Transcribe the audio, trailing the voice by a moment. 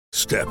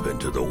Step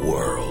into the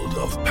world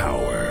of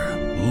power,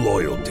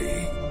 loyalty,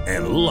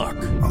 and luck.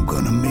 I'm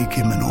gonna make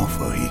him an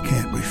offer he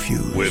can't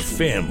refuse. With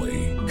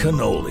family,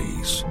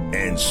 cannolis,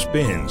 and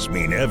spins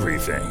mean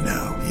everything.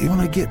 Now, you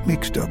wanna get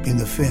mixed up in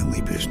the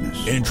family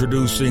business.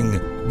 Introducing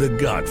The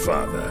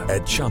Godfather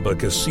at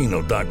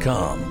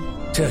ChumbaCasino.com.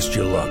 Test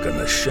your luck in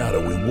the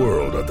shadowy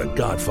world of The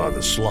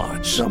Godfather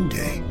slot.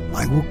 Someday,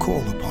 I will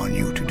call upon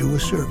you to do a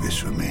service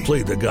for me.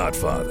 Play The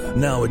Godfather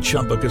now at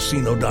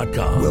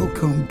ChumbaCasino.com.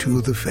 Welcome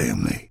to the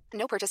family.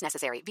 No purchase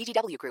necessary.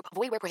 VGW Group.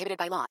 Void where prohibited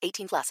by law.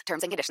 18 plus.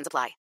 Terms and conditions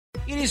apply.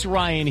 It is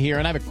Ryan here,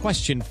 and I have a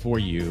question for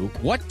you.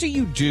 What do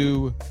you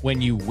do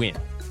when you win?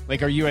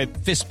 Like, are you a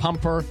fist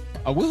pumper,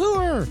 a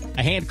woohooer,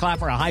 a hand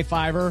clapper, a high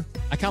fiver?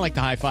 I kind of like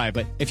the high five,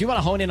 but if you want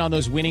to hone in on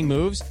those winning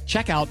moves,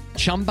 check out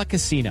Chumba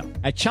Casino.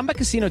 At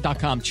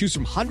ChumbaCasino.com, choose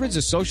from hundreds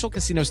of social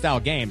casino-style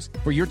games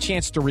for your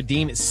chance to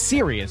redeem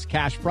serious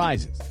cash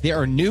prizes. There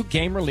are new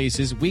game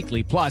releases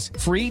weekly, plus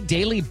free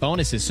daily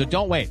bonuses. So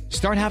don't wait.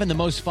 Start having the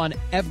most fun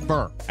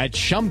ever at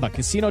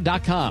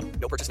ChumbaCasino.com.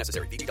 No purchase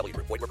necessary. VGW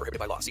Group. Void where prohibited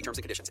by law. See terms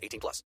and conditions.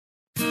 18 plus.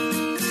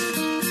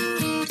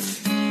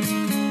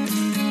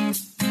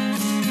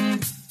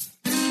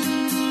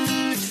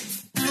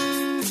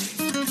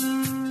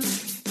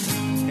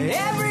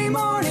 Every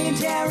morning,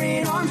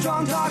 Taryn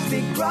Armstrong talks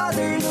Big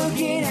Brother,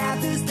 looking at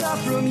the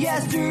stuff from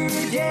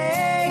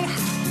yesterday.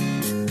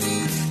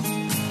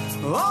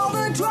 All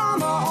the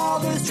drama, all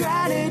the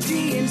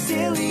strategy and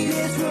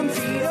silliness from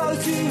Tito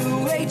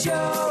to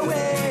HOH.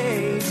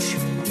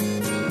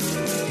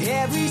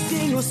 Every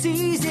single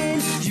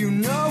season, you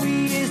know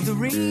he is the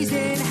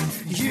reason.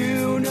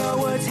 You know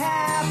what's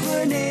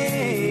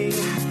happening.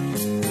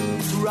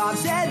 Rob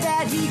said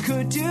that he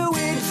could do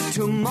it.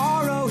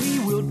 Tomorrow he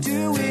will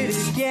do it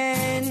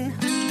again.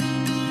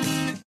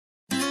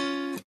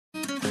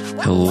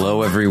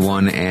 Hello,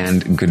 everyone,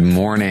 and good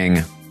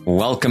morning.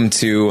 Welcome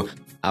to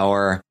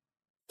our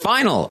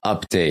final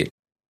update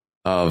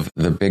of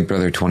the Big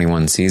Brother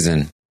 21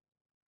 season.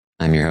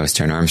 I'm your host,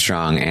 Taryn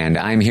Armstrong, and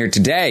I'm here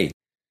today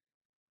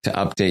to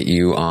update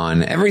you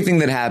on everything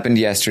that happened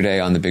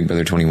yesterday on the Big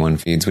Brother 21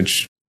 feeds,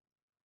 which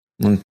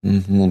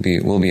we'll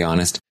be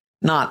honest,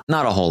 not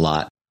a whole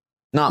lot,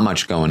 not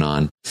much going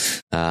on.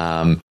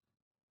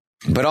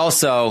 But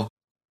also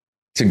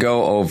to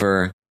go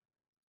over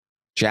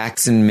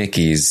Jackson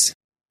Mickey's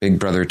Big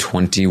Brother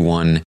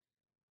 21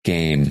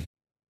 game.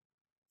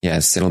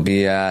 Yes, it'll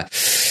be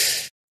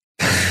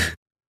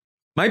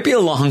might be a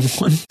long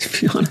one,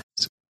 to be honest.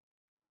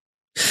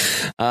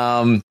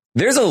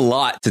 There's a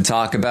lot to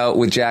talk about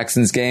with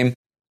Jackson's game.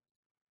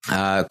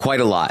 Quite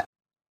a lot.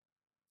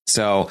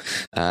 So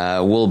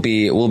we'll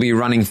be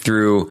running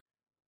through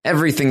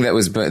everything that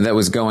was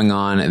going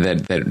on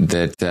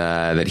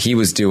that he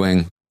was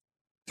doing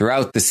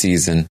throughout the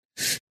season,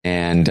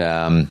 and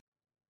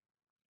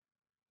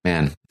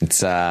man,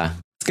 it's going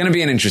to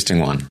be an interesting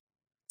one.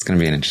 It's going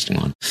to be an interesting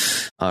one.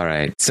 All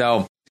right.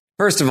 So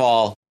first of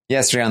all,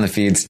 yesterday on the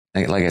feeds,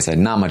 like I said,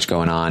 not much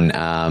going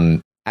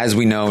on. As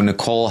we know,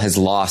 Nicole has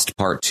lost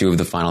part 2 of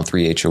the final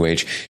 3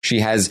 HOH. She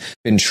has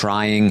been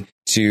trying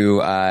to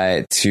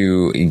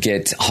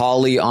get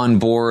Holly on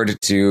board,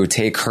 to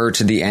take her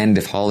to the end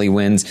if Holly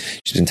wins.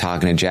 She's been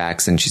talking to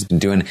Jackson. She's been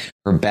doing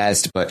her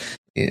best, but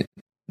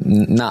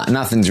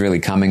nothing's really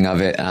coming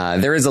of it.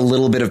 There is a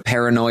little bit of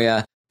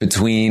paranoia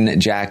between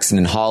Jackson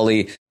and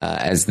Holly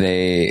as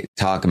they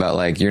talk about,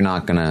 like, you're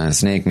not going to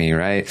snake me,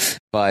 right?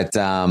 But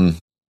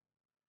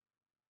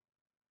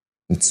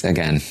it's,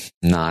 again,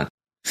 not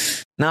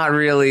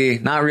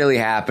really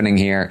happening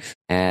here.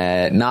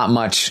 Not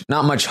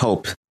much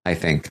hope, I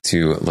think,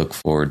 to look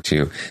forward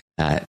to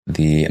at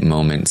the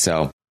moment.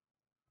 So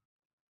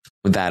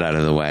with that out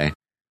of the way,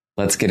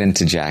 let's get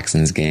into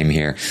Jackson's game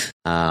here.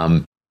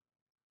 We're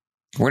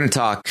going to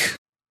talk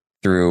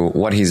through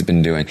what he's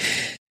been doing.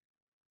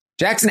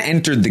 Jackson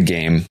entered the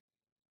game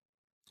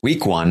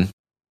week 1.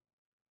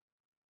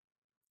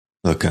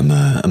 Look, I'm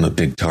a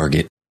big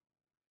target.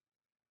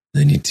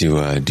 I need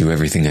to do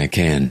everything I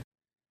can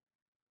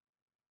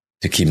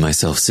to keep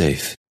myself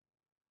safe.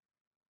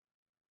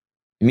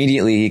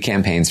 Immediately, he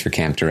campaigns for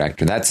camp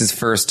director. That's his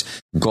first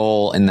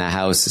goal in the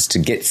house, is to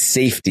get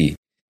safety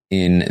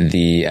in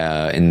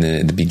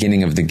the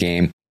beginning of the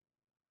game.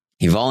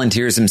 He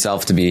volunteers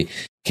himself to be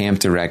camp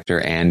director,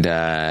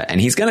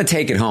 and he's going to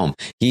take it home.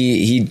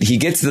 He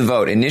gets the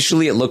vote.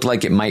 Initially, it looked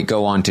like it might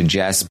go on to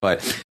Jess,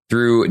 but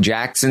through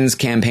Jackson's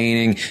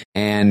campaigning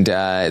and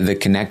the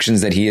connections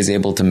that he is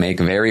able to make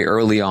very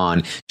early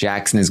on,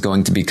 Jackson is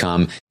going to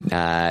become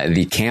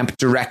the camp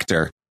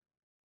director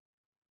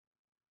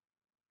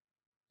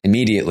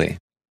immediately,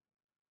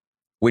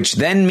 which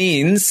then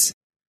means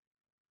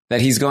that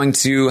he's going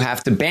to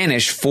have to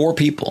banish 4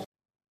 people.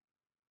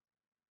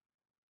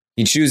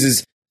 He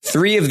chooses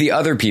 3 of the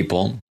other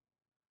people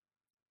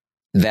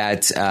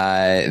that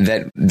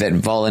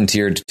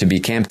volunteered to be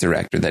camp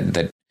director,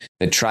 that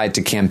tried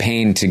to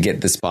campaign to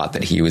get the spot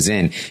that he was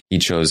in. He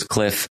chose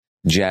Cliff,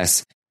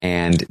 Jess,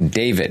 and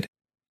David.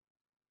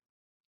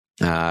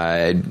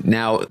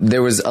 Now,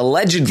 there was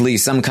allegedly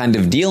some kind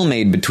of deal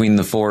made between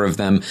the four of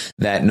them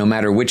that no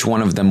matter which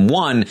one of them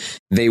won,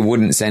 they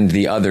wouldn't send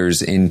the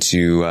others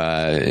into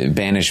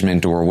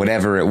banishment or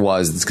whatever it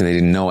was, because they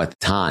didn't know at the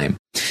time.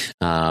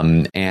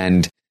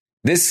 And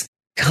this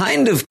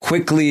kind of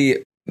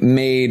quickly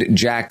made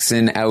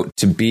Jackson out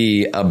to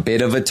be a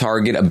bit of a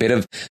target, a bit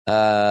of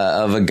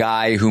a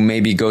guy who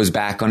maybe goes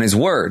back on his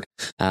word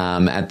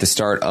at the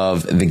start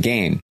of the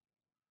game.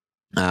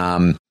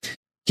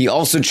 He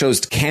also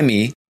chose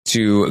Kemi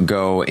to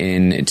go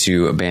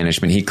into a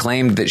banishment. He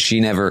claimed that she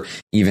never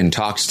even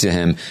talked to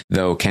him,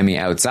 though Kemi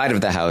outside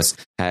of the house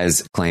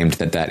has claimed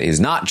that that is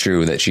not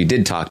true, that she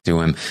did talk to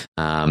him.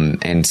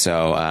 And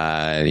so,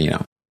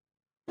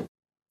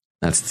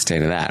 that's the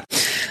state of that.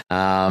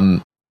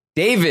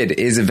 David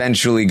is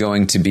eventually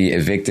going to be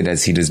evicted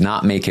as he does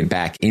not make it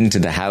back into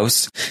the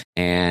house.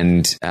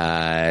 And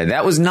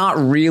that was not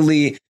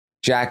really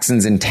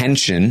Jackson's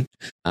intention.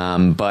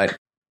 But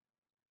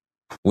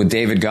with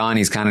David gone,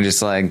 he's kind of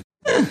just like,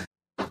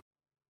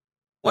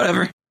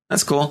 whatever,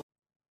 that's cool.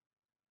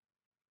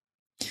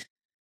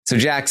 So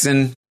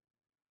Jackson,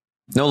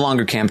 no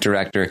longer camp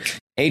director.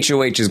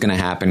 HOH is going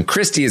to happen.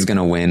 Christie is going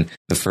to win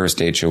the first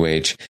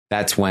HOH.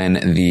 That's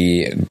when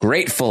the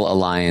Grateful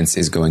Alliance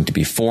is going to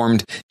be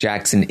formed.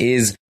 Jackson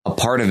is a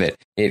part of it.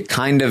 It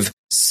kind of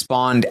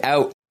spawned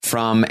out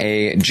from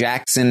a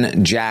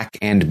Jackson, Jack,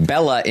 and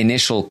Bella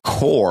initial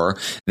core.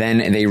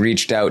 Then they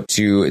reached out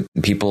to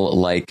people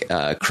like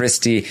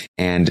Christie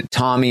and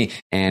Tommy,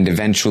 and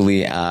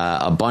eventually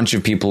a bunch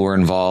of people were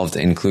involved,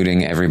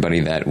 including everybody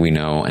that we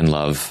know and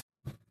love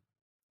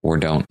or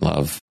don't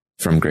love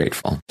from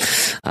Grateful.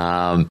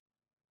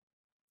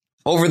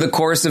 Over the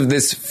course of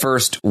this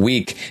first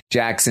week,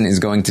 Jackson is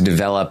going to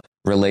develop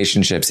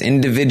relationships,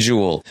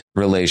 individual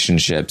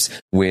relationships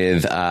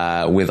with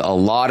a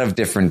lot of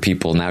different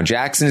people. Now,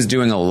 Jackson is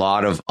doing a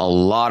lot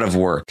of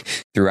work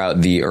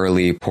throughout the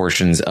early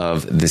portions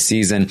of the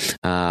season.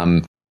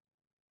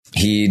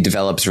 He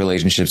develops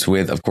relationships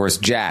with, of course,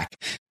 Jack,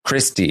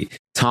 Christie,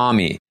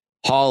 Tommy,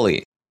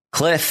 Holly,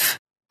 Cliff,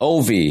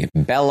 Ovi,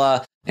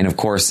 Bella, and of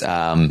course,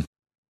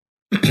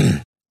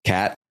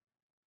 Kat.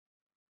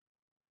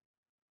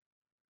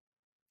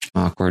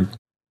 Awkward.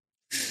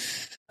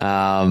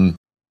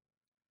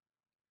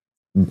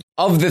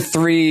 Of the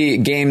three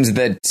games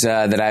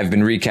that I've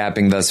been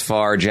recapping thus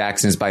far,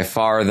 Jackson is by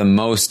far the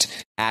most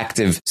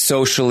active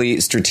socially,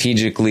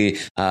 strategically,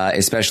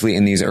 especially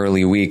in these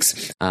early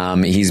weeks.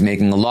 He's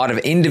making a lot of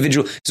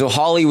individual. So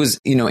Holly was,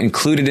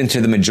 included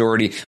into the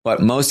majority, but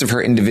most of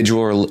her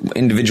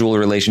individual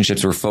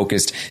relationships were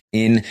focused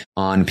in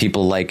on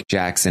people like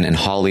Jackson and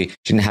Holly.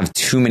 She didn't have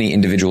too many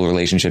individual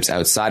relationships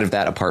outside of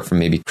that, apart from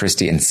maybe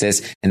Christie and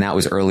Sis. And that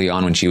was early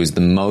on when she was the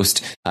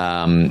most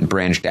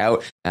branched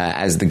out.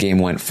 As the game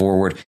went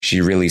forward,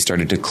 she really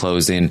started to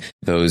close in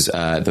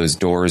those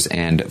doors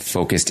and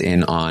focused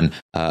in on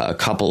a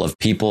couple of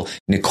people.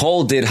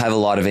 Nicole did have a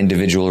lot of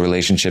individual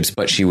relationships,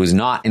 but she was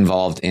not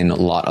involved in a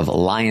lot of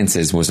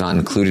alliances, was not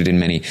included in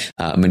many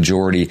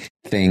majority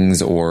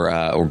things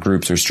or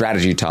groups or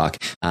strategy talk.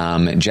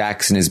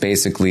 Jackson is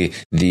basically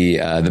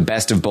the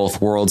best of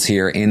both worlds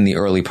here in the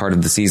early part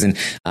of the season,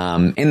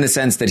 in the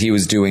sense that he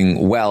was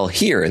doing well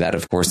here. That,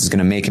 of course, is going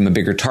to make him a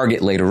bigger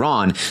target later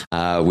on,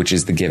 which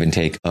is the give and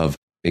take of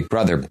Big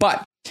Brother.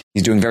 But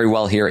he's doing very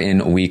well here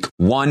in week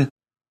one.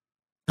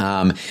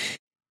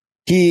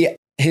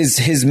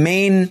 His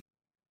main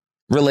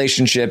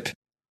relationship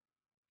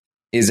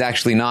is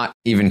actually not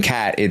even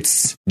Kat,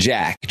 it's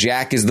Jack.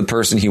 Jack is the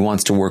person he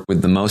wants to work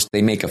with the most.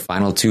 They make a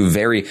final two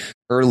very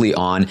early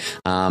on.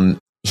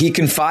 He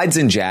confides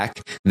in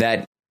Jack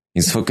that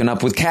he's hooking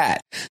up with Kat.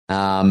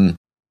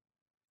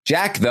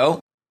 Jack, though,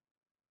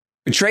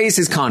 betrays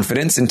his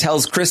confidence and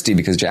tells Christie,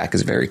 because Jack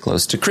is very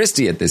close to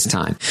Christie at this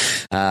time.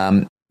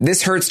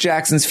 This hurts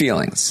Jackson's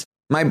feelings.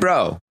 My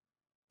bro,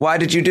 why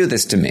did you do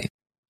this to me?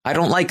 I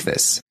don't like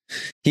this.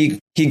 He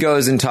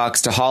goes and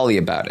talks to Holly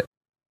about it.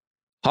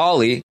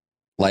 Holly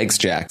likes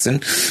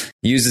Jackson,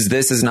 uses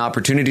this as an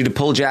opportunity to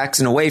pull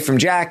Jackson away from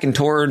Jack and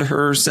toward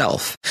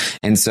herself.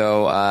 And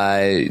so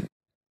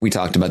we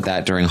talked about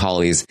that during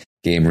Holly's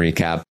game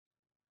recap.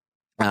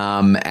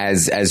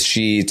 As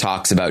she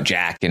talks about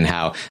Jack and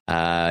how,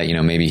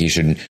 maybe he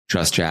shouldn't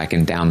trust Jack,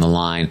 and down the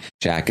line,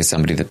 Jack is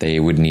somebody that they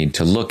would need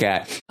to look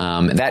at.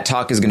 That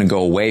talk is going to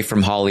go away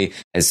from Holly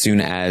as soon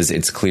as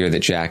it's clear that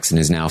Jackson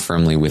is now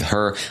firmly with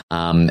her.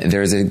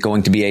 There's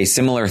going to be a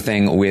similar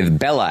thing with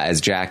Bella, as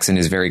Jackson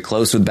is very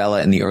close with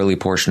Bella in the early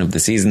portion of the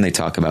season. They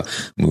talk about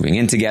moving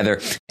in together.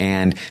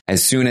 And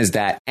as soon as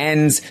that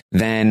ends,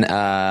 then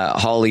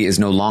Holly is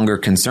no longer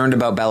concerned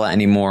about Bella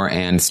anymore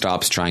and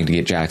stops trying to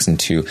get Jackson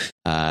to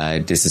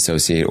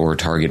disassociate or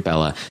target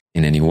Bella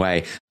in any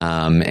way.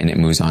 And it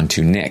moves on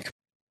to Nick.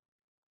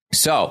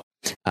 So,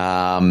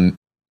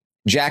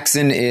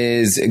 Jackson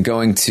is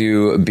going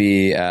to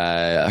be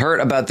hurt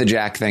about the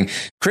Jack thing.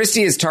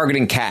 Christie is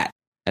targeting Kat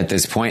at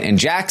this point, and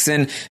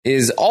Jackson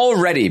is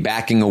already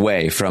backing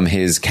away from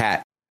his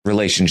Kat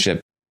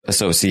relationship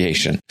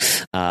association.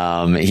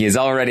 He is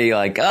already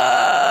like,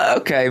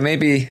 okay,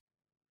 maybe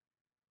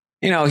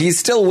he's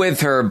still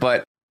with her,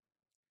 but,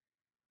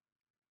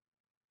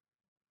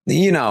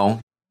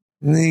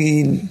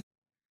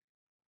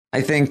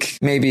 I think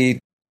maybe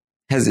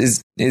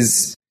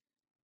is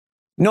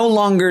no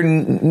longer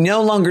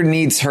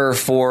needs her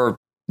for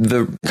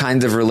the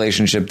kinds of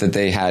relationship that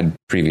they had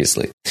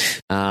previously,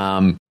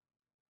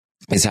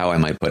 is how I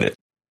might put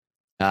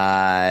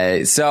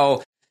it.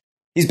 So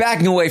he's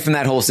backing away from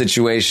that whole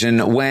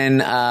situation when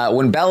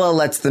Bella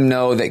lets them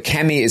know that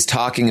Kemi is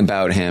talking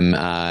about him,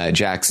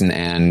 Jackson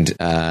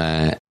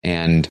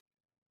and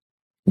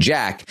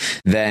Jack.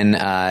 Then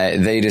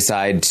they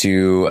decide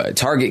to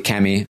target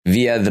Kemi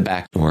via the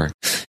back door.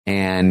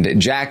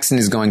 And Jackson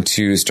is going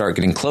to start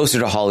getting closer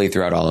to Holly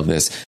throughout all of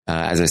this.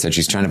 As I said,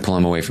 she's trying to pull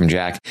him away from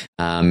Jack.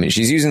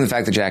 She's using the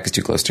fact that Jack is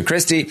too close to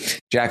Christy.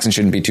 Jackson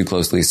shouldn't be too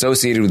closely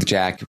associated with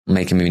Jack,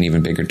 make him an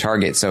even bigger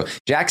target. So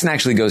Jackson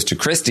actually goes to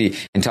Christy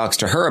and talks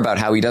to her about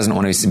how he doesn't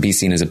want to be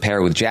seen as a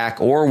pair with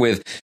Jack or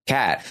with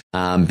Kat.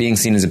 Being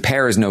seen as a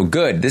pair is no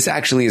good. This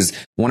actually is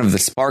one of the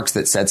sparks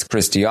that sets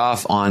Christy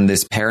off on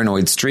this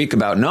paranoid streak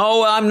about,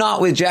 no, I'm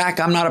not with Jack.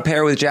 I'm not a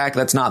pair with Jack.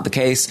 That's not the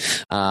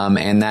case.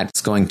 And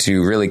that's going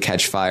to really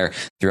catch fire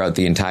throughout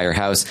the entire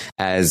house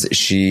as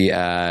she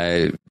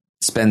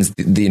spends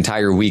the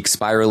entire week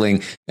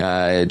spiraling,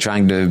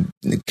 trying to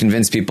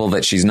convince people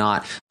that she's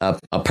not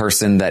a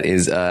person that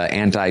is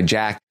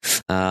anti-Jack,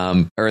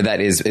 or that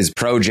is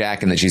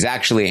pro-Jack, and that she's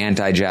actually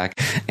anti-Jack,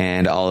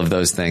 and all of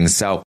those things.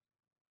 So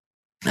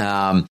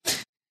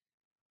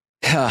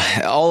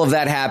all of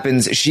that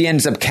happens. She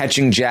ends up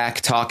catching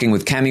Jack talking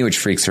with Kemi, which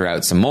freaks her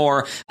out some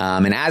more.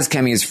 And as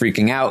Kemi is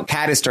freaking out,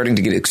 Kat is starting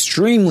to get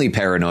extremely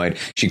paranoid.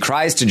 She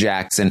cries to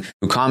Jackson,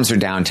 who calms her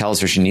down,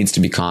 tells her she needs to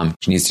be calm.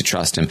 She needs to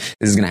trust him.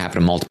 This is going to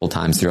happen multiple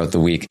times throughout the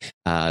week,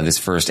 this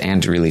first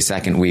and really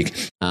second week.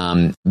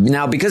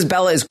 Now, because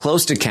Bella is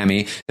close to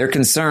Kemi, they're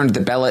concerned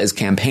that Bella is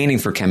campaigning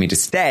for Kemi to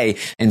stay.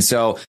 And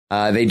so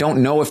they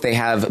don't know if they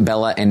have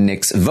Bella and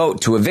Nick's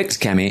vote to evict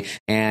Kemi.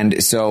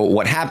 And so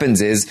what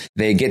happens is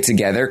they get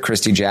together,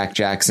 Christy, Jack,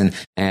 Jackson,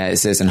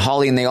 Sis, and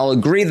Holly, and they all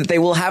agree that they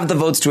will have the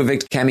votes to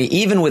evict Kemi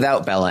even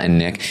without Bella and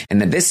Nick, and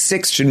that this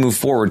sixth should move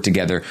forward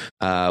together,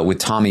 with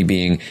Tommy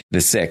being the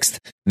sixth.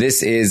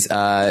 This is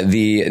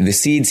the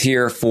seeds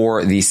here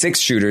for the 6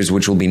 shooters,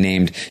 which will be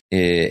named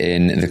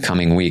in the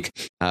coming week.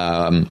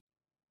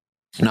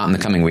 Not in the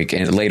coming week,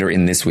 later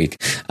in this week.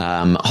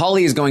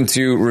 Holly is going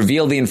to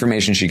reveal the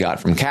information she got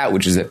from Kat,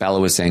 which is that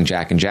Bella was saying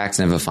Jack and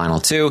Jackson have a final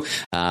 2.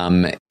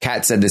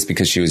 Kat said this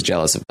because she was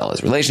jealous of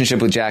Bella's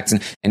relationship with Jackson,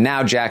 and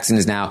now Jackson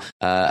is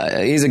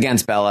he's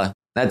against Bella.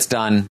 That's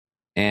done.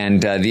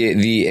 And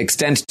the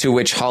extent to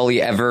which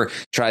Holly ever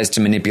tries to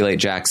manipulate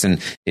Jackson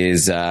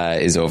is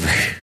over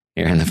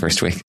here in the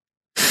first week.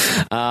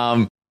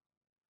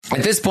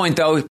 At this point,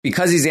 though,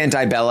 because he's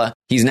anti-Bella,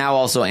 he's now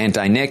also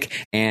anti-Nick,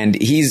 and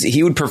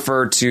he would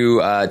prefer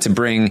to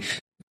bring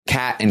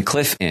Kat and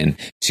Cliff in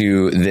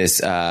to this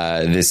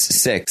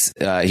 6.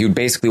 He would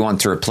basically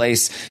want to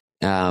replace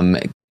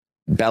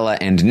Bella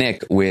and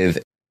Nick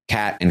with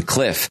Kat and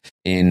Cliff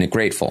in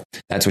Grateful.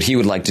 That's what he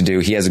would like to do.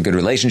 He has a good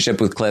relationship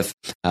with Cliff.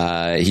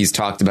 He's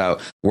talked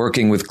about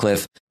working with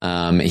Cliff.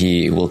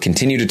 He will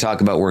continue to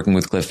talk about working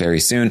with Cliff very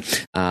soon.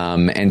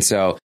 And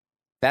so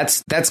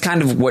that's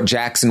kind of what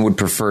Jackson would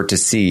prefer to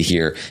see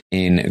here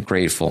in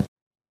Grateful.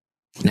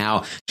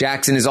 Now,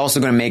 Jackson is also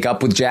going to make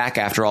up with Jack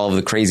after all of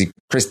the crazy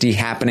Christie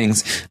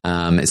happenings.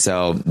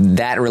 So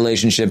that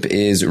relationship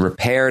is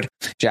repaired.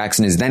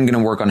 Jackson is then going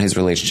to work on his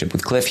relationship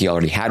with Cliff. He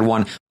already had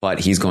one, but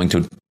he's going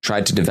to try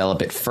to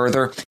develop it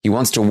further. He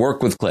wants to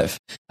work with Cliff.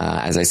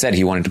 As I said,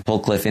 he wanted to pull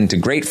Cliff into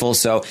Grateful.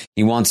 So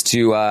he wants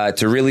to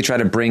really try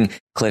to bring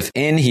Cliff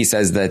in. He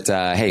says that,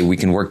 hey, we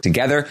can work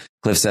together.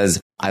 Cliff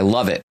says, I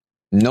love it.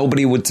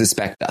 Nobody would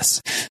suspect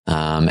us.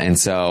 And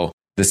so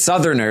the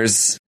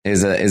Southerners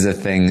is a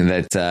thing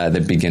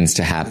that begins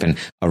to happen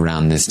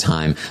around this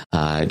time.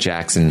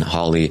 Jackson,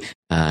 Holly,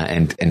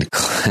 and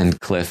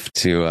Cliff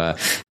to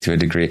a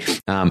degree.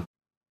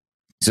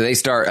 So they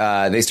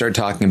start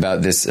talking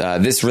about this.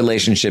 This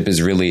relationship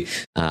is really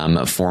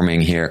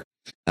forming here.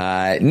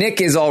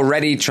 Nick is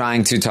already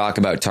trying to talk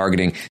about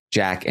targeting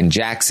Jack and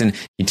Jackson.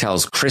 He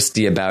tells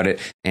Christy about it,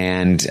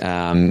 and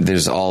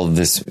there's all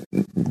this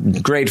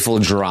Grateful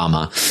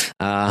drama.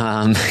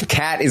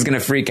 Kat is going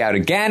to freak out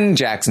again.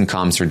 Jackson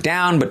calms her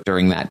down, but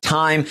during that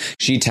time,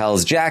 she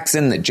tells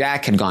Jackson that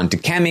Jack had gone to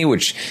Kemi,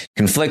 which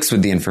conflicts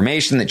with the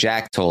information that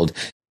Jack told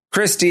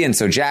Christy, and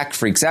so Jack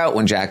freaks out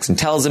when Jackson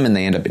tells him, and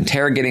they end up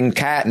interrogating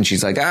Kat, and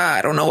she's like,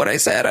 I don't know what I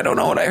said, I don't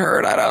know what I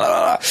heard,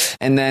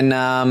 and then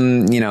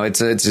it's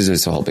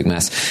just a whole big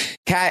mess.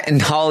 Kat and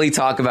Holly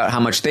talk about how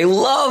much they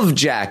love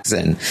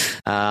Jackson.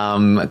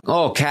 Kat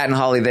and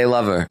Holly, they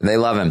love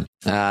him.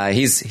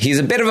 He's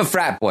a bit of a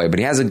frat boy, but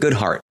he has a good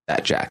heart,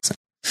 that Jackson.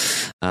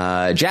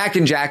 Jack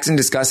and Jackson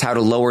discuss how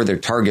to lower their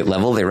target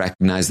level. They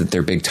recognize that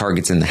they're big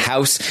targets in the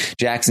house.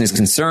 Jackson is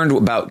concerned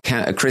about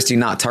Christy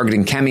not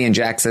targeting Kemi, and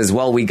Jack says,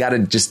 well, we got to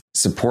just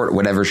support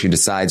whatever she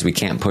decides. We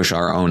can't push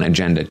our own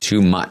agenda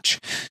too much.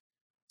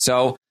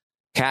 So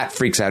Kat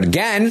freaks out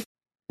again.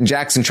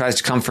 Jackson tries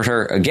to comfort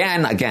her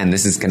again. Again,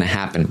 this is going to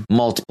happen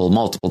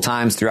multiple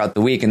times throughout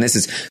the week. And this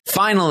is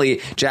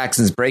finally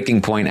Jackson's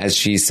breaking point as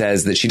she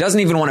says that she doesn't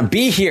even want to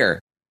be here.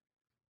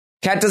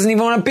 Kat doesn't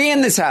even want to be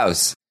in this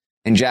house.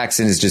 And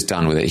Jackson is just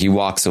done with it. He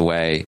walks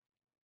away,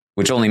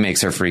 which only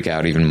makes her freak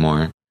out even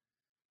more.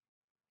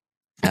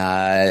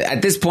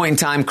 At this point in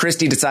time,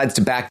 Christy decides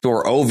to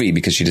backdoor Ovi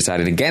because she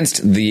decided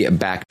against the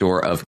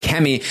backdoor of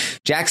Kemi.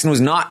 Jackson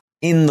was not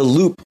in the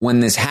loop when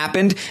this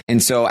happened.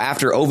 And so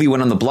after Ovi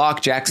went on the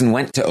block, Jackson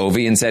went to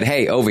Ovi and said,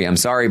 hey, Ovi, I'm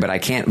sorry, but I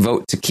can't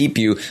vote to keep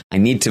you. I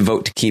need to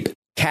vote to keep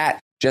Kat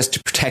just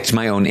to protect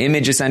my own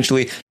image,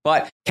 essentially.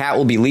 But Kat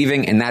will be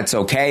leaving, and that's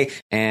okay.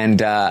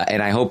 And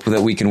I hope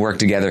that we can work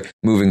together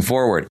moving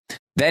forward.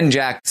 Then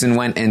Jackson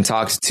went and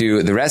talked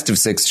to the rest of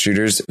Six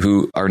Shooters,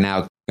 who are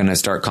now going to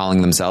start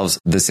calling themselves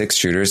the Six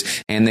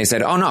Shooters. And they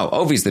said, oh, no,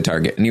 Ovi's the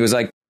target. And he was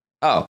like,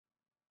 oh,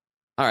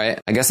 all right,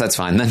 I guess that's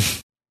fine then.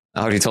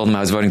 I already told him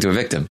I was voting to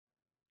evict him.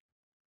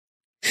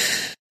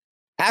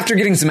 After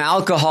getting some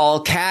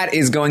alcohol, Kat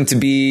is going to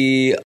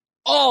be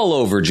all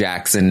over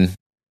Jackson,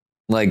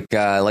 like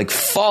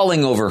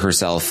falling over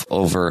herself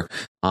over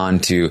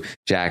onto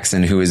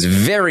Jackson, who is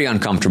very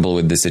uncomfortable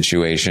with the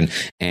situation.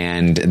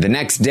 And the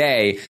next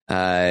day,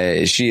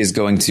 she is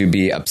going to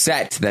be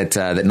upset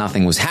that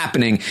nothing was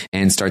happening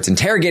and starts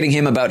interrogating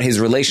him about his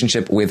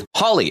relationship with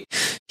Holly.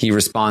 He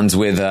responds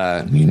with,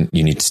 you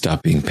need to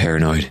stop being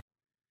paranoid.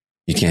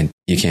 You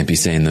can't be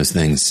saying those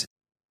things.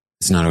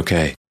 It's not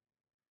okay.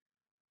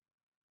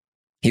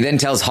 He then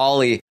tells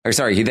Tommy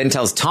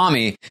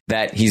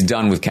that he's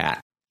done with Kat.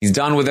 He's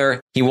done with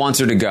her. He wants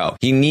her to go.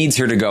 He needs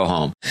her to go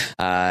home.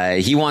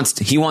 He wants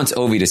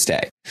Ovi to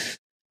stay.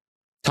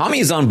 Tommy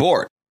is on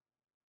board.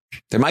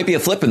 There might be a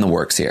flip in the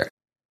works here.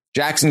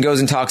 Jackson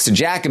goes and talks to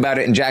Jack about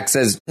it, and Jack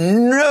says,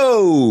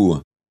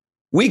 no,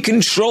 we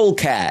control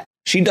Kat.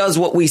 She does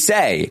what we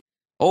say.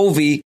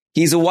 Ovi,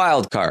 he's a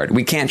wild card.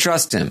 We can't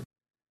trust him.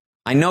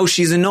 I know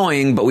she's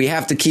annoying, but we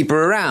have to keep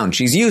her around.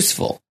 She's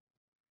useful.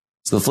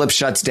 So the flip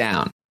shuts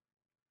down.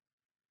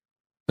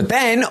 But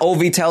then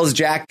Ovi tells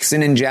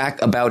Jackson and Jack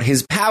about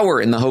his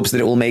power in the hopes that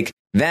it will make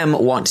them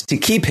want to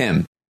keep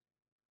him.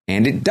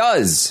 And it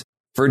does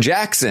for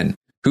Jackson,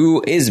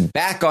 who is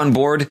back on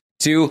board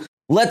to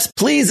let's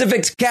please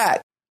evict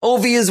Kat.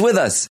 Ovi is with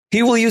us.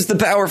 He will use the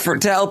power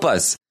to help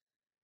us.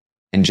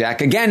 And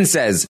Jack again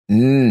says,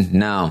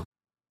 no,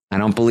 I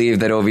don't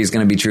believe that Ovi is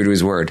going to be true to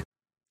his word.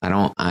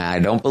 I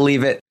don't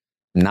believe it.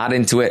 Not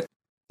into it.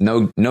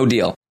 No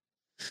deal.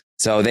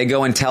 So they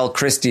go and tell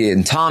Christy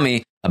and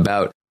Tommy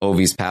about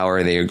Ovi's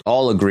power. They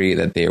all agree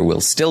that they will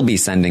still be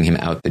sending him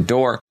out the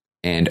door,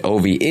 and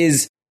Ovi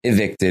is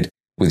evicted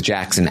with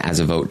Jackson as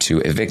a vote to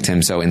evict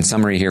him. So in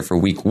summary here for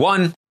week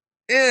 1,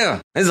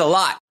 there's a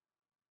lot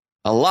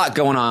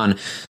going on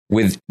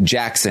with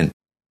Jackson.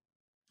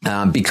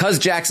 Because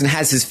Jackson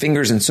has his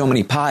fingers in so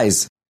many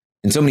pies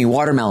and so many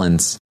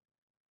watermelons,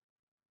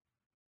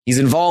 he's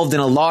involved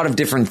in a lot of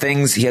different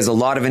things. He has a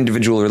lot of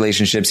individual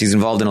relationships. He's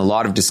involved in a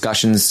lot of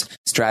discussions,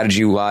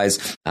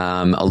 strategy-wise,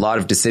 a lot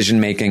of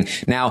decision-making.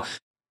 Now,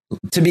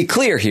 to be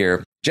clear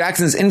here,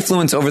 Jackson's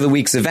influence over the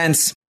week's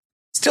events,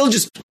 still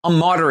just a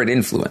moderate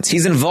influence.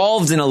 He's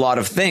involved in a lot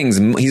of things.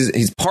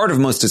 He's part of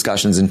most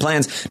discussions and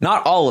plans.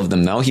 Not all of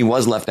them, though. He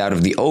was left out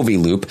of the Ovi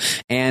loop,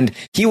 and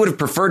he would have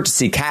preferred to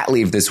see Kat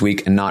leave this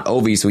week and not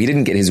Ovi, so he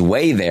didn't get his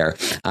way there.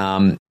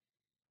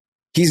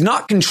 He's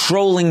not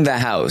controlling the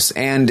house,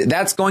 and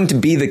that's going to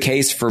be the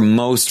case for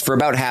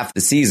about half the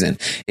season,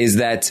 is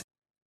that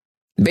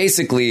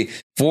basically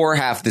for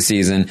half the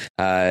season,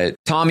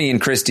 Tommy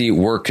and Christy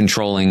were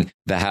controlling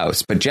the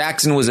house, but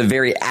Jackson was a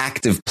very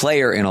active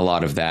player in a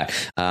lot of that.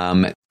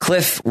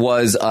 Cliff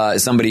was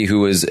somebody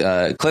who was,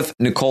 Cliff,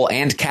 Nicole,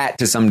 and Kat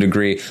to some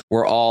degree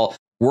were all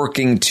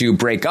working to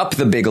break up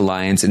the big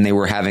alliance, and they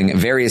were having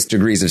various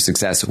degrees of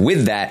success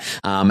with that.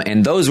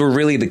 And those were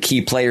really the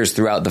key players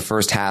throughout the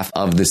first half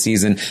of the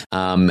season.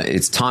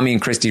 It's Tommy and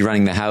Christy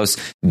running the house.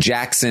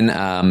 Jackson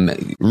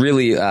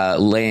really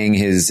laying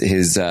his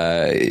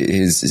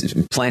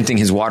planting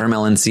his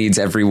watermelon seeds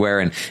everywhere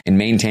and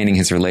maintaining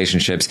his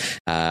relationships,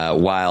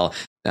 while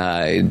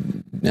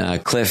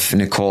Cliff,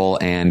 Nicole,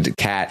 and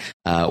Kat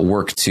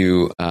work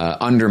to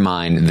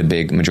undermine the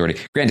big majority.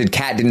 Granted,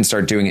 Kat didn't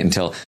start doing it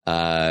until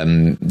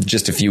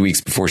just a few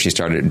weeks before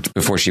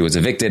she was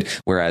evicted,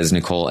 whereas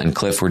Nicole and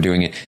Cliff were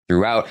doing it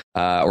throughout,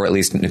 or at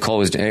least Nicole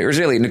was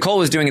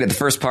doing it at the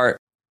first part.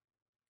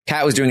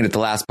 Kat was doing it at the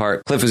last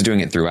part. Cliff was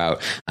doing it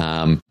throughout.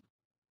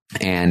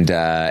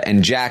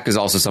 And Jack is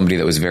also somebody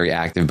that was very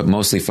active, but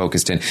mostly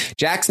focused in.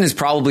 Jackson is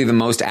probably the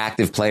most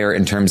active player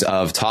in terms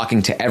of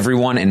talking to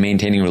everyone and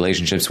maintaining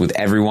relationships with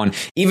everyone,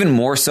 even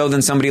more so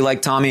than somebody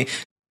like Tommy.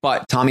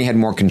 But Tommy had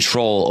more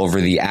control over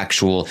the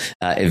actual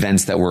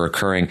events that were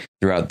occurring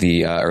throughout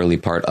the early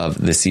part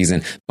of the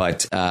season.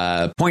 But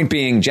point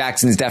being,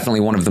 Jackson is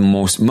definitely one of the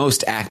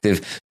most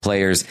active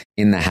players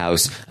in the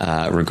house,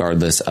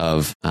 regardless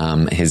of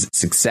his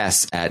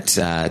success at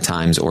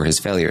times or his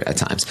failure at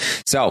times.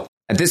 So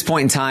at this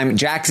point in time,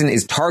 Jackson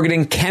is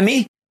targeting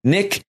Kemi,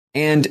 Nick,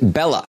 and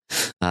Bella.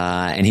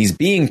 and he's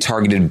being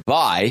targeted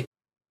by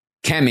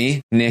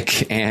Kemi,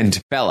 Nick, and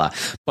Bella.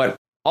 But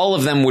all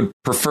of them would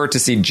prefer to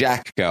see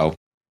Jack go,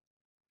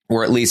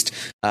 or at least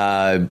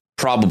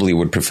probably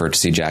would prefer to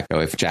see Jack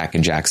go. If Jack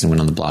and Jackson went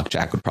on the block,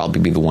 Jack would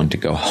probably be the one to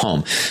go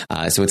home.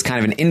 So it's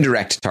kind of an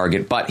indirect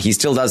target, but he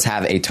still does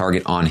have a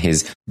target on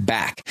his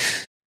back.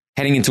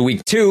 Heading into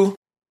week 2,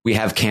 we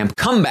have Camp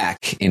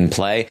Comeback in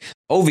play.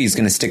 Ovi's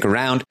going to stick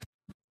around,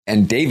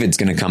 and David's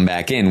going to come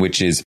back in,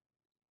 which is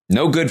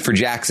no good for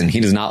Jackson.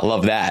 He does not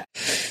love that.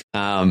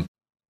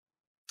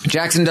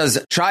 Jackson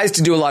tries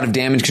to do a lot of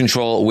damage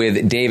control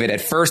with David.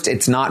 At first,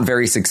 it's not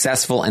very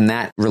successful, and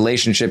that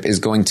relationship is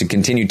going to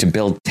continue to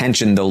build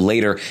tension, though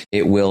later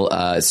it will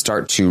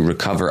start to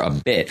recover a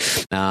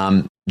bit.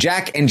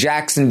 Jack and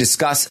Jackson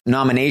discuss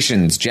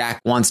nominations.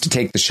 Jack wants to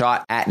take the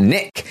shot at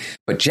Nick,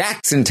 but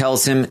Jackson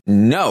tells him,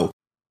 no,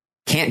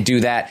 can't do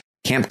that.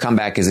 Camp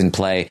Comeback is in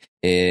play.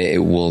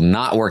 It will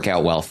not work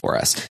out well for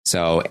us.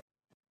 So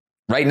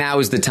right now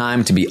is the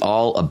time to be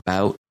all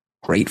about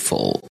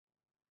grateful.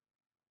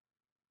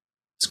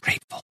 It's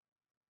grateful.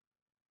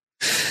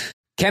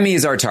 Kemi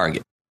is our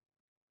target.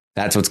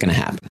 That's what's going to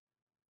happen.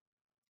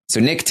 So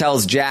Nick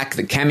tells Jack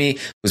that Kemi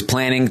was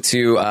planning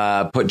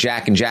to put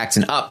Jack and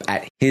Jackson up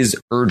at his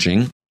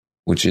urging,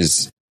 which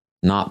is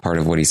not part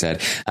of what he said,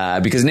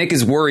 because Nick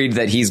is worried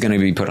that he's going to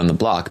be put on the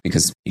block,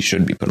 because he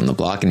should be put on the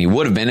block, and he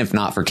would have been if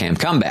not for Camp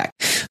Comeback.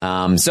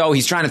 So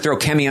he's trying to throw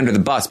Kemi under the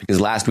bus, because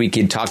last week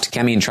he'd talked to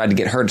Kemi and tried to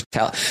get her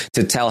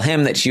to tell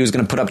him that she was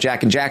going to put up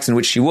Jack and Jackson,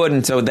 which she would.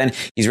 And so then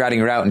he's ratting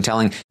her out and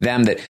telling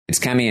them that it's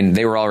Kemi, and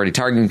they were already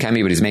targeting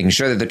Kemi, but he's making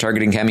sure that they're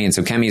targeting Kemi, and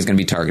so Kemi is going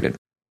to be targeted.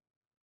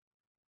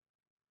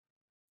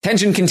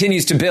 Tension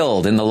continues to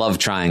build in the love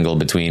triangle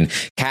between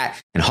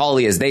Kat and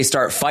Holly as they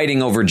start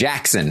fighting over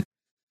Jackson.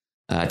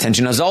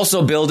 Tension is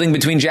also building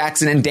between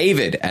Jackson and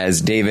David,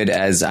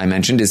 as I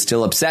mentioned, is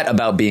still upset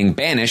about being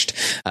banished.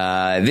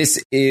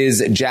 This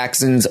is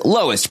Jackson's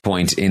lowest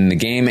point in the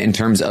game in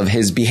terms of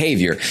his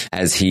behavior,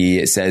 as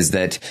he says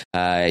that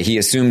he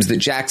assumes that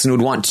Jackson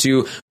would want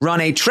to run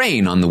a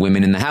train on the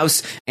women in the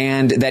house,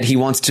 and that he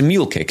wants to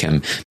mule kick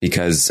him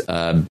because,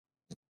 I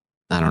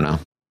don't know,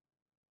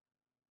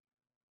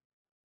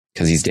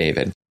 because he's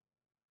David.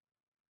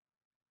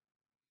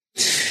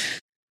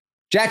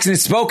 Jackson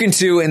is spoken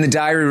to in the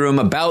diary room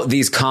about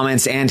these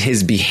comments and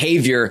his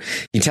behavior.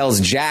 He tells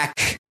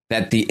Jack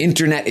that the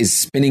internet is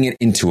spinning it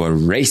into a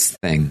race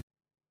thing.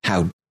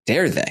 How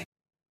dare they?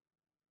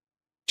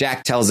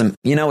 Jack tells him,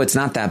 it's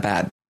not that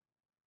bad.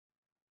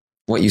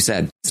 What you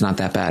said, it's not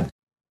that bad.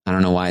 I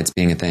don't know why it's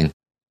being a thing.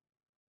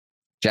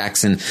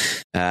 Jackson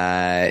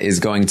is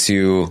going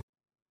to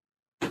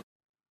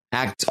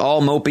act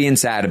all mopey and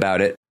sad about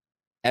it.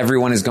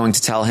 Everyone is going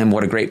to tell him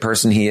what a great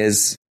person he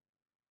is.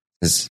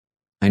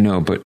 I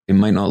know, but it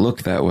might not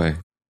look that way.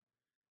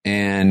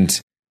 And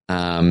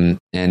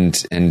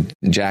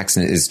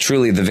Jackson is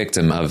truly the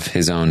victim of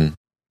his own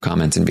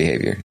comments and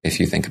behavior, if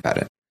you think about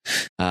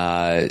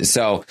it.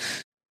 So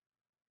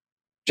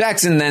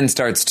Jackson then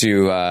starts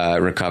to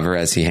recover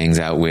as he hangs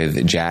out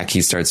with Jack.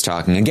 He starts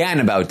talking again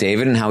about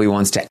David and how he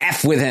wants to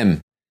F with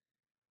him.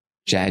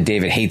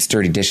 David hates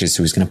dirty dishes,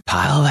 so he's going to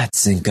pile that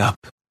sink up.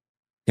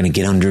 Going to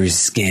get under his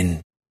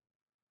skin.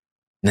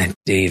 And that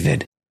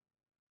David.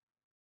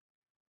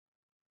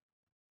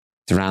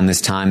 It's around this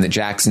time that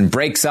Jackson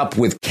breaks up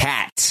with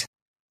Kat.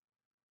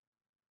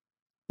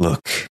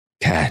 Look,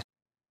 Kat,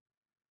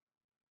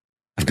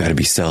 I've got to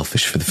be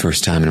selfish for the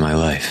first time in my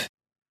life.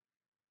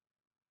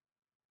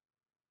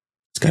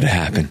 It's got to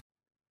happen.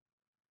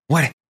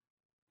 What?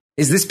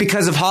 Is this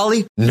because of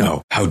Holly?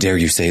 No, how dare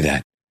you say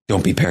that?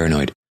 Don't be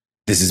paranoid.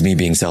 This is me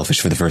being selfish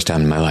for the first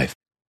time in my life.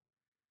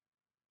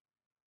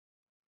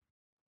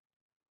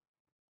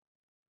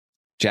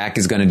 Jack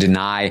is going to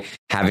deny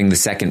having the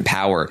second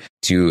power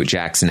to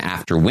Jackson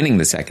after winning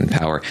the second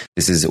power.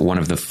 This is one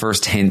of the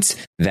first hints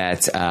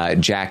that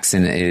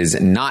Jackson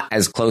is not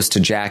as close to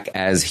Jack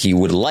as he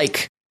would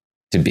like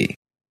to be,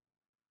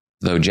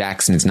 though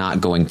Jackson is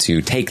not going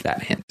to take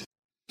that hint.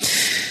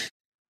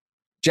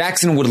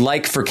 Jackson would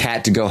like for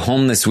Kat to go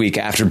home this week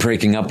after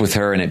breaking up with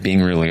her and it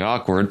being really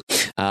awkward.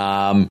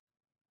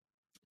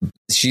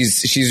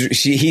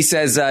 He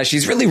says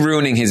she's really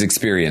ruining his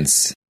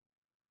experience.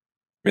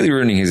 Really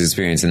ruining his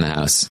experience in the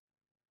house.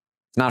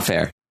 It's not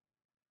fair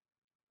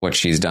what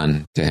she's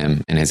done to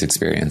him and his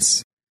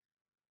experience.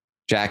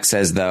 Jack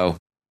says, though,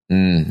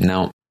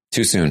 no,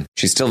 too soon.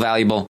 She's still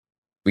valuable.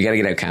 We got to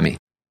get out Kemi.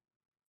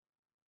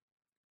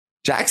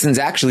 Jackson's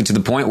actually to the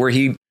point where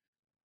he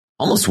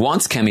almost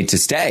wants Kemi to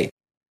stay.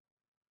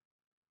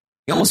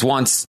 He almost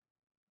wants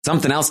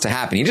something else to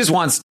happen. He just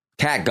wants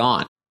Kat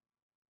gone.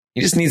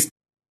 He just needs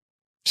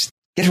to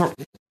get her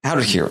out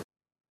of here.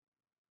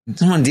 I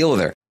don't want to deal with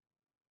her.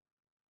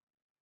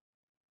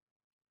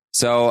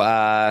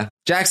 So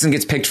Jackson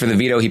gets picked for the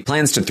veto. He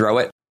plans to throw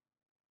it.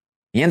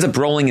 He ends up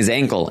rolling his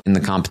ankle in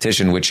the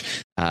competition, which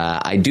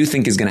I do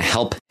think is going to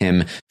help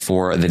him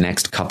for the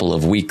next couple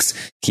of weeks,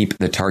 keep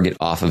the target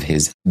off of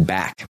his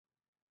back.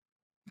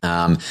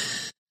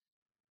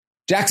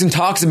 Jackson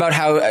talks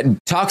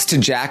to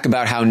Jack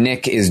about how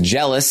Nick is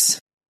jealous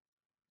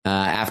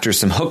after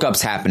some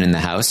hookups happen in the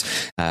house.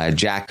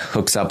 Jack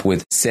hooks up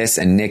with Sis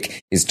and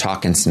Nick is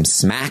talking some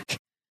smack.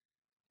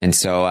 And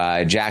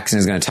so Jackson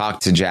is going to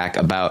talk to Jack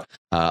about,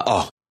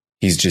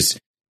 just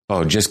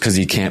because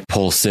he can't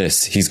pull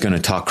Sis, he's going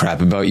to talk crap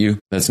about you.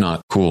 That's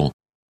not cool.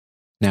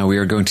 Now we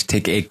are going to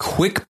take a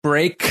quick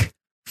break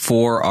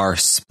for our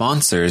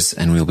sponsors,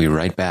 and we'll be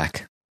right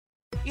back.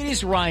 It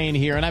is Ryan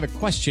here, and I have a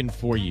question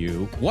for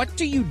you. What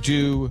do you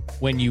do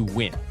when you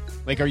win?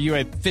 Like, are you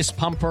a fist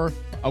pumper,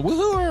 a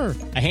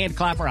woohooer, a hand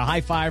clapper, a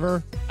high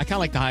fiver? I kind of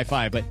like the high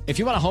five, but if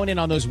you want to hone in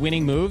on those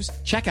winning moves,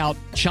 check out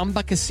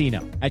Chumba Casino.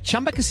 At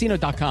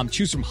ChumbaCasino.com,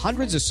 choose from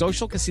hundreds of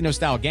social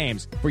casino-style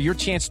games for your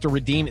chance to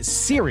redeem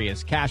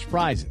serious cash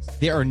prizes.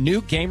 There are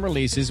new game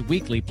releases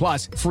weekly,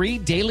 plus free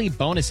daily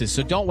bonuses.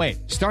 So don't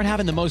wait. Start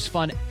having the most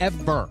fun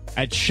ever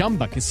at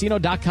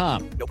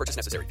ChumbaCasino.com. No purchase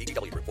necessary.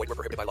 VGW Group. Void where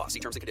prohibited by law. See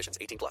terms and conditions.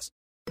 18+.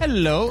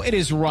 Hello, it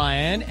is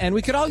Ryan, and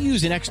we could all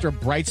use an extra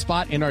bright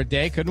spot in our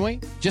day, couldn't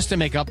we? Just to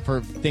make up for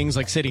things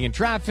like sitting in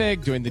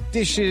traffic, doing the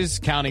dishes,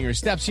 counting your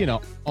steps,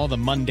 all the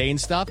mundane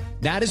stuff.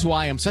 That is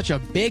why I'm such a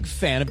big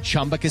fan of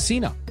Chumba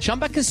Casino.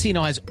 Chumba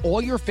Casino has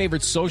all your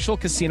favorite social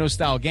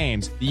casino-style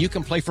games that you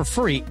can play for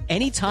free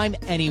anytime,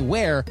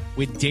 anywhere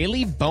with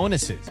daily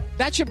bonuses.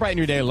 That should brighten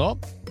your day a little.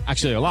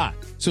 Actually, a lot.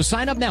 So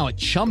sign up now at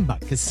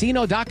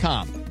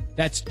ChumbaCasino.com.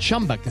 That's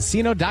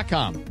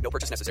ChumbaCasino.com. No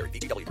purchase necessary.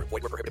 VGW Group.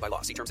 Void where prohibited by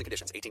law. See terms and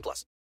conditions.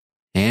 18+.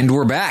 And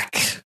we're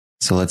back.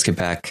 So let's get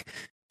back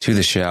to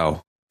the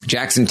show.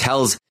 Jackson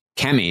tells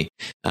Kemi,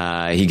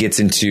 he gets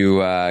into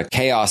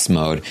chaos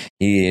mode.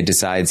 He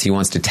decides he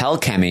wants to tell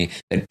Kemi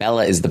that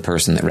Bella is the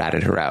person that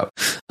ratted her out.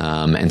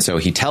 And so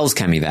he tells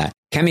Kemi that.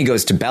 Kemi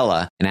goes to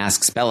Bella and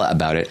asks Bella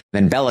about it.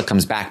 Then Bella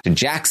comes back to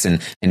Jackson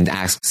and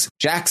asks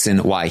Jackson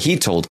why he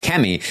told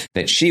Kemi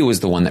that she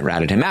was the one that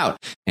ratted him out.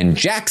 And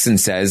Jackson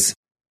says,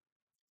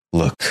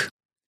 "Look,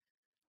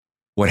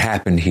 what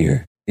happened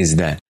here is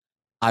that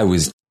I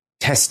was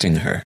testing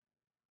her.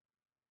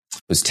 I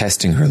was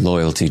testing her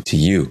loyalty to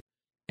you.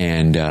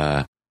 And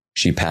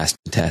she passed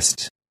the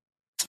test.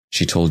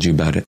 She told you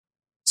about it.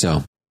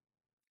 So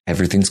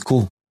everything's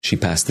cool. She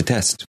passed the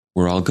test.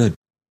 We're all good."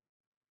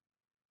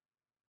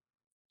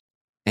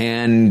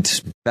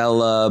 And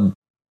Bella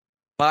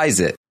buys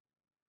it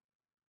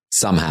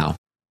somehow,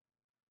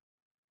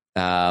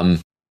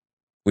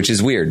 which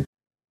is weird.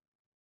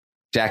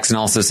 Jackson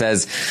also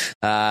says,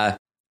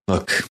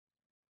 "Look,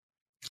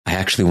 I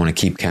actually want to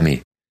keep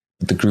Kemi,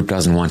 but the group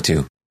doesn't want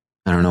to.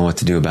 I don't know what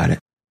to do about it.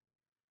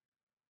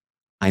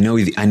 I know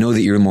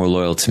that you're more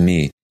loyal to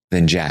me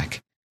than Jack.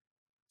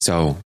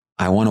 So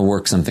I want to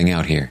work something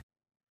out here."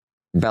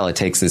 Bella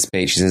takes this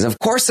bait. She says, "Of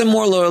course I'm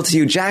more loyal to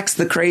you. Jack's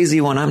the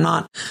crazy one. I'm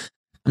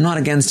not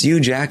against you,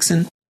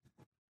 Jackson.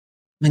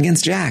 I'm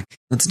against Jack.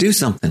 Let's do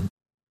something."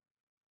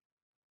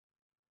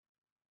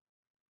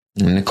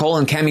 And Nicole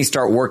and Kemi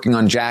start working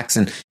on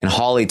Jackson and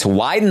Holly to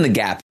widen the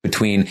gap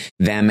between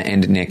them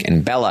and Nick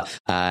and Bella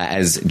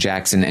as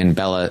Jackson and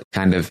Bella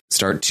kind of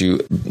start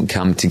to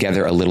come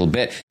together a little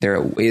bit.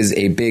 There is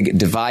a big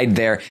divide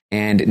there.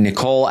 And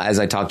Nicole, as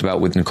I talked about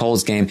with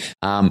Nicole's game,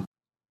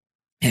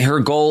 her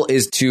goal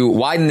is to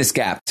widen this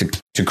gap,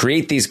 to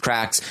create these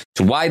cracks,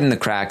 to widen the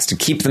cracks, to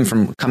keep them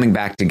from coming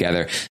back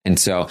together. And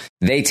so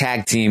they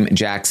tag team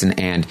Jackson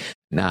and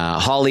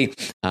Holly.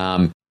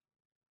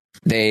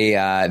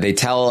 They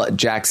tell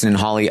Jackson and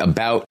Holly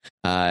about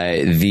how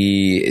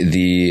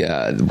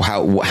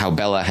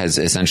Bella has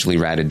essentially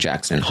ratted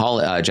Jack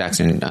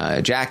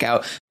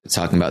out,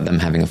 talking about them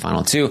having a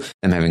final 2,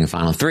 them having a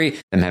final 3,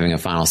 them having a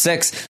final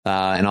 6,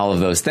 and all of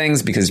those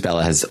things, because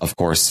Bella has, of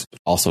course,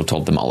 also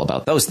told them all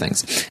about those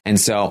things. And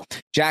so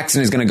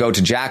Jackson is going to go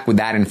to Jack with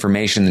that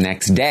information the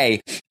next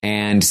day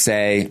and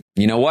say,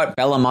 "You know what?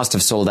 Bella must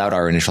have sold out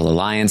our initial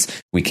alliance.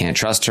 We can't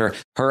trust her.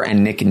 Her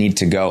and Nick need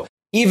to go."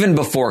 Even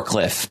before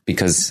Cliff,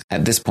 because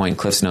at this point,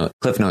 Cliff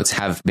Notes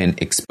have been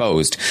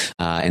exposed.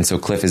 And so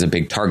Cliff is a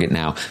big target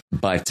now.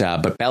 But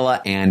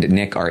Bella and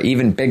Nick are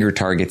even bigger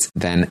targets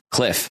than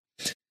Cliff.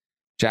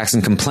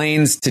 Jackson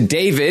complains to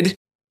David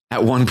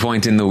at one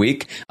point in the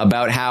week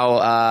about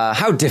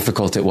how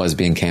difficult it was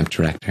being camp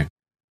director.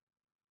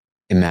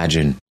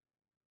 Imagine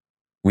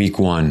week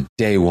 1,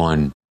 day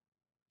 1,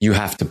 you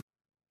have to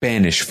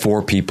banish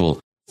 4 people.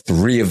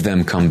 3 of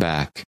them come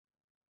back.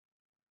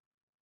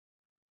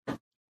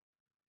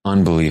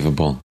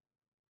 Unbelievable.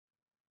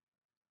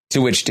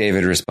 To which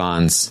David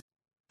responds,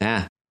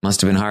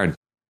 must have been hard.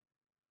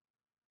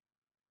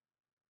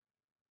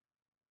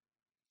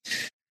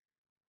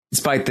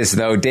 Despite this,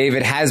 though,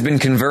 David has been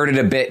converted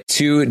a bit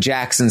to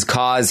Jackson's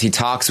cause. He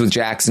talks with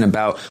Jackson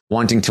about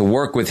wanting to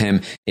work with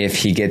him if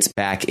he gets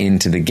back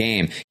into the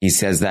game. He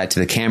says that to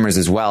the cameras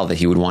as well, that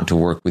he would want to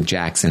work with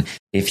Jackson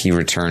if he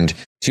returned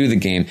to the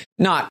game.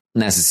 Not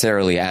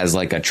necessarily as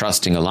like a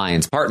trusting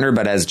alliance partner,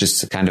 but as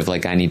just kind of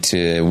like, I need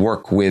to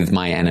work with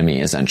my enemy,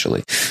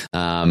 essentially.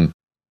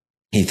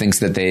 He thinks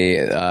that they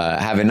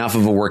have enough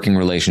of a working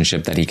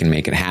relationship that he can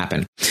make it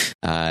happen.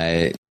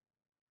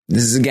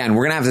 This is, again,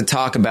 we're going to have to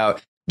talk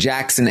about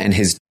Jackson and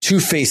his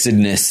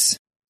two-facedness.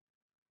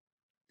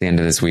 The end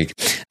of this week.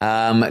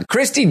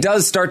 Christy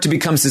does start to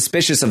become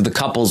suspicious of the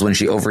couples when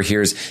she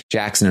overhears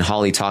Jackson and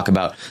Holly talk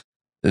about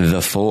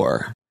the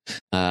four.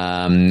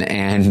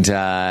 And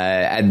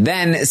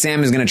then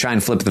Sam is going to try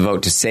and flip the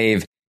vote to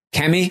save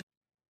Kemi,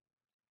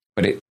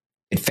 but it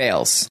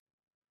fails.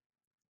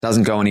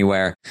 Doesn't go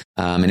anywhere.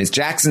 And it's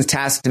Jackson's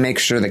task to make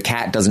sure that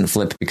Kat doesn't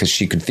flip because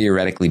she could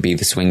theoretically be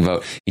the swing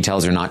vote. He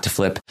tells her not to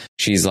flip.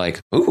 She's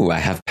like, ooh, I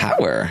have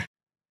power.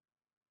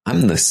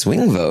 I'm the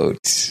swing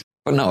vote.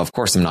 But no, of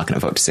course I'm not going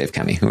to vote to save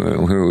Kemi. Who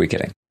are we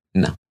kidding?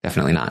 No,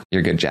 definitely not.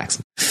 You're good,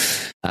 Jackson.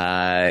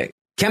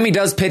 Kemi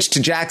does pitch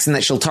to Jackson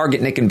that she'll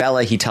target Nick and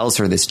Bella. He tells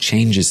her this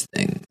changes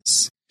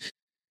things.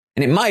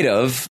 And it might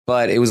have,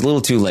 but it was a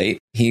little too late.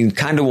 He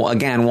kind of,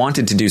 again,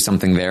 wanted to do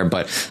something there,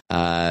 but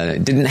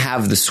didn't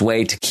have the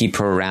sway to keep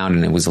her around,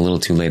 and it was a little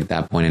too late at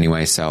that point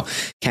anyway. So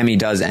Kemi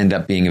does end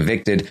up being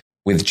evicted,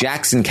 with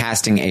Jackson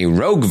casting a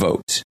rogue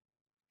vote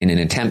in an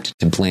attempt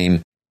to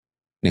blame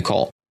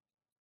Nicole,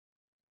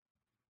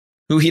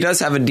 who he does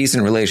have a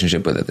decent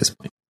relationship with at this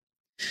point.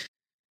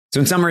 So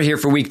in summary here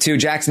for week 2,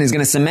 Jackson is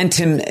going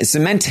to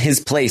cement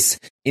his place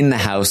in the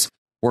house,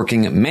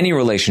 working many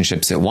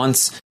relationships at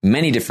once,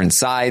 many different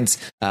sides.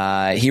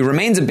 He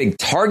remains a big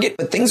target,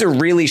 but things are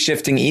really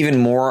shifting even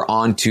more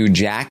onto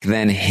Jack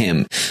than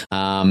him.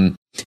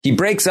 He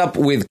breaks up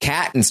with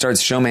Kat and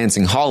starts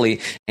showmancing Holly,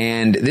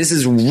 and this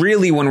is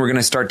really when we're going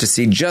to start to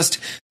see just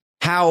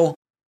how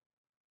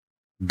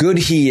good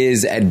he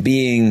is at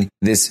being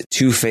this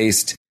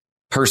two-faced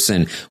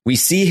person. We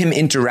see him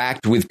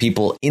interact with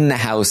people in the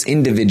house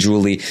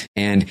individually,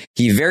 and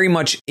he very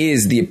much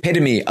is the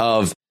epitome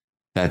of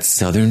that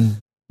Southern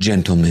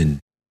gentleman.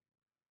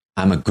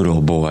 I'm a good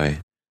old boy.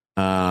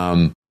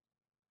 And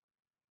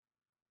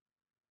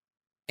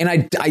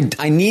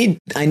I need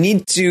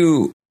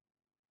to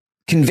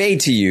convey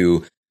to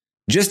you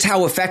just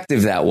how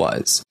effective that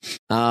was.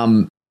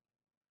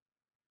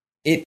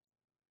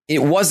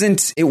 It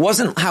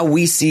wasn't how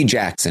we see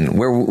Jackson,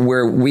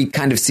 where we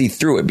kind of see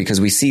through it because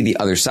we see the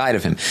other side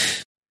of him.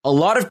 A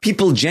lot of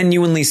people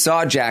genuinely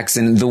saw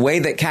Jackson the way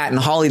that Kat and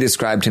Holly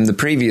described him the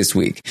previous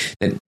week,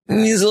 that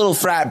he's a little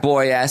frat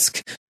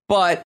boy-esque,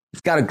 but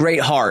he's got a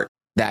great heart,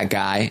 that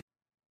guy.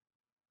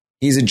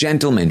 He's a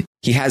gentleman.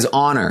 He has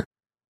honor.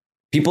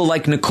 People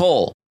like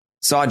Nicole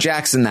saw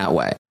Jackson that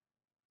way.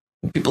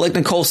 People like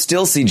Nicole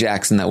still see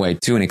Jackson that way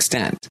to an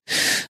extent.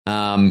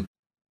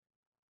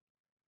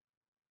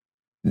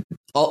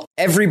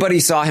 Everybody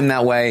saw him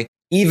that way.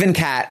 Even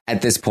Kat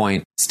at this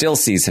point still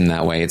sees him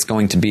that way. It's not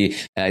going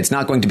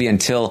to be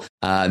until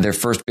their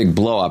first big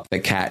blow up that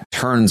Kat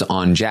turns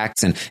on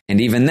Jackson.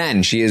 And even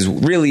then, she is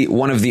really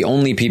one of the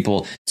only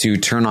people to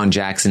turn on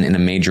Jackson in a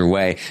major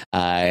way.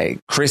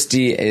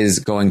 Christy is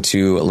going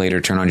to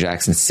later turn on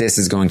Jackson. Sis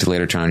is going to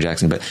later turn on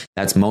Jackson, but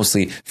that's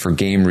mostly for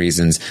game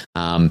reasons.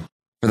 For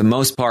the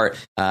most part,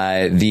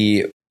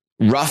 the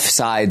rough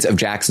sides of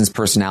Jackson's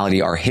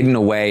personality are hidden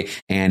away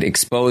and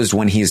exposed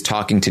when he is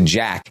talking to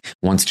Jack.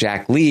 Once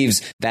Jack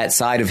leaves, that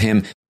side of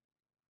him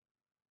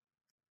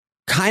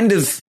kind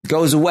of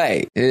goes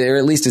away, or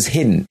at least is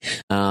hidden,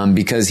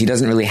 because he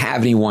doesn't really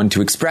have anyone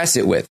to express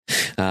it with.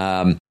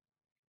 And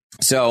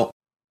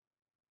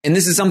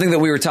this is something that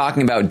we were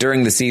talking about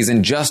during the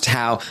season, just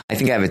how, I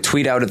think I have a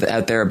tweet out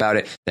there about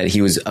it, that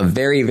he was a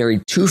very,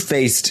 very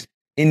two-faced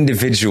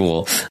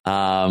individual.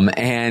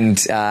 And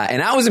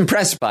I was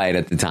impressed by it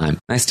at the time.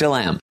 I still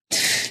am.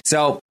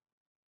 So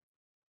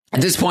at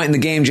this point in the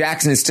game,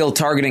 Jackson is still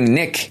targeting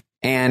Nick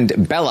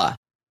and Bella.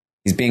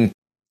 He's being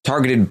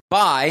targeted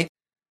by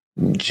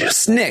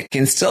just Nick,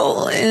 and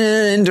still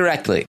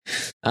indirectly.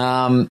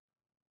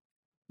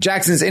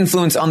 Jackson's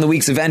influence on the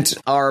week's event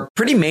are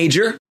pretty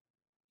major.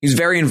 He's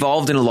very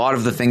involved in a lot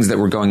of the things that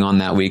were going on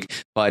that week,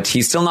 but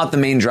he's still not the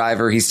main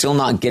driver. He's still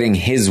not getting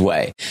his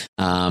way.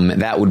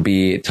 That would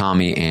be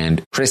Tommy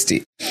and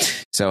Christy.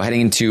 So heading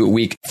into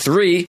week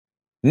 3,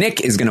 Nick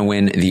is going to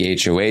win the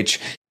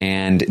HOH,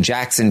 and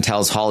Jackson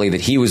tells Holly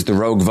that he was the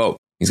rogue vote.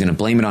 He's going to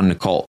blame it on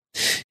Nicole.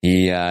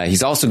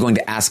 He's also going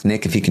to ask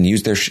Nick if he can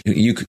use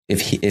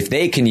if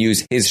they can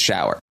use his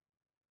shower.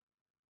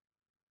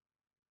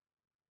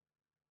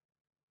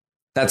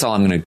 That's all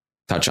I'm going to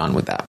touch on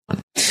with that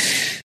one.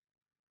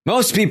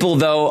 Most people,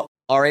 though,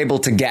 are able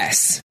to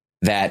guess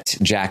that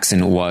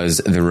Jackson was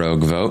the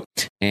rogue vote,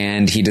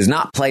 and he does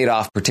not play it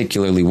off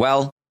particularly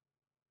well.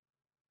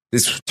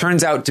 This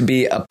turns out to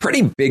be a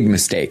pretty big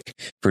mistake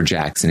for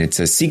Jackson.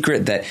 It's a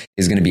secret that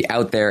is going to be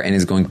out there and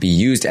is going to be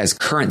used as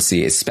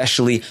currency,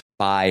 especially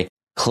by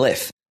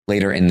Cliff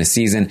later in the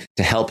season,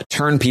 to help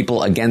turn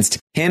people against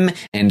him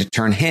and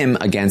turn him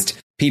against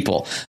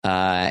people,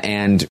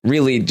 and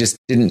really just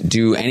didn't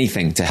do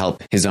anything to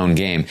help his own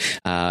game,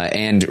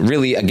 and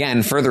really,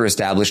 again, further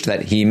established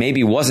that he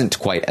maybe wasn't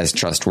quite as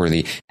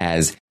trustworthy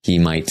as he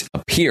might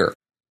appear.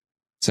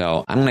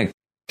 So I'm going to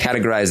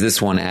categorize this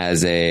one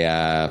as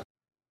a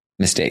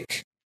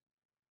mistake.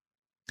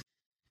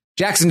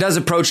 Jackson does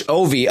approach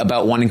Ovi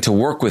about wanting to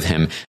work with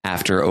him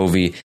after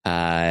Ovi,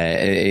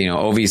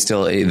 Ovi's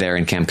still there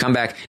in Camp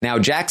Comeback. Now,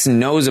 Jackson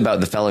knows about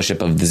the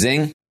Fellowship of the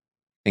Zing,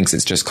 thinks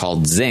it's just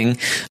called Zing.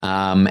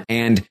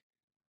 And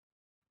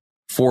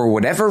for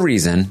whatever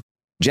reason,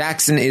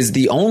 Jackson is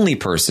the only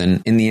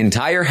person in the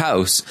entire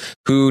house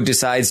who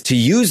decides to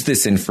use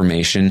this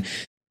information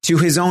to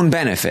his own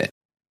benefit.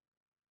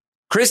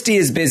 Christy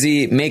is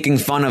busy making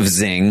fun of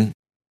Zing.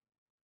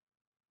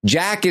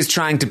 Jack is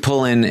trying to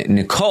pull in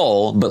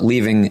Nicole, but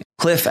leaving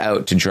Cliff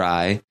out to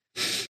dry.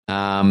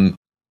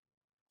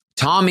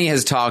 Tommy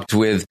has talked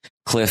with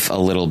Cliff a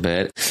little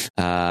bit.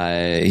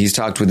 He's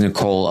talked with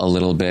Nicole a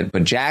little bit,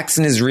 but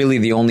Jackson is really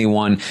the only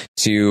one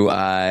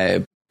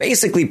to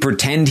basically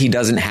pretend he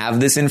doesn't have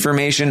this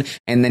information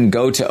and then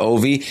go to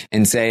Ovi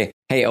and say,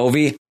 hey,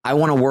 Ovi, I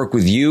want to work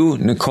with you,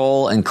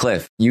 Nicole, and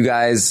Cliff. You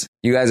guys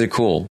are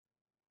cool.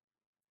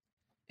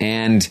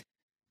 And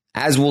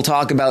as we'll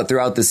talk about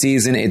throughout the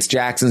season, it's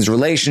Jackson's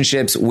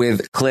relationships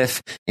with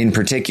Cliff in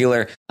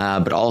particular,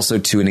 but also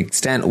to an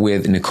extent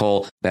with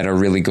Nicole that are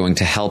really going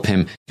to help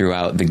him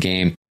throughout the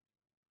game.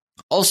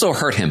 Also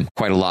hurt him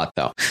quite a lot,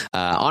 though.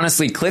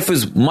 Honestly, Cliff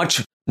was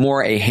much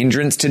more a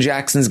hindrance to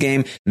Jackson's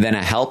game than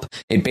a help.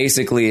 It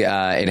basically,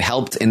 it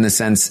helped in the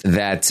sense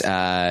that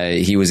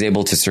he was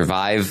able to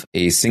survive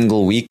a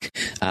single week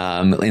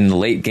in the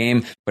late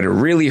game, but it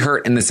really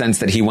hurt in the sense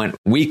that he went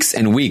weeks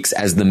and weeks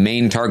as the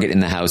main target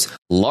in the house,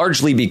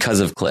 largely because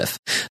of Cliff.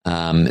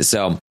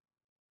 So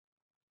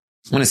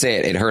I want to say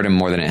it hurt him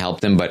more than it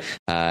helped him, but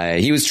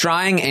he was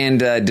trying, and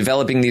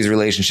developing these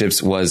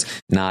relationships was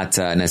not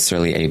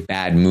necessarily a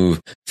bad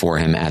move for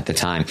him at the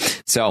time.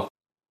 So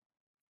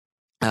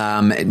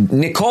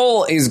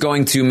Nicole is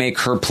going to make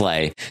her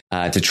play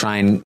to try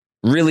and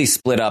really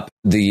split up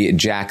the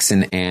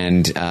Jackson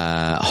and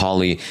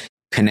Holly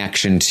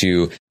connection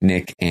to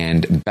Nick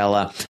and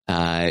Bella.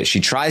 She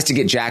tries to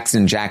get Jackson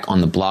and Jack on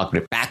the block,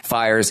 but it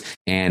backfires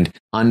and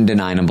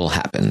undeniable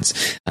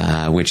happens,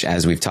 which,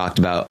 as we've talked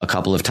about a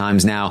couple of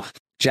times now,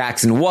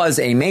 Jackson was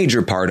a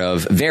major part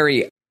of.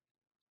 Very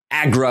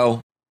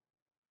aggro.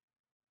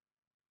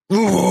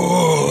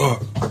 Ooh,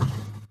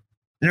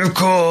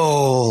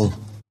 Nicole.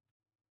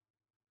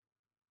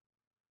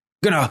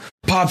 Gonna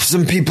pop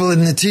some people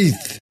in the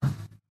teeth.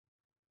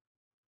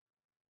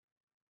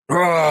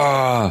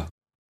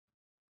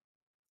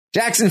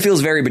 Jackson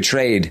feels very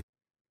betrayed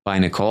by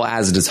Nicole,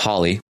 as does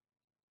Holly.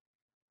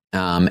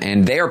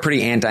 And they are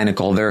pretty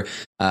anti-Nicole. They're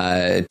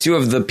two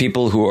of the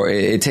people who are,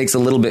 it takes a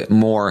little bit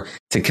more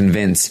to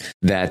convince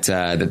that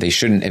that they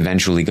shouldn't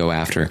eventually go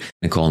after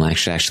Nicole and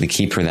actually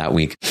keep her that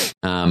week.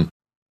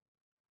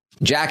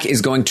 Jack is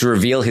going to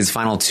reveal his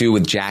final two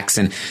with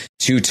Jackson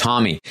to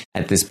Tommy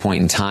at this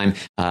point in time.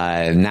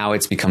 Now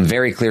it's become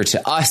very clear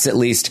to us, at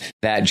least,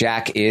 that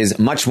Jack is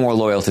much more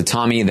loyal to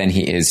Tommy than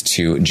he is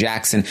to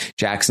Jackson.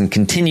 Jackson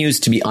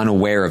continues to be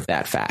unaware of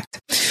that fact.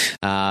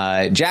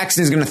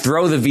 Jackson is going to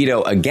throw the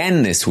veto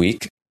again this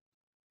week.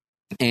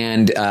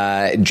 And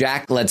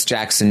Jack lets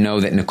Jackson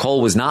know that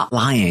Nicole was not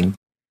lying.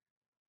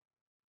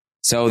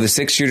 So the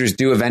six shooters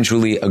do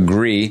eventually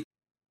agree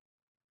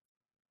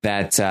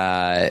that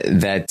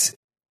that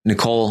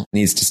Nicole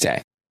needs to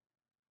stay.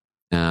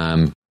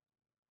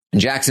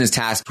 Jackson is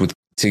tasked with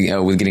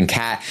getting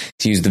Kat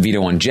to use the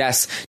veto on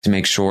Jess to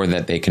make sure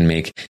that they can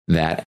make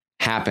that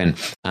happen,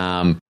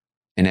 and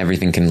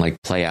everything can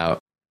play out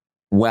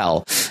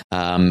well.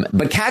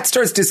 But Kat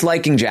starts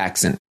disliking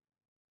Jackson.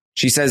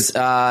 She says,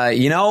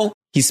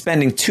 he's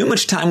spending too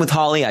much time with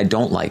Holly. I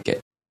don't like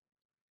it.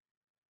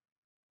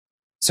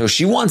 So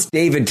she wants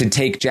David to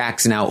take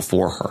Jackson out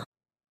for her.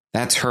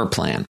 That's her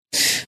plan.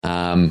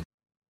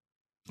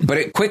 But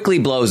it quickly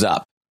blows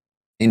up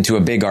into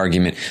a big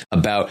argument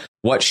about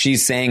what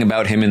she's saying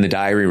about him in the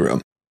diary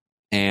room.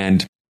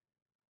 And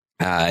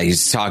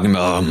he's talking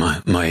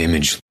about, my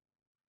image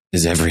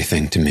is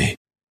everything to me.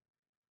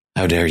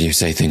 How dare you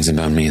say things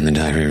about me in the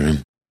diary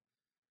room?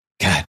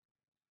 Kat.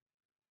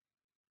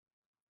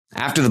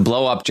 After the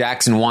blow up,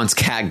 Jackson wants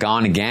Kat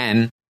gone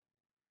again.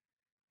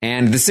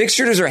 And the six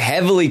shooters are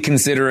heavily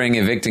considering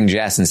evicting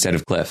Jess instead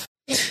of Cliff.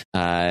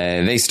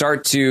 They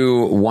start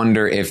to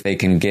wonder if they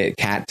can get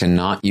Kat to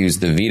not use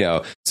the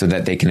veto so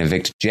that they can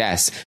evict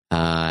Jess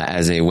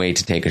as a way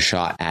to take a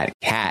shot at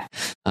Kat.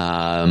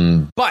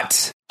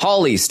 But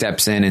Holly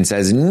steps in and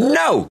says,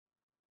 no!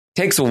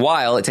 Takes a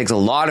while. It takes a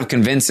lot of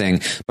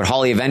convincing, but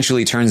Holly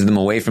eventually turns them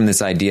away from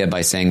this idea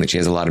by saying that she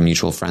has a lot of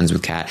mutual friends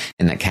with Kat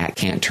and that Kat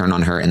can't turn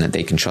on her and that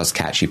they can trust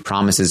Kat. She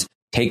promises,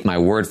 take my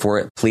word for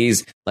it.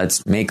 Please,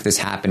 let's make this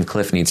happen.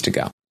 Cliff needs to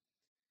go.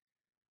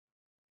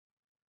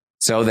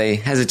 So they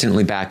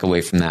hesitantly back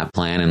away from that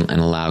plan and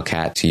allow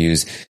Kat to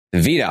use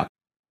the veto.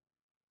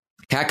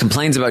 Kat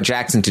complains about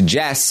Jackson to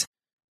Jess,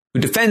 who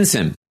defends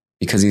him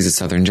because he's a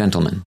Southern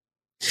gentleman.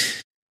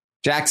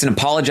 Jackson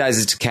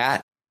apologizes to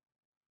Kat,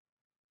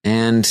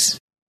 and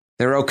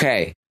they're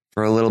okay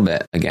for a little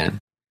bit again.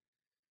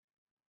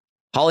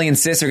 Holly and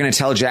Sis are going to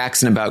tell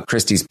Jackson about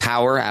Christy's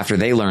power after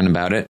they learn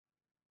about it.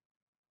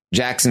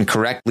 Jackson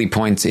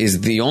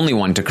is the only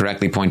one to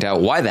correctly point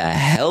out, why the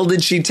hell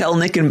did she tell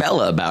Nick and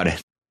Bella about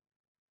it?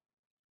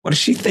 What is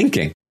she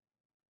thinking?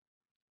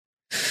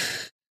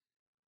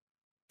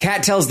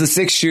 Kat tells the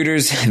 6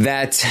 shooters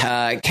that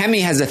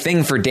Kemi has a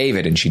thing for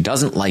David and she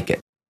doesn't like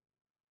it.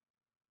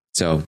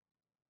 So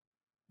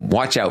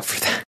watch out for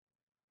that.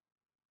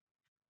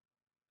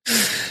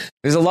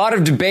 There's a lot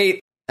of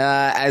debate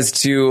as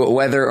to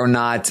whether or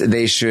not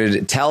they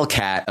should tell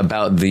Kat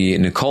about the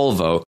Nicole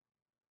vote.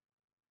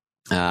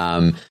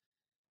 Jackson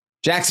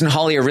and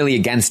Holly are really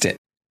against it.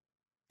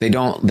 They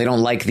don't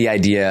like the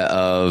idea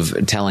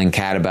of telling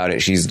Kat about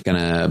it. She's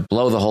gonna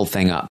blow the whole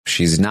thing up.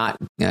 She doesn't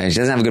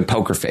have a good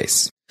poker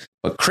face.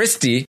 But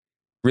Christy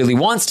really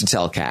wants to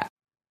tell Kat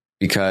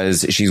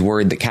because she's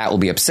worried that Kat will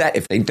be upset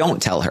if they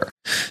don't tell her.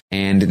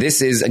 And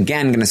this is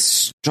again going to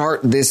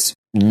start this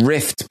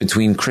rift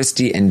between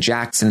Christy and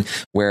Jackson,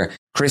 where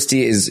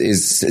Christy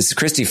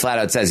Christy flat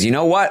out says, "You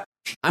know what?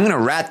 I'm going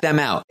to rat them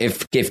out.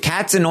 If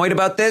Kat's annoyed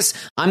about this,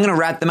 I'm going to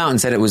rat them out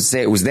and say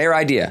it was their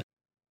idea."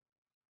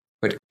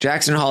 But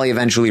Jackson and Holly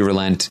eventually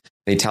relent.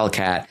 They tell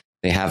Kat.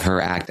 They have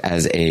her act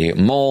as a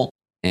mole,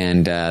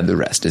 and the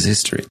rest is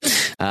history.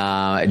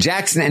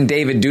 Jackson and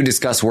David do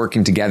discuss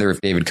working together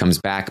if David comes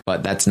back,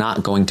 but that's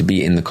not going to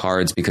be in the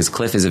cards because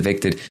Cliff is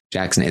evicted.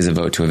 Jackson is a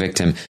vote to evict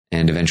him,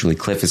 and eventually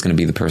Cliff is going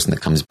to be the person that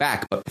comes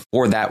back. But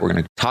before that, we're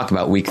going to talk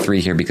about week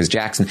 3 here because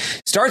Jackson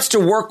starts to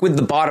work with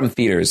the bottom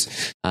feeders,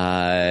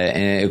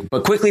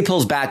 but quickly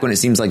pulls back when it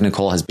seems like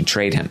Nicole has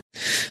betrayed him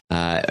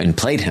and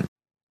played him.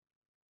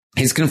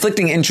 His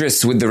conflicting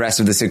interests with the rest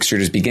of the 6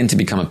 shooters begin to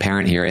become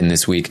apparent here in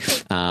this week.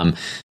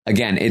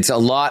 Again, it's a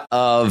lot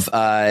of,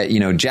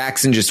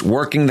 Jackson just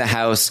working the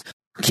house,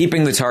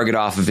 keeping the target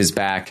off of his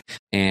back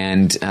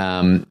and,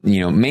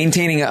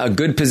 maintaining a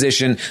good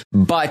position.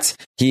 But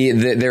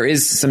there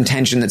is some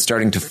tension that's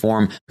starting to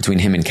form between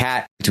him and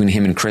Kat, between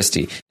him and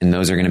Christy. And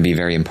those are going to be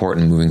very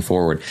important moving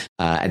forward.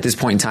 At this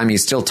point in time,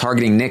 he's still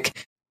targeting Nick,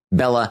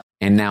 Bella,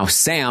 and now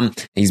Sam.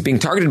 He's being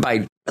targeted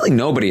by really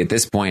nobody at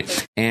this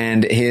point,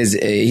 and he's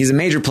a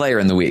major player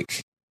in the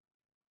week.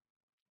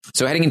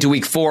 So heading into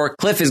week 4,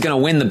 Cliff is going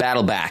to win the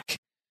battle back.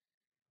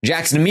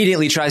 Jackson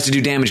immediately tries to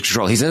do damage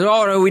control. He says,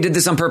 "Oh no, we did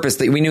this on purpose.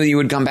 We knew you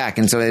would come back,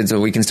 and so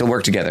we can still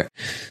work together."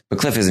 But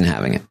Cliff isn't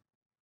having it.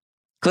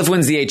 Cliff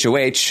wins the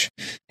HOH,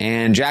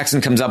 and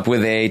Jackson comes up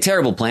with a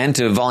terrible plan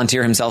to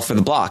volunteer himself for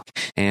the block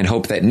and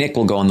hope that Nick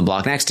will go on the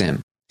block next to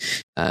him.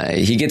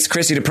 He gets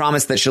Christy to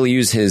promise that she'll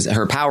use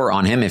her power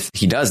on him if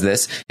he does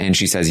this, and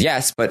she says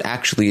yes, but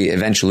actually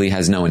eventually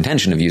has no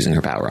intention of using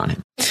her power on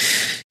him.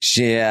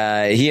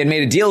 He had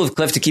made a deal with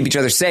Cliff to keep each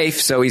other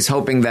safe, so he's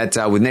hoping that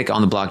with Nick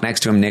on the block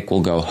next to him, Nick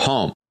will go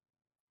home.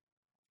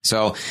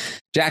 So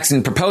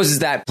Jackson proposes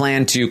that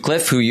plan to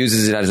Cliff, who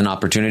uses it as an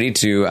opportunity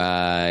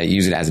to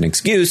use it as an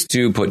excuse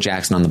to put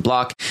Jackson on the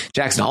block.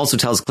 Jackson also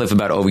tells Cliff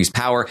about Ovi's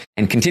power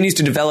and continues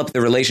to develop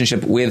the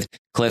relationship with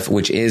Cliff,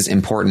 which is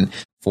important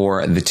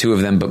for the two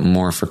of them, but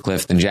more for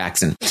Cliff than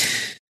Jackson.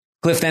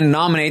 Cliff then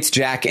nominates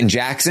Jack and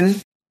Jackson.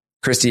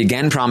 Christy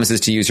again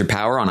promises to use her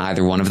power on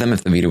either one of them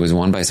if the veto is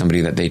won by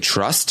somebody that they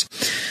trust.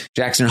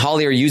 Jackson and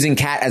Holly are using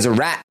Kat as a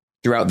rat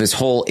throughout this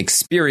whole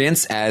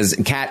experience. As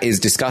Kat is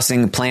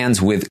discussing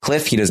plans with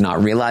Cliff, he does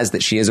not realize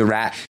that she is a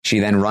rat. She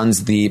then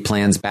runs the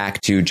plans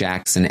back to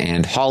Jackson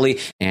and Holly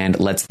and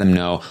lets them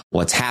know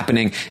what's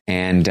happening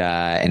and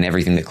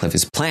everything that Cliff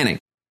is planning.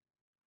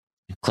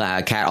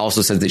 Kat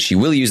also says that she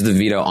will use the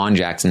veto on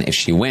Jackson if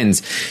she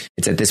wins.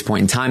 It's at this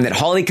point in time that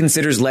Holly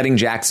considers letting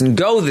Jackson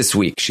go this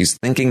week. She's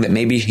thinking that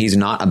maybe he's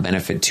not a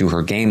benefit to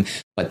her game,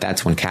 but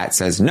that's when Kat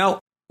says, "No,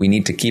 we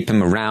need to keep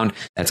him around."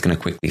 That's going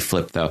to quickly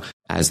flip, though,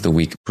 as the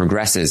week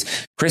progresses.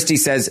 Christy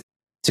says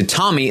to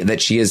Tommy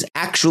that she is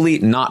actually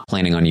not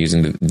planning on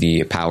using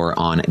the power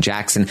on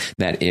Jackson,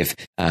 that if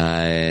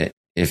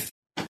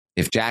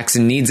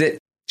Jackson needs it,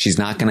 she's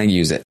not going to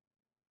use it.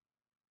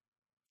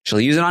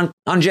 She'll use it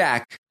on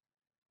Jack,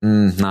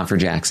 not for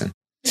Jackson.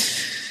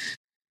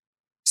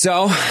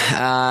 So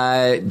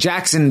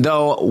Jackson,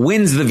 though,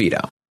 wins the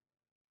veto.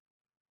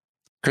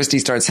 Christy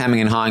starts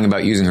hemming and hawing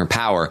about using her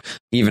power,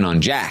 even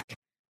on Jack.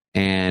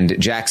 And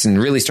Jackson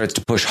really starts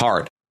to push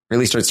hard,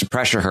 really starts to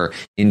pressure her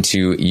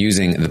into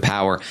using the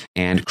power.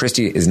 And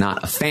Christy is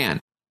not a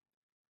fan.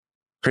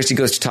 Christy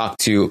goes to talk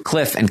to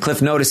Cliff, and Cliff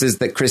notices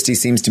that Christy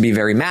seems to be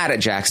very mad at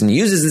Jackson,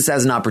 uses this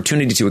as an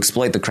opportunity to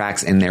exploit the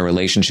cracks in their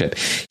relationship.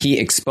 He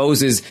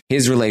exposes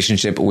his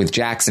relationship with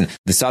Jackson,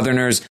 the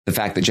Southerners, the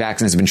fact that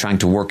Jackson has been trying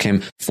to work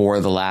him for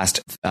the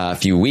last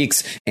few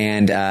weeks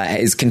and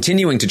is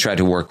continuing to try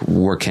to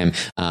work him,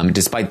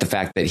 despite the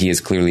fact that he is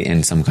clearly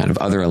in some kind of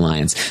other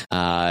alliance.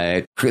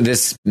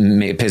 This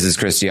pisses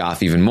Christy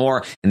off even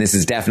more, and this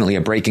is definitely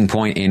a breaking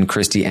point in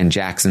Christy and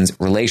Jackson's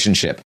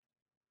relationship.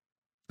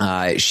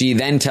 She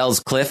then tells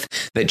Cliff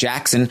that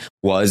Jackson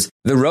was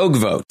the rogue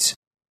vote,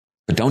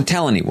 but don't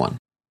tell anyone.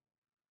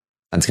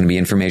 That's going to be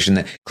information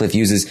that Cliff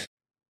uses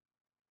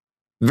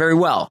very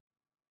well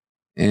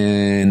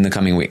in the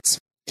coming weeks.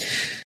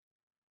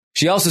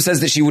 She also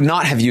says that she would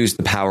not have used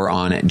the power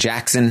on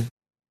Jackson,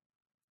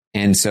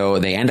 and so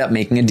they end up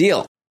making a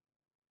deal.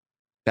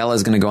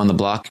 Bella's going to go on the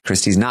block.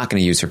 Christy's not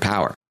going to use her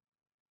power.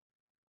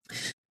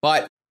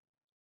 But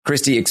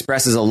Christy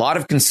expresses a lot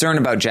of concern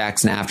about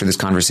Jackson after this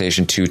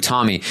conversation to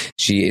Tommy.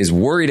 She is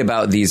worried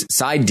about these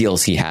side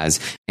deals he has,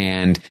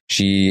 and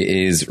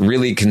she is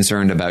really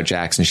concerned about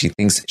Jackson. She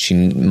thinks she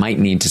might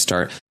need to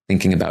start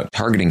thinking about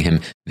targeting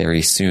him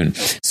very soon.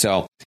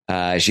 So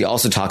she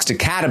also talks to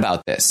Kat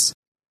about this.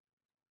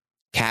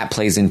 Kat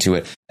plays into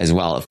it as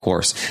well, of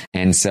course.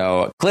 And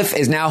so Cliff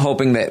is now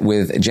hoping that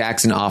with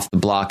Jackson off the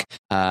block,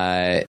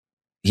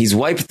 he's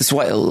wiped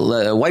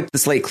the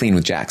slate clean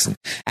with Jackson.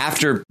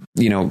 After,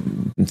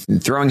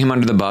 throwing him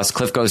under the bus,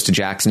 Cliff goes to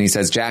Jackson. He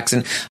says,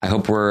 Jackson, I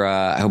hope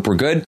we're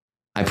good.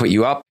 I put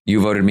you up.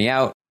 You voted me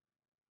out.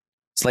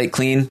 Slate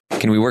clean.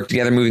 Can we work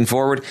together moving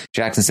forward?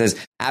 Jackson says,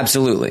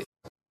 absolutely.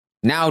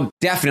 Now,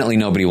 definitely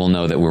nobody will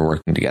know that we're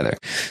working together,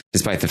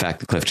 despite the fact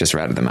that Cliff just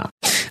ratted them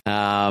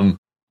out.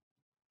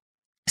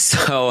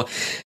 So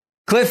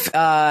Cliff,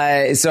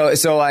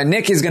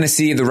 Nick is going to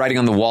see the writing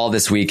on the wall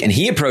this week, and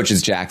he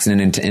approaches Jackson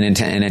in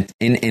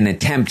an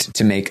attempt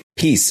to make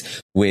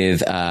peace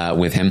with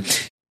him.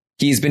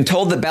 He's been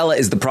told that Bella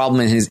is the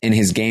problem in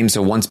his game,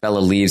 so once Bella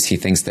leaves, he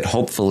thinks that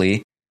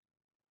hopefully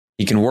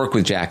he can work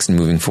with Jackson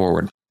moving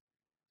forward.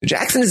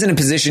 Jackson is in a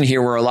position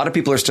here where a lot of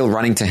people are still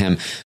running to him.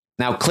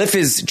 Now, Cliff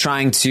is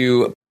trying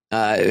to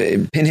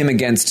pin him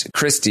against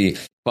Christy,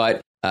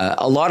 but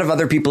a lot of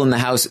other people in the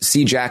house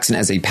see Jackson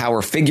as a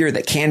power figure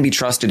that can be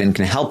trusted and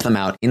can help them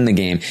out in the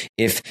game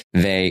if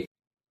they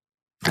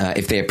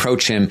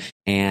approach him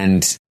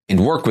and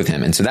work with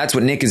him. And so that's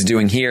what Nick is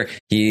doing here.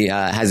 He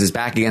has his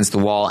back against the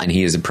wall, and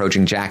he is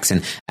approaching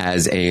Jackson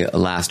as a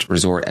last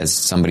resort, as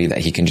somebody that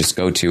he can just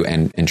go to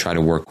and try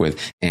to work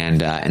with. And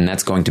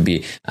that's going to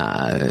be,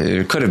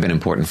 it could have been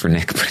important for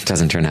Nick, but it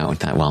doesn't turn out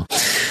that well.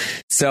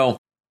 So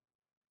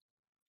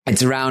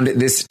it's around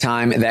this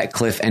time that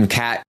Cliff and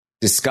Kat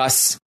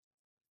discuss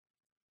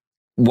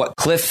what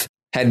Cliff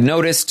had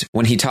noticed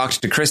when he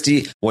talked to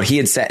Christy, what he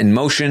had set in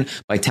motion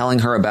by telling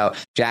her about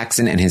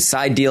Jackson and his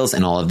side deals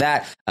and all of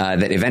that,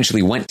 that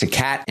eventually went to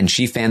Kat, and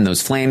she fanned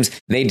those flames.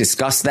 They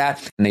discuss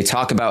that, and they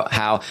talk about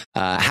how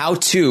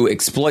to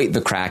exploit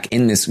the crack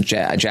in this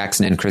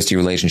Jackson and Christy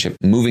relationship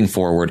moving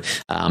forward.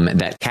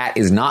 That Kat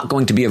is not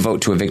going to be a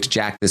vote to evict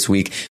Jack this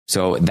week,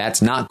 so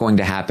that's not going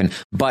to happen.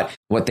 But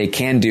what they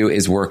can do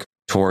is work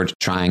toward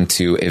trying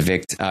to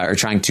evict or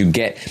trying to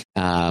get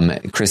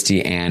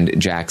Christy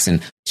and Jackson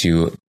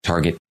to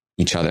target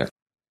each other.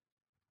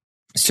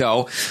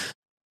 So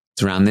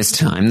it's around this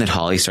time that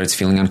Holly starts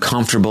feeling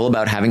uncomfortable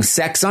about having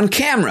sex on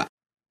camera.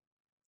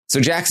 So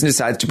Jackson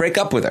decides to break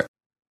up with her.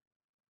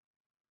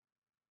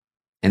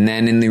 And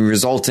then in the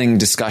resulting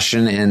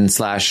discussion and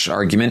 /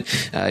 argument,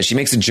 she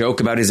makes a joke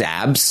about his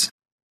abs.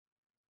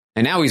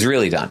 And now he's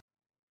really done.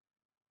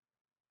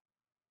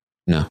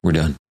 No, we're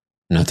done.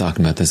 I'm not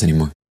talking about this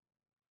anymore.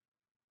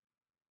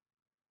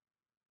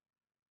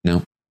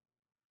 No.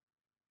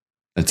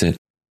 That's it.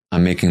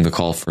 I'm making the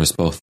call for us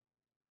both.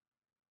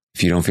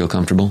 If you don't feel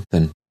comfortable,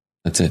 then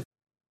that's it.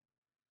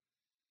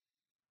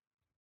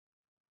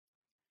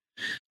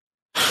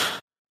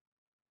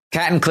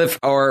 Kat and Cliff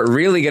are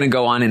really going to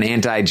go on an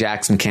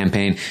anti-Jackson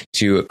campaign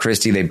to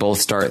Christy. They both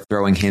start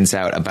throwing hints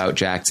out about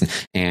Jackson,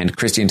 and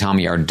Christy and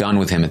Tommy are done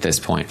with him at this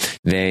point.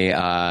 They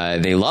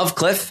love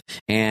Cliff,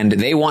 and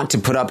they want to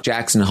put up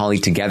Jackson and Holly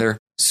together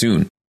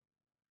soon.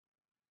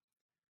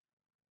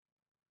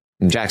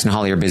 And Jackson and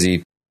Holly are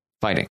busy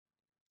fighting.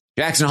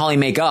 Jackson and Holly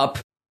make up.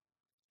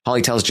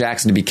 Holly tells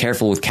Jackson to be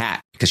careful with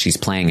Kat because she's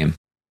playing him.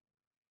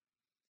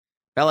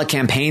 Bella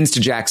campaigns to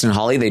Jackson and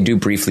Holly. They do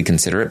briefly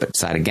consider it, but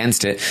decide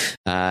against it.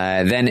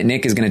 Then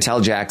Nick is going to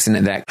tell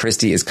Jackson that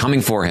Christy is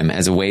coming for him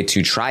as a way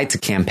to try to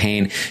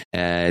campaign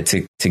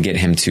to get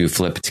him to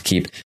flip to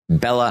keep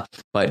Bella.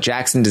 But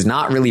Jackson does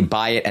not really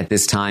buy it at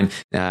this time.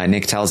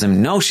 Nick tells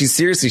him, no,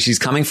 she's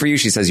coming for you.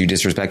 She says you're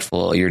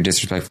disrespectful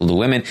to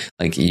women.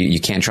 Like you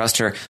can't trust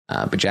her.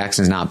 But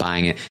Jackson's not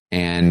buying it,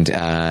 and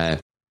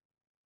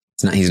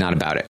he's not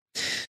about it.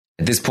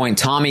 At this point,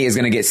 Tommy is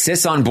going to get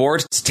Sis on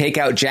board to take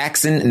out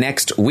Jackson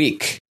next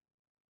week.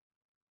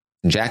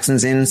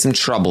 Jackson's in some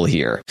trouble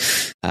here.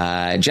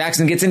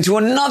 Jackson gets into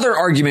another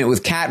argument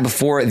with Kat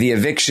before the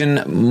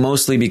eviction,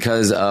 mostly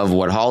because of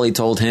what Holly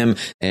told him,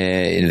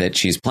 that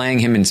she's playing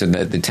him, and so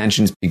the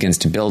tension begins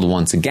to build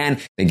once again.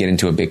 They get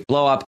into a big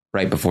blow up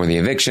right before the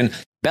eviction.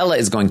 Bella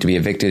is going to be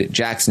evicted.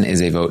 Jackson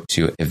is a vote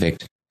to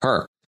evict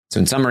her. So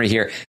in summary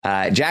here,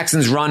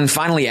 Jackson's run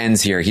finally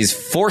ends here. He's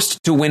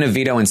forced to win a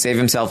veto and save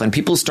himself, and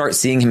people start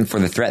seeing him for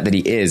the threat that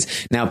he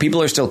is. Now,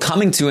 people are still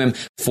coming to him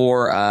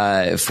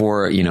to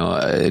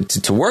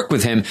work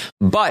with him,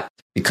 but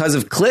because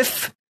of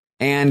Cliff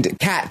and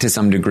Kat to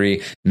some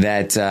degree,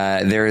 that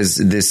there is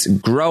this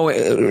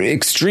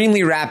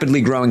extremely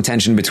rapidly growing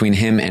tension between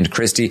him and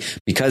Christy.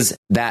 Because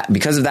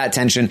of that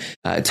tension,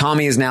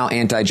 Tommy is now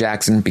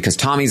anti-Jackson. Because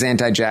Tommy's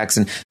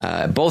anti-Jackson,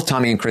 both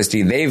Tommy and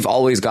Christy, they've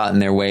always gotten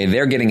their way.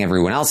 They're getting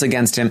everyone else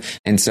against him.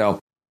 And so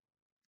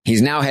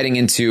he's now heading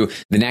into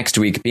the next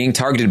week being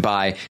targeted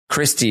by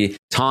Christy,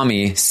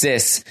 Tommy,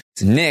 Sis,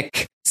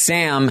 Nick,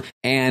 Sam,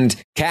 and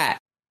Kat.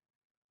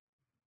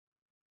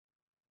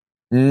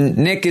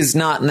 Nick is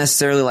not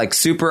necessarily like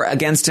super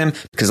against him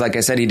because, like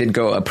I said, he did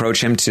go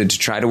approach him to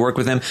try to work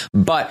with him.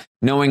 But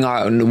knowing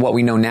what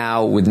we know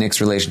now with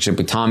Nick's relationship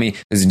with Tommy,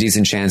 there's a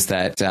decent chance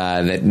that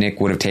Nick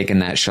would have taken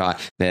that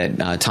shot,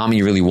 that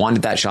Tommy really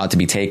wanted that shot to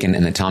be taken,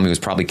 and that Tommy was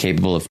probably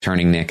capable of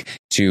turning Nick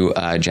to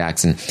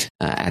Jackson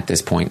at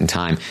this point in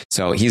time.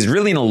 So he's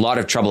really in a lot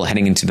of trouble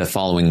heading into the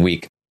following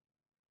week.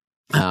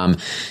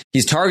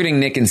 He's targeting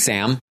Nick and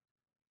Sam.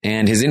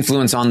 And his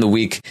influence on the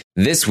week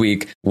this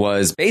week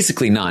was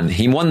basically none.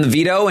 He won the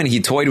veto and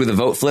he toyed with a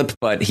vote flip,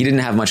 but he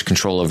didn't have much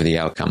control over the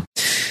outcome.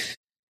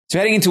 So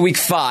heading into week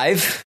 5,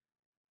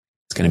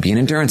 it's going to be an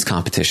endurance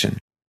competition.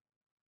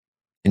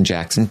 And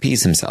Jackson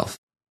pees himself.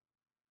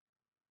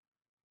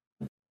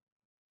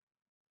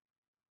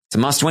 It's a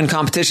must-win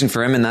competition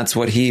for him, and that's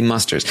what he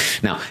musters.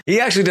 Now,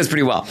 he actually does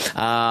pretty well.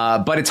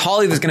 But it's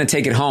Holly that's going to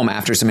take it home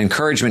after some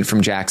encouragement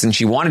from Jackson.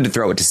 She wanted to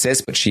throw it to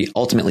Sis, but she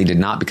ultimately did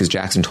not because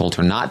Jackson told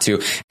her not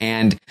to.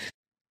 And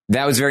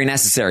that was very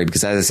necessary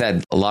because, as I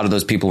said, a lot of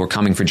those people were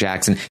coming for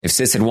Jackson. If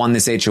Sis had won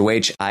this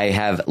HOH, I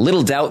have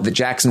little doubt that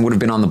Jackson would have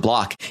been on the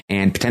block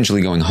and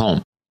potentially going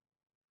home.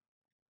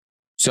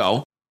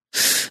 So,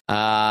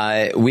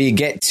 we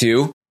get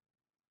to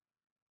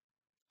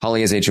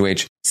Holly has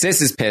HOH.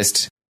 Sis is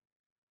pissed.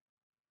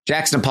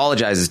 Jackson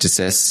apologizes to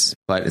Sis,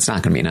 but it's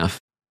not going to be enough.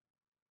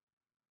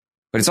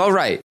 But it's all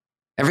right.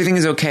 Everything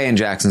is okay in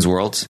Jackson's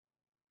world.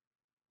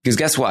 Because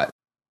guess what?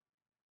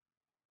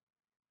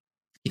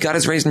 He got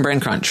his Raisin Bran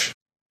Crunch.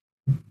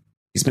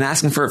 He's been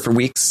asking for it for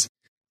weeks.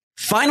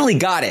 Finally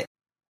got it.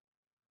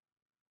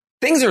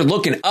 Things are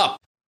looking up.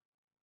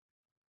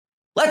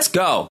 Let's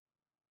go.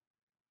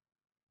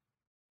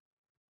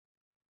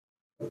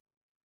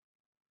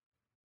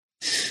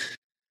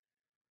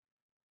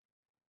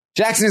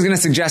 Jackson is going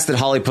to suggest that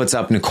Holly puts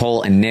up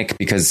Nicole and Nick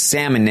because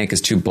Sam and Nick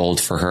is too bold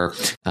for her.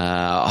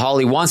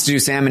 Holly wants to do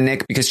Sam and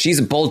Nick because she's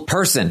a bold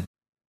person.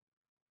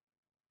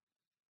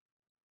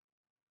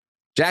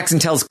 Jackson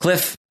tells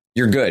Cliff,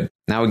 you're good.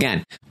 Now,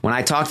 again, when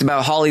I talked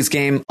about Holly's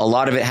game, a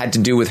lot of it had to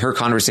do with her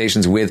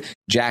conversations with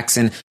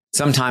Jackson,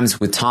 sometimes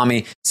with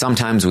Tommy,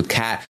 sometimes with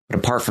Kat. But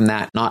apart from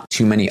that, not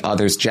too many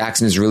others.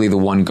 Jackson is really the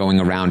one going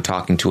around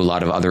talking to a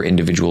lot of other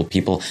individual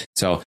people.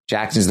 So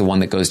Jackson is the one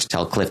that goes to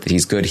tell Cliff that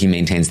he's good. He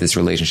maintains this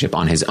relationship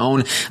on his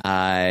own.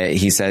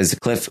 He says,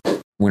 Cliff,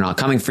 we're not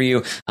coming for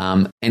you.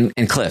 And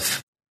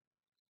Cliff,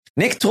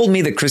 Nick told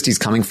me that Christy's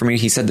coming for me.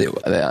 He said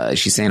that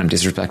she's saying I'm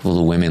disrespectful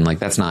to women. Like,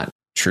 that's not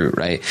true,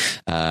 right?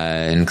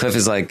 And Cliff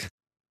is like,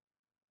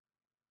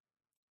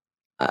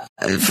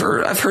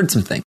 I've heard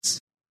some things.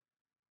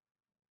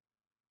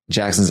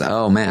 Jackson's,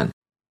 oh man.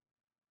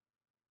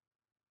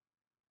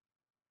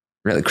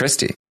 Really,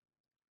 Christy?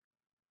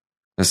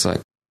 It's like,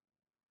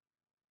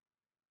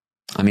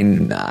 I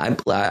mean,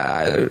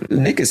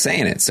 Nick is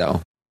saying it,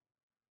 so.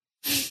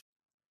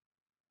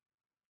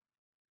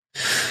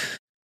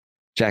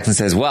 Jackson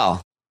says,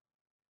 well,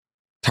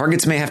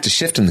 targets may have to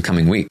shift in the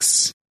coming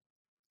weeks.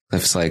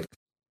 Cliff's like,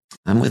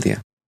 I'm with you.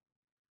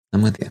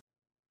 I'm with you.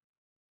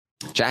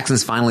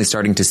 Jackson's finally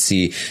starting to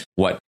see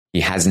what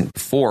he hasn't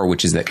before,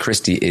 which is that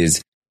Christy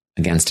is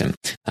against him.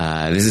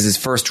 This is his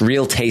first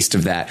real taste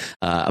of that,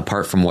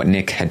 apart from what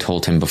Nick had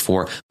told him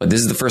before. But this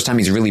is the first time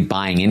he's really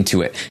buying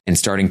into it and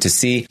starting to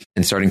see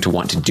and starting to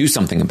want to do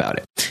something about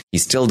it. He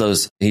still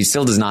does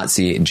not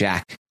see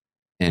Jack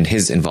and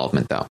his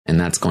involvement, though, and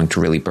that's going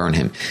to really burn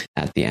him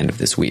at the end of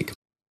this week.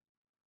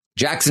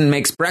 Jackson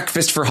makes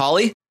breakfast for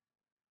Holly.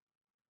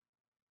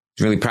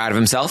 He's really proud of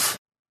himself.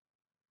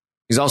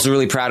 He's also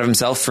really proud of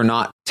himself for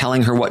not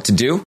telling her what to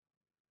do.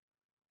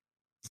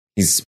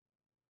 He's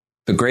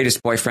the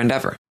greatest boyfriend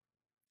ever.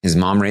 His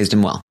mom raised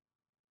him well.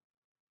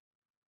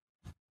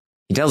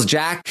 He tells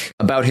Jack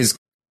about his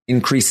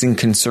increasing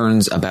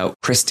concerns about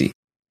Christy.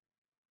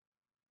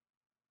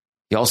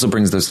 He also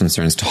brings those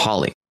concerns to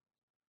Holly.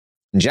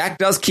 And Jack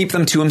does keep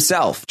them to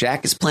himself.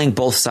 Jack is playing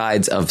both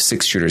sides of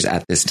six shooters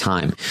at this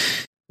time.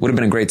 Would have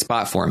been a great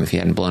spot for him if he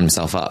hadn't blown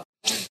himself up.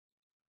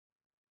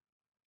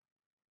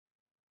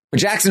 But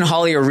Jackson and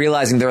Holly are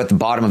realizing they're at the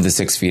bottom of the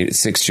six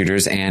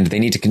shooters, and they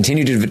need to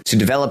continue to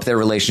develop their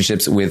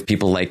relationships with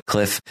people like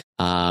Cliff,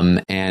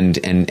 and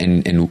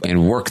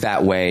work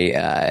that way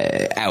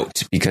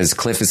out, because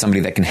Cliff is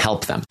somebody that can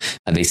help them.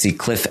 They see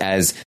Cliff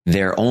as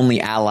their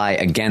only ally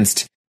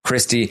against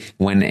Christy,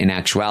 when in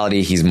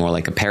actuality he's more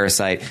like a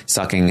parasite,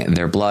 sucking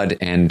their blood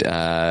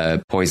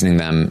and poisoning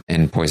them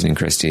and poisoning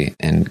Christy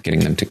and getting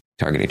them to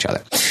target each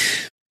other.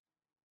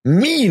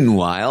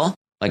 Meanwhile,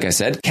 like I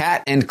said,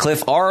 Kat and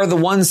Cliff are the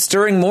ones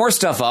stirring more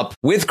stuff up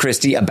with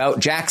Christy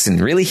about Jackson,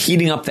 really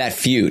heating up that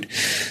feud.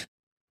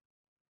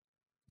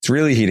 It's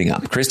really heating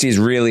up. Christy is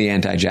really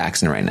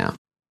anti-Jackson right now.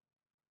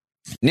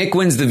 Nick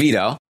wins the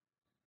veto,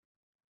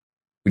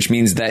 which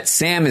means that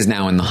Sam is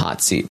now in the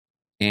hot seat.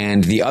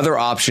 And the other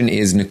option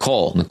is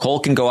Nicole. Nicole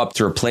can go up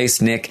to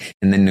replace Nick,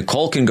 and then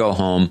Nicole can go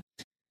home.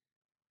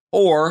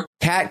 Or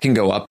Kat can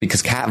go up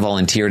because Kat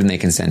volunteered and they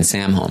can send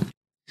Sam home.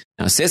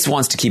 Now, Sis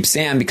wants to keep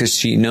Sam because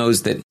she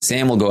knows that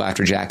Sam will go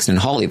after Jackson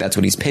and Holly. That's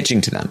what he's pitching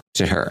to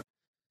her.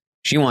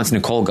 She wants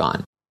Nicole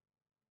gone.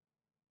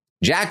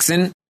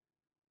 Jackson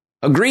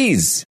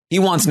agrees. He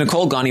wants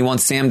Nicole gone. He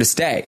wants Sam to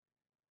stay.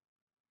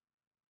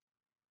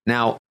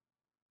 Now,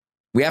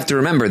 we have to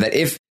remember that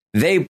if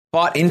they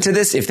bought into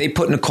this, if they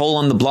put Nicole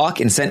on the block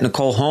and sent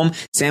Nicole home,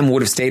 Sam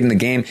would have stayed in the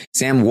game.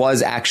 Sam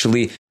was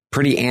actually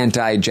pretty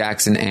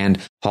anti-Jackson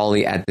and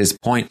Holly at this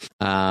point.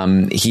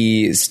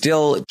 He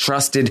still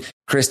trusted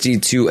Christy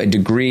to a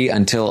degree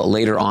until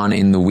later on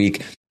in the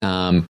week.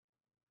 But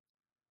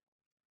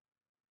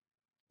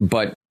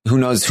who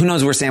knows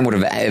where Sam would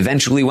have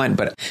eventually went.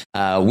 But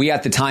we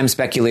at the time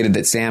speculated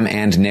that Sam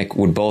and Nick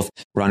would both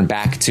run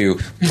back to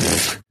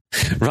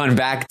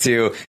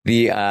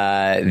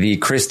the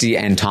Christy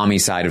and Tommy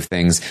side of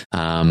things.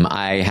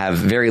 I have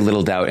very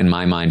little doubt in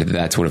my mind that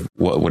that's what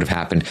would have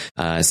happened.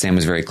 Sam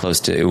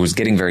was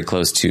getting very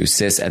close to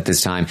Sis at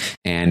this time,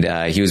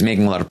 and he was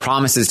making a lot of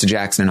promises to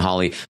Jackson and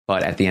Holly.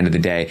 But at the end of the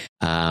day,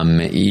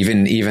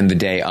 even the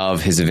day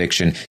of his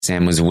eviction,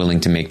 Sam was willing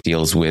to make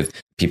deals with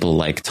people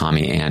like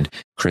Tommy and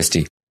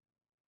Christy.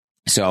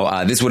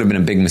 So this would have been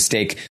a big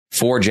mistake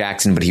for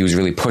Jackson, but he was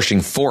really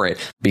pushing for it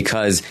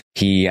because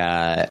he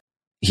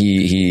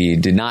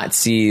did not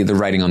see the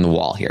writing on the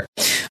wall here.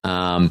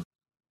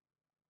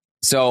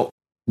 So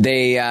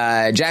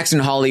Jackson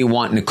and Holly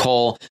want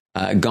Nicole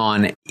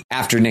gone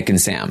after Nick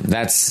and Sam.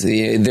 They'll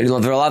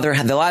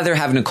either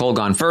have Nicole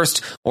gone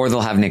first, or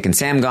they'll have Nick and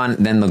Sam gone.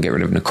 Then they'll get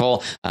rid of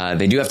Nicole.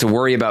 They do have to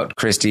worry about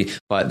Christy,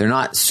 but they're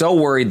not so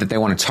worried that they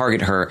want to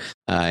target her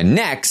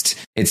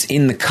next. It's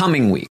in the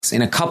coming weeks.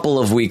 In a couple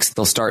of weeks,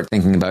 they'll start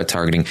thinking about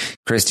targeting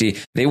Christy.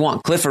 They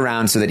want Cliff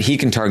around so that he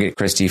can target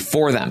Christy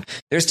for them.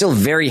 They're still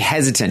very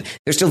hesitant.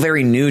 They're still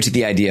very new to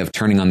the idea of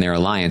turning on their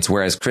alliance,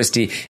 whereas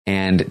Christy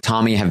and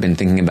Tommy have been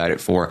thinking about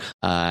it for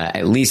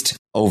at least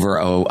a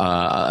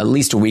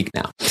week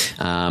now.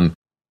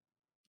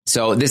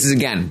 So this is,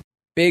 again,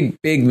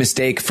 big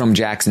mistake from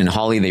Jackson and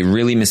Holly. They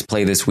really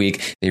misplay this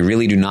week. They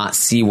really do not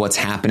see what's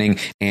happening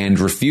and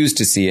refuse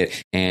to see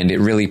it. And it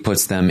really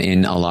puts them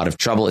in a lot of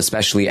trouble,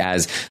 especially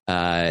as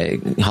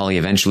Holly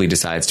eventually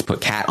decides to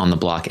put Kat on the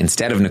block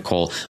instead of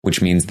Nicole,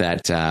 which means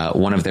that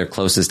one of their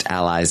closest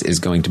allies is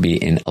going to be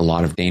in a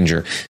lot of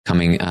danger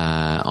coming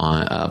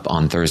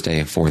on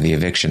Thursday for the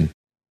eviction.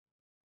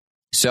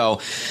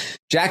 So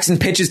Jackson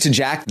pitches to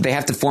Jack that they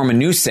have to form a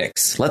new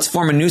six. Let's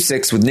form a new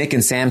six with Nick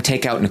and Sam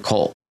take out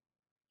Nicole.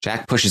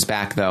 Jack pushes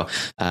back, though.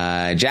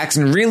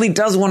 Jackson really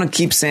does want to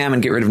keep Sam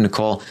and get rid of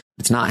Nicole.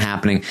 It's not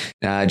happening.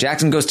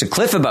 Jackson goes to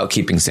Cliff about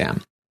keeping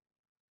Sam.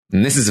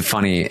 And this is a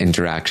funny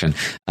interaction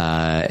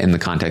in the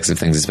context of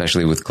things,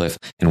 especially with Cliff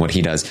and what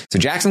he does. So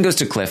Jackson goes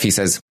to Cliff. He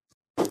says,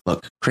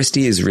 look,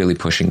 Christy is really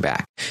pushing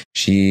back.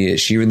 She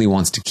really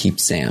wants to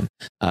keep Sam.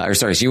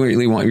 She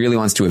really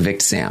wants to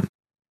evict Sam.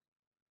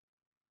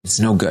 It's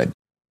no good.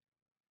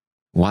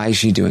 Why is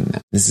she doing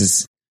that?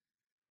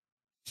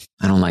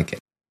 I don't like it.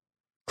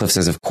 Cliff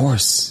says, of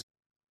course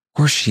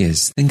she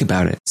is. Think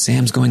about it.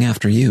 Sam's going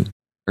after you.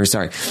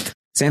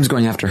 Sam's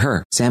going after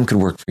her. Sam could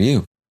work for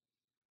you.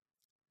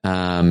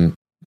 We're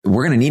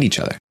going to need each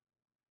other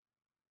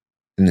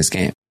in this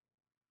game.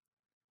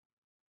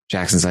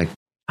 Jackson's like,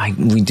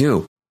 we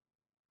do.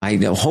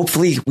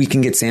 Hopefully we can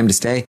get Sam to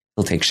stay.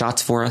 He'll take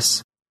shots for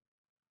us.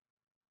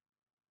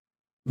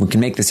 We can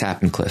make this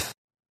happen, Cliff.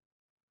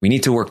 We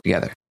need to work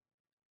together.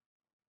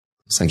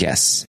 It's like,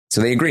 yes.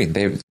 So they agree.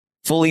 They're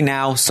fully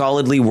now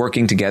solidly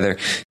working together.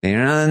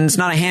 It's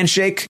not a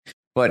handshake,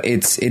 but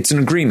it's an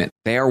agreement.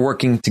 They are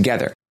working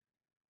together.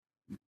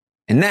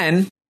 And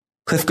then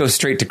Cliff goes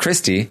straight to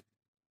Christy.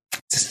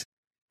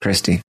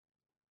 Christy,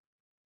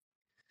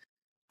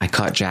 I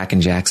caught Jack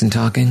and Jackson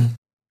talking.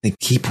 They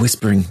keep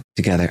whispering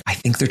together. I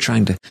think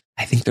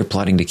they're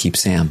plotting to keep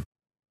Sam.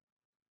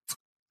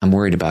 I'm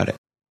worried about it.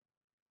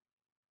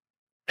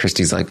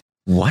 Christy's like,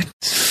 what?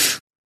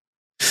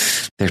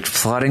 They're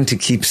plotting to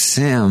keep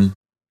Sam,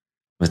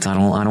 but I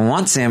don't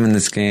want Sam in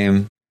this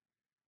game.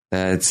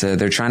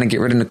 They're trying to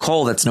get rid of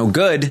Nicole. That's no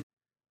good.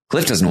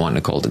 Cliff doesn't want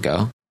Nicole to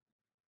go.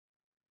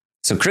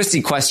 So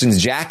Christy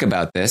questions Jack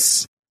about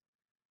this,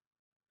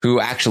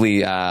 who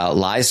actually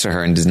lies to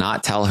her and does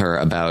not tell her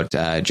about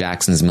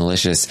Jackson's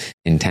malicious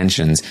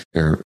intentions,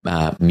 or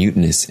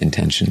mutinous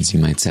intentions, you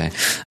might say.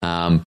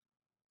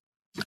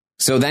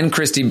 So then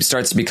Christy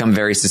starts to become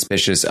very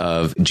suspicious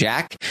of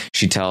Jack.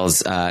 She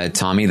tells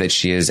Tommy that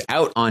she is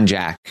out on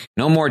Jack.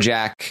 No more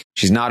Jack.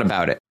 She's not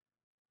about it.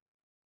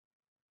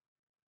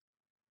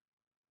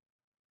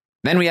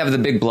 Then we have the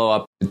big blow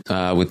up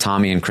with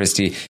Tommy and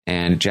Christy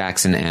and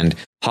Jackson and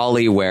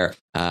Holly, where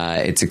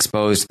it's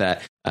exposed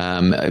that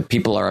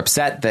people are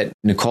upset that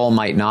Nicole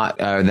might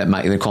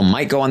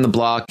go on the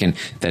block, and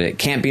that it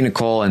can't be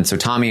Nicole. And so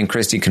Tommy and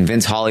Christy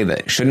convince Holly that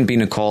it shouldn't be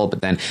Nicole,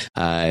 but then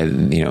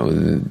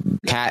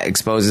Kat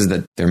exposes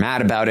that they're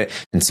mad about it,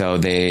 and so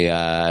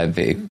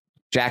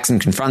Jackson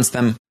confronts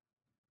them.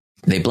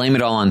 They blame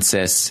it all on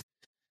Sis,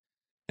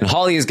 and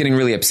Holly is getting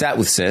really upset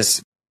with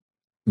Sis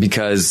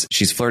because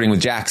she's flirting with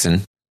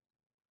Jackson,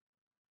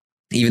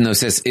 even though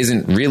Sis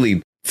isn't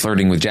really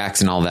flirting with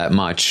Jackson all that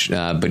much.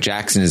 But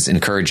Jackson is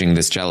encouraging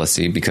this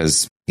jealousy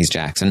because he's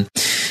Jackson.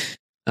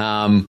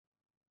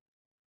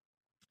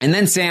 And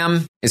then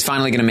Sam is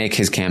finally going to make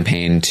his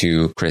campaign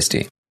to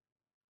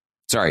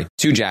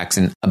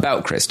Jackson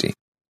about Christy.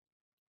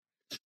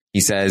 He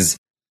says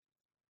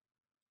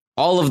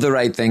all of the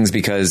right things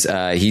because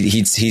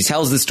he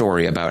tells the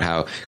story about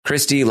how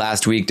Christy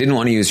last week didn't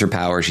want to use her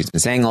power. She's been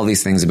saying all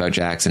these things about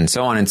Jackson,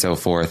 so on and so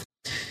forth.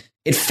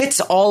 It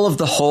fits all of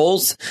the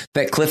holes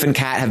that Cliff and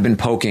Kat have been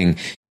poking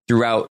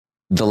throughout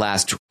the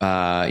last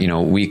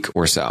week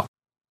or so.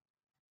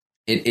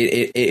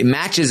 It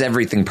matches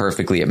everything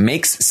perfectly. It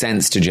makes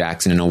sense to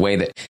Jackson in a way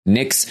that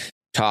Nick's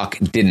talk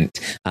didn't.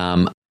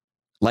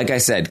 Like I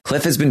said,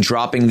 Cliff has been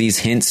dropping these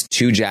hints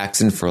to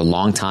Jackson for a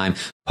long time,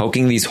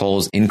 poking these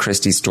holes in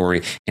Christy's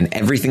story, and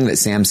everything that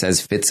Sam says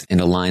fits and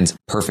aligns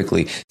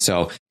perfectly.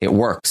 So it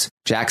works.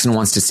 Jackson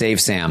wants to save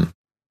Sam,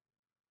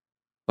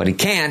 but he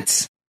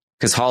can't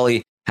because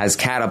Holly has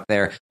Kat up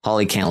there.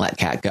 Holly can't let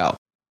Kat go.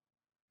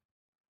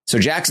 So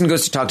Jackson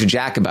goes to talk to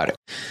Jack about it.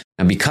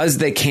 Now, because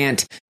they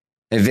can't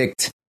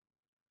evict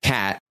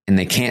Kat and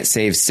they can't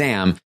save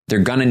Sam, they're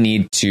going to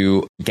need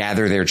to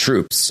gather their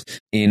troops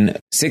in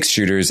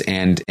 6-shooters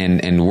and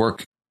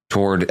work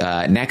toward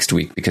next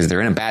week because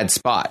they're in a bad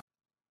spot.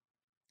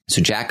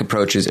 So Jackson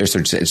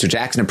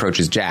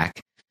approaches Jack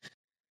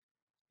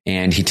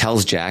and he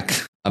tells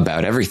Jack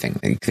about everything.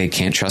 They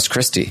can't trust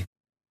Christy.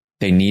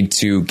 They need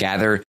to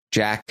gather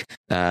Jack.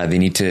 They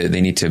need to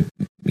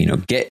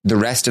get the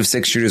rest of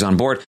 6-shooters on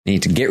board. They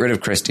need to get rid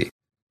of Christy.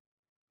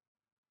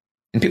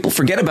 And people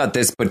forget about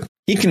this, but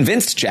he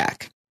convinced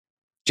Jack.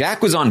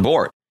 Jack was on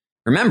board.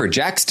 Remember,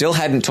 Jack still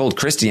hadn't told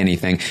Christy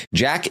anything.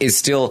 Jack is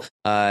still,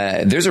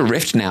 there's a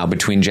rift now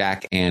between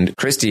Jack and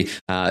Christy,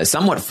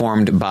 somewhat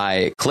formed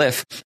by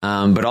Cliff,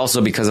 but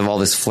also because of all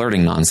this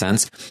flirting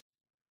nonsense.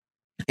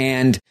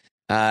 And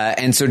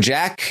so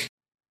Jack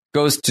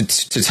goes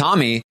to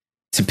Tommy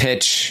to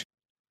pitch,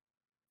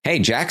 hey,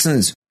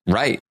 Jackson's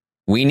right.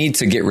 We need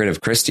to get rid of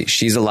Christy.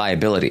 She's a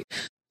liability.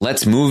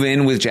 Let's move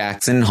in with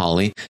Jackson and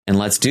Holly and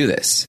let's do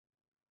this.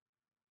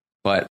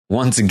 But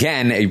once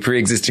again, a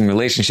pre-existing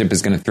relationship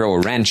is going to throw a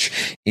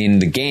wrench in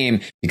the game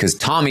because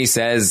Tommy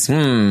says,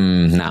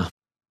 no.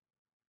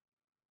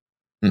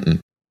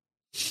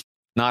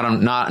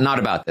 Not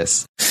about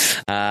this.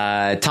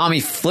 Tommy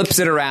flips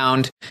it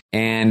around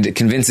and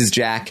convinces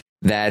Jack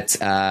that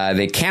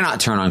they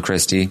cannot turn on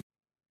Christy.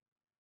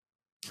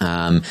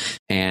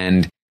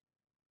 And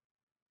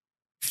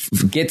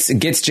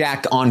gets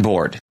Jack on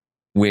board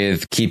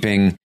with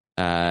keeping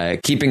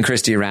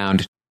Christy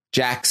around.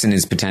 Jackson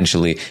is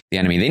potentially the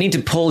enemy. They need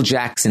to pull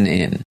Jackson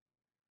in.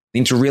 They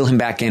need to reel him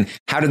back in.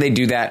 How do they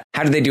do that?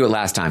 How did they do it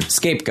last time?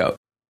 Scapegoat.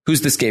 Who's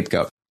the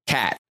scapegoat?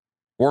 Kat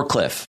or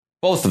Cliff?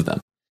 Both of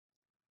them.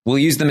 We'll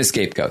use them as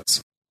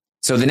scapegoats.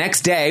 So the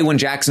next day when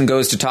Jackson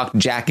goes to talk to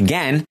Jack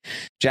again,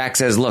 Jack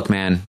says, look,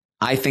 man,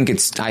 I think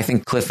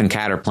Cliff and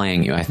Kat are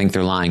playing you. I think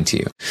they're lying to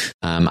you.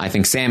 I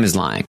think Sam is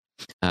lying.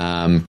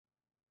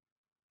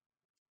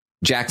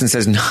 Jackson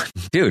says, no,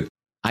 dude,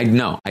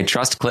 I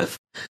trust Cliff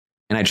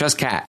and I trust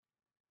Kat.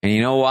 And you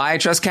know why I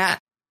trust Kat?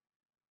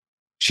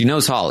 She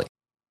knows Holly.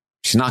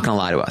 She's not going to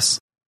lie to us.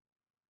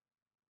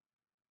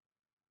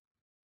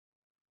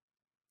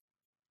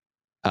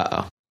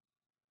 Uh-oh.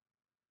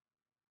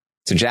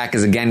 So Jack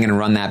is again going to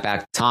run that back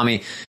to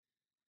Tommy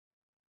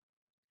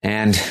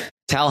and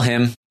tell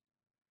him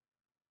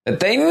that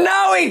they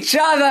know each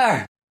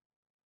other.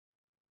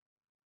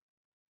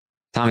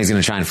 Tommy's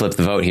going to try and flip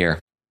the vote here.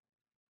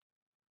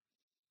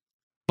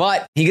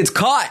 But he gets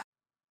caught.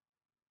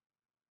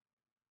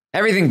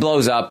 Everything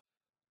blows up.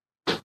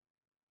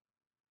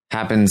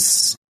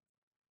 Happens.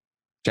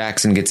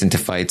 Jackson gets into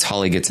fights.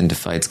 Holly gets into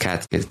fights.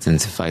 Kat gets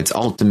into fights.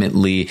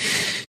 Ultimately,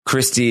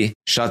 Christy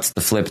shuts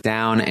the flip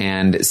down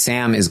and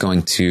Sam is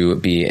going to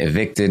be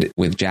evicted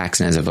with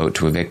Jackson as a vote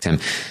to evict him.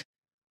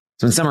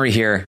 So in summary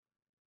here,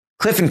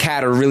 Cliff and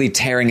Kat are really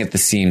tearing at the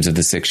seams of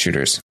the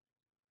 6-shooters.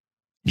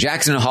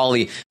 Jackson and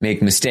Holly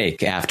make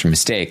mistake after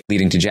mistake,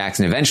 leading to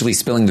Jackson eventually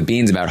spilling the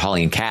beans about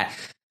Holly and Kat.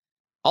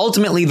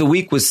 Ultimately, the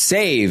week was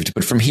saved,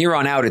 but from here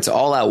on out, it's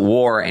all-out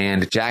war,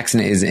 and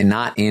Jackson is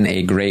not in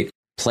a great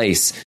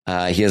place.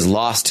 He has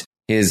lost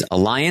his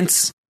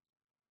alliance,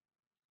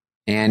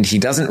 and he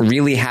doesn't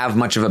really have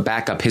much of a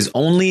backup. His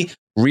only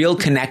real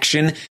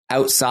connection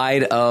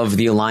outside of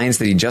the alliance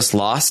that he just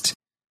lost,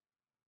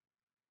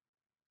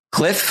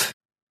 Cliff,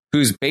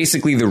 who's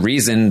basically the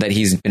reason that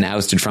he's been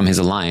ousted from his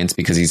alliance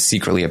because he's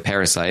secretly a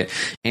parasite,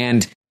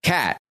 and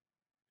Kat,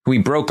 who he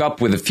broke up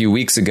with a few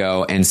weeks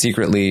ago and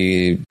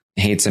secretly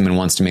hates him and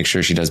wants to make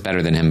sure she does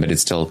better than him, but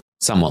is still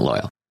somewhat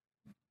loyal.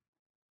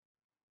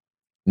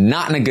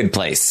 Not in a good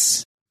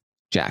place,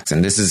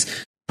 Jackson. This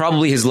is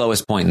probably his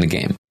lowest point in the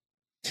game.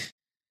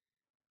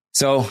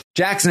 So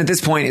Jackson at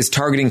this point is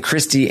targeting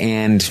Christy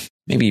and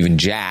maybe even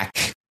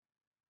Jack.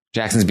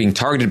 Jackson's being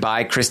targeted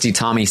by Christy,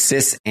 Tommy,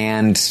 Sis,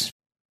 and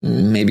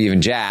maybe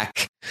even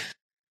Jack.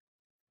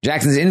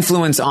 Jackson's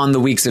influence on the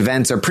week's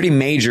events are pretty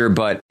major,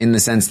 but in the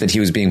sense that he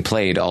was being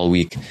played all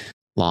week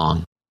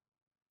long.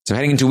 So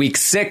heading into week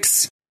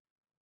 6,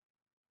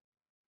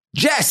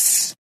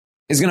 Jess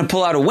is going to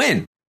pull out a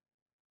win.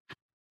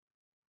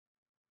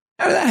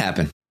 How did that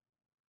happen?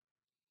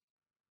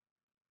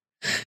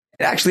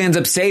 It actually ends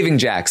up saving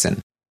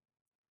Jackson.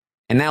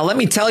 And now let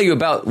me tell you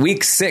about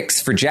week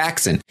 6 for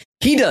Jackson.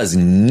 He does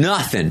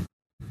nothing.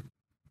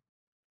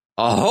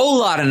 A whole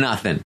lot of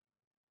nothing.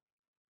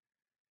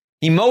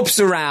 He mopes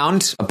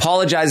around,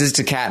 apologizes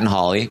to Kat and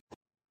Holly,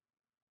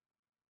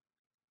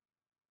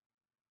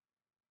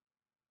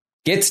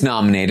 gets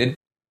nominated,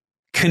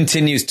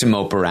 continues to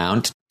mope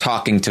around,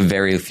 talking to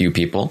very few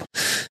people.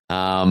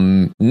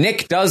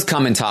 Nick does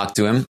come and talk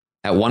to him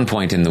at one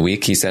point in the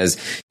week. He says,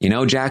 you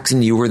know,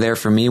 Jackson, you were there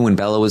for me when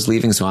Bella was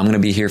leaving, so I'm going to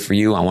be here for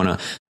you. I want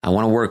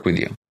to work with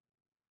you.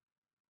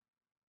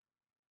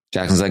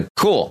 Jackson's like,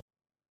 cool.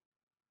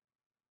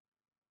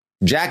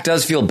 Jack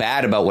does feel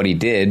bad about what he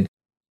did.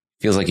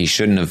 Feels like he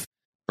shouldn't have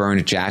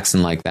burned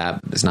Jackson like that.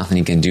 There's nothing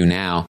he can do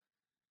now.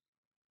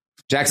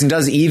 Jackson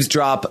does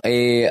eavesdrop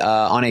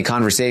on a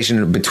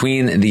conversation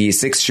between the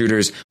 6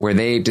 shooters where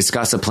they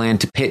discuss a plan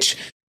to pitch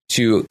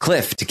to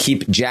Cliff to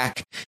keep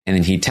Jack, and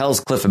then he tells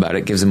Cliff about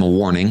it, gives him a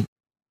warning.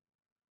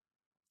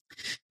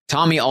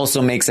 Tommy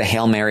also makes a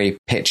Hail Mary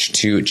pitch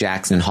to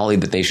Jackson and Holly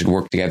that they should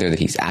work together, that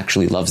he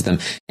actually loves them,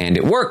 and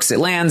it works. It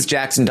lands.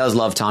 Jackson does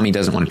love Tommy,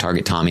 doesn't want to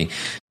target Tommy.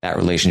 That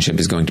relationship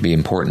is going to be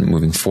important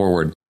moving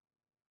forward.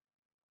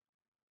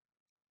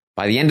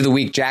 By the end of the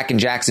week, Jack and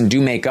Jackson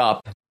do make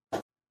up,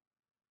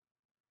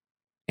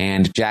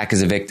 and Jack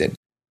is evicted.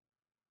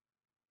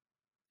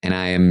 And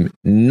I am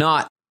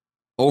not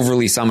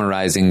overly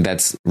summarizing.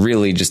 That's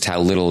really just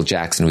how little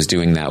Jackson was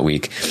doing that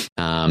week.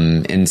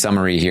 In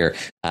summary here,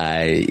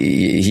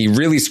 he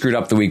really screwed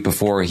up the week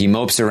before. He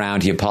mopes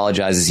around. He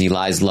apologizes. He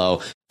lies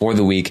low for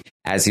the week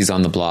as he's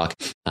on the block.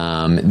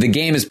 The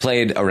game is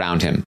played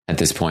around him at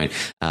this point,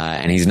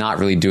 and he's not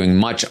really doing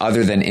much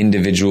other than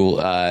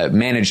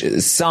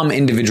manage some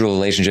individual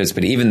relationships.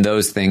 But even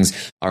those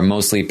things are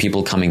mostly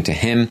people coming to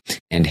him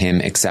and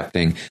him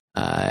accepting,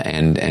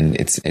 and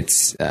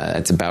it's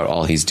about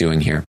all he's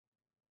doing here.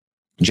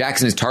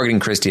 Jackson is targeting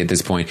Christy at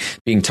this point,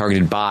 being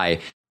targeted by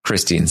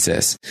Christy and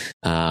Sis.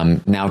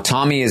 Now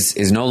Tommy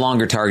is no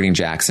longer targeting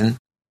Jackson,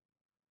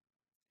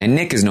 and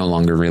Nick is no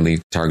longer really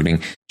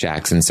targeting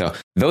Jackson. So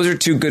those are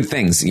 2 good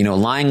things. You know,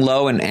 lying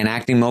low and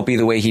acting mopey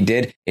the way he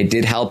did, it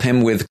did help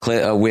him with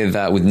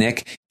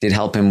Nick, did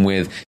help him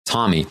with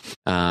Tommy.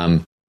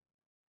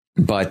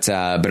 But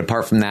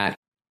apart from that,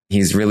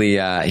 he's really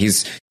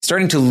he's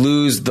starting to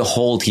lose the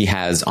hold he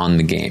has on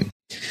the game.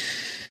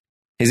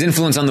 His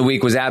influence on the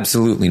week was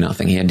absolutely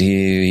nothing.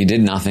 He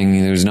did nothing.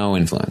 There was no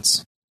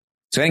influence.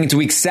 So heading into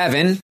week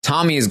 7,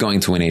 Tommy is going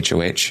to win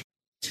HOH.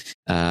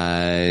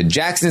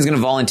 Jackson is going to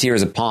volunteer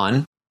as a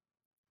pawn.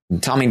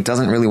 Tommy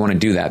doesn't really want to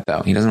do that,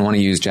 though. He doesn't want to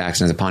use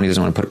Jackson as a pawn. He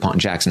doesn't want to put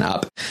Jackson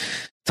up.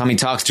 Tommy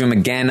talks to him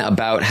again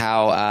about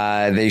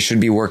how they should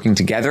be working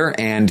together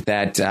and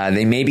that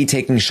they may be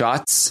taking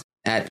shots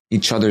at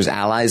each other's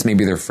allies,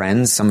 maybe their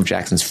friends. Some of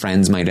Jackson's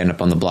friends might end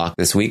up on the block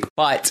this week,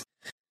 but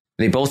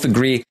they both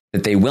agree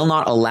that they will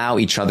not allow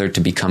each other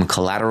to become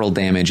collateral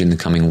damage in the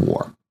coming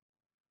war.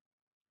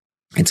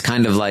 It's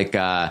kind of like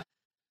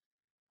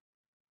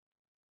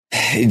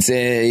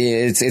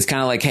it's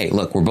kind of like, hey,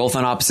 look, we're both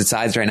on opposite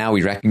sides right now.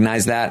 We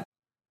recognize that,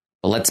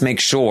 but let's make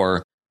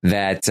sure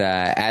that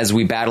as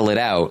we battle it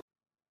out,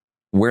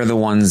 we're the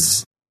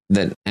ones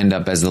that end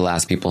up as the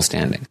last people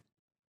standing.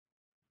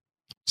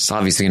 It's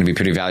obviously going to be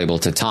pretty valuable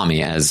to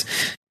Tommy as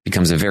it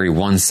becomes a very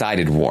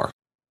one-sided war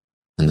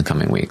in the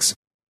coming weeks.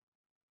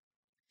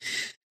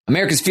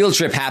 America's field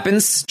trip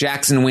happens.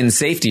 Jackson wins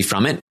safety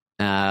from it,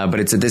 but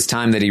it's at this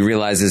time that he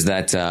realizes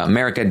that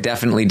America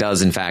definitely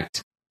does, in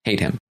fact, hate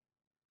him.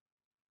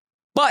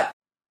 But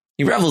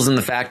he revels in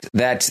the fact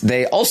that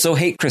they also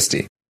hate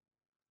Christy,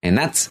 and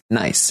that's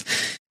nice.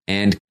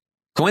 And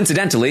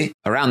coincidentally,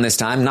 around this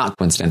time, not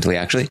coincidentally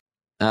actually,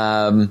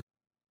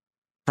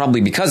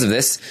 probably because of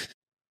this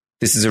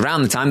is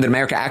around the time that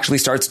America actually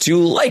starts to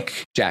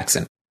like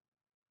Jackson.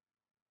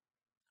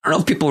 I don't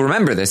know if people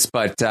remember this,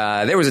 but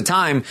there was a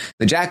time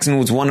that Jackson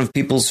was one of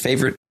people's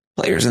favorite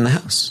players in the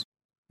house.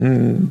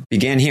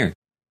 Began here.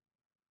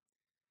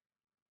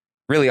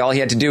 Really, all he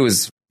had to do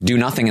was do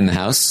nothing in the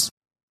house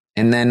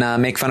and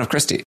then make fun of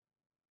Christy.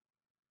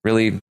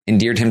 Really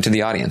endeared him to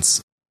the audience.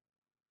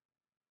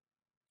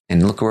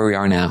 And look where we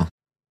are now.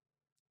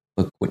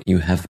 Look what you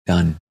have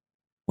done,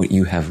 what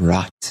you have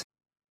wrought.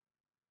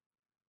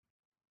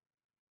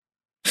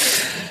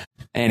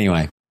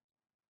 Anyway.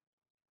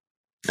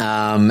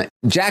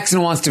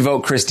 Jackson wants to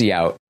vote Christy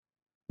out,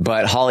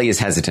 but Holly is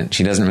hesitant.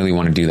 She doesn't really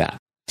want to do that.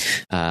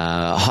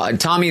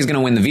 Tommy is going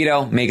to win the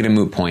veto, make it a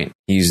moot point.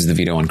 He uses the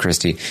veto on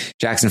Christy.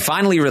 Jackson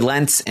finally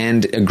relents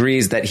and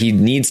agrees that he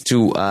needs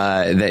to,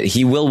 that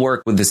he will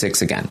work with the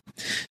 6 again.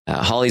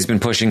 Holly's been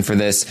pushing for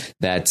this,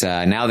 that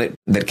now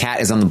that Kat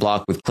is on the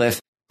block with Cliff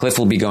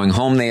will be going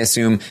home, they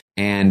assume.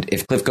 And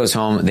if Cliff goes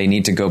home, they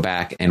need to go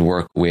back and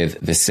work with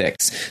the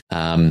 6.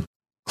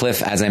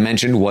 Cliff, as I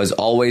mentioned, was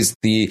always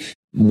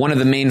one of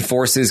the main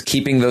forces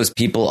keeping those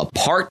people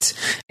apart.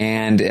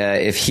 And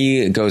if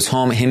he goes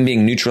home, him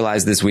being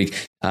neutralized this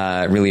week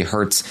really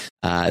hurts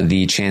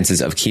the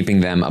chances of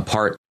keeping them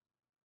apart.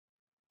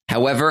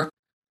 However,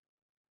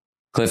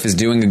 Cliff is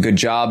doing a good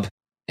job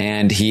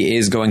and he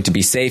is going to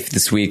be safe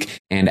this week.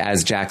 And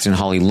as Jackson and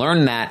Holly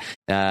learn that,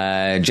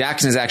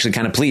 Jackson is actually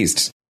kind of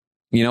pleased.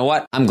 You know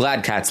what? I'm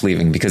glad Kat's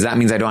leaving because that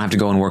means I don't have to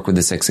go and work with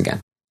the 6 again.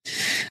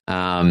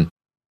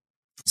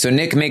 So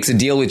Nick makes a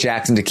deal with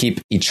Jackson to keep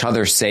each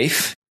other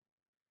safe.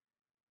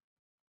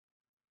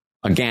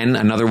 Again,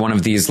 another one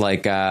of these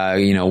like,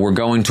 we're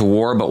going to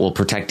war, but we'll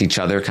protect each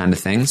other kind of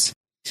things.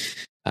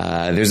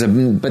 But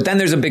then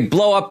there's a big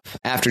blow up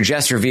after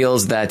Jess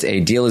reveals that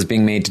a deal is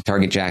being made to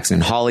target Jackson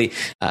and Holly.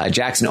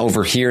 Jackson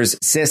overhears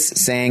Sis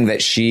saying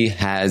that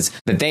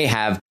they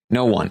have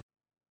no one.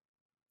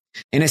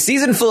 In a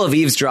season full of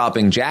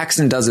eavesdropping,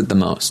 Jackson does it the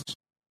most.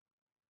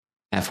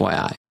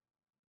 FYI.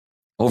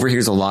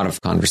 Overhears a lot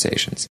of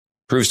conversations.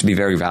 Proves to be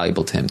very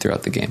valuable to him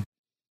throughout the game.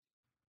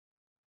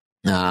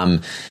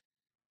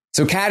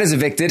 So Kat is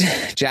evicted.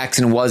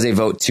 Jackson was a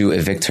vote to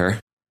evict her.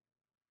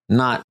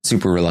 Not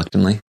super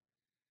reluctantly.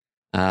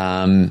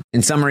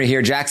 In summary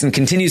here, Jackson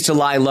continues to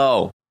lie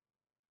low.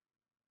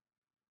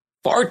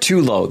 Far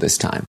too low this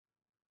time.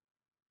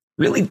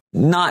 Really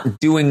not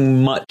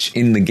doing much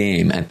in the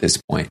game at this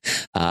point.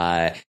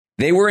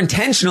 They were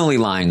intentionally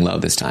lying low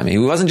this time. He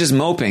wasn't just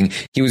moping.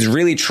 He was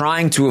really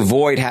trying to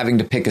avoid having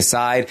to pick a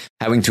side,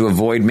 having to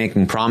avoid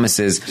making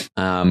promises.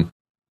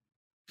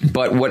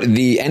 But what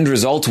the end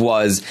result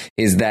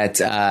is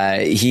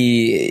that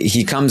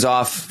he comes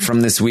off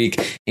from this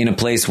week in a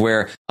place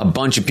where a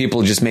bunch of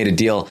people just made a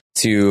deal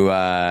to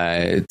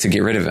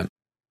get rid of him,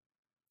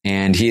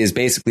 and he is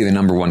basically the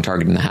number one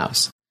target in the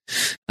house.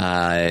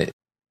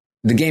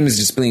 The game is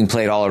just being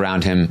played all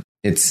around him.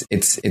 It's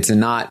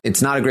not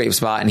a great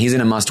spot, and he's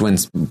in a must win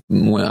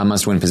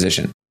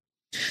position.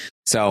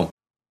 So.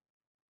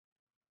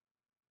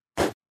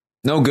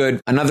 No good.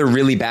 Another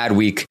really bad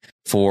week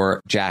for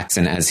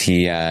Jackson as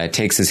he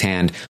takes his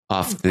hand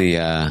takes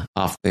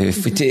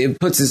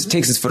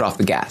his foot off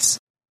the gas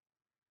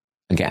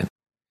again.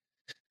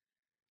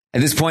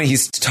 At this point,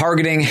 he's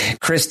targeting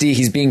Christy.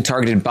 He's being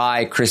targeted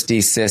by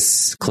Christy,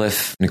 Sis,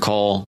 Cliff,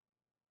 Nicole.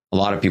 A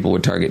lot of people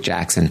would target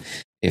Jackson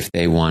if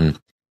they won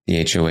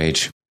the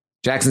HOH.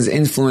 Jackson's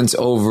influence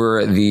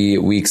over the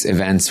week's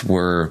events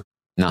were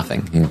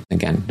nothing. He,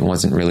 again,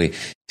 wasn't really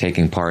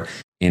taking part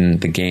in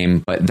the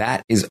game, but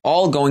that is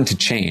all going to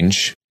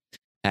change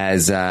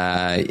as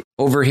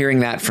overhearing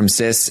that from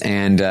Sis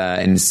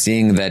and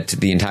seeing that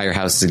the entire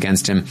house is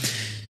against him.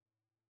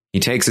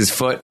 He takes his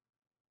foot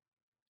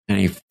and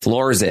he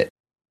floors it,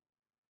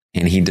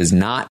 and he does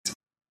not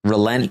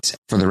relent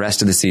for the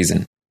rest of the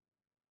season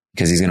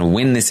because he's going to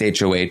win this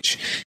HOH,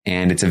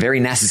 and it's a very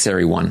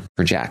necessary one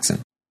for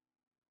Jackson.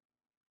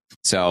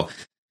 So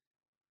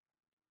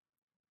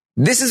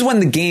this is when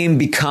the game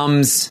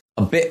becomes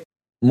a bit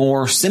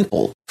more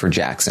simple for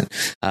Jackson.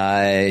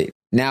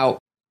 Now,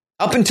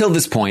 up until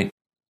this point,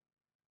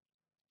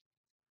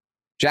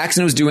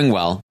 Jackson was doing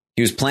well.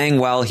 He was playing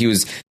well. He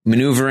was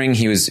maneuvering.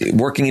 He was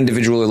working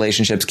individual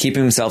relationships,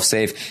 keeping himself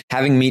safe,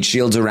 having meat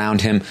shields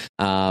around him,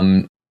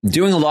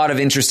 doing a lot of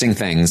interesting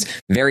things,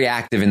 very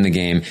active in the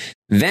game.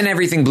 Then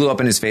everything blew up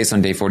in his face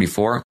on day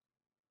 44,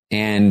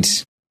 and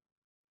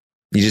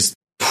he just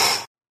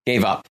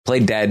gave up,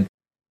 played dead.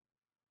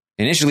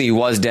 Initially, he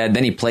was dead.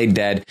 Then he played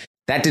dead.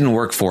 That didn't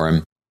work for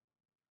him.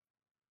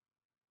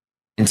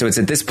 And so it's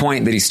at this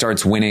point that he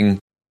starts winning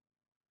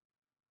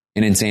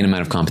an insane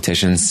amount of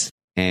competitions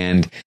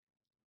and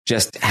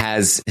just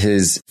has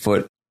his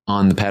foot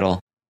on the pedal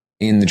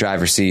in the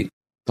driver's seat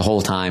the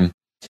whole time.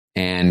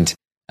 And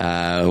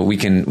we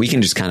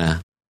can just kind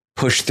of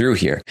push through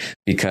here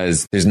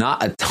because there's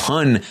not a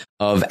ton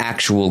of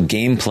actual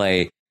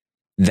gameplay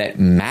that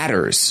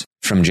matters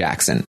from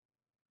Jackson,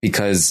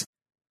 because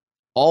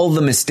all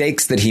the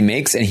mistakes that he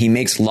makes, and he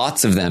makes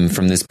lots of them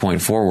from this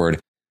point forward,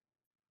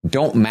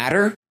 don't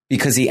matter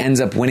because he ends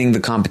up winning the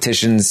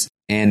competitions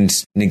and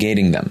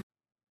negating them.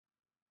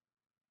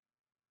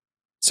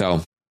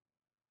 So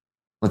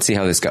let's see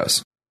how this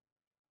goes.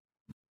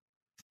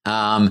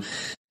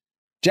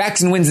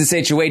 Jackson wins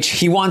this HOH.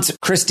 He wants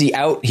Christy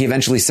out. He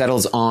eventually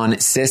settles on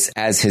Sis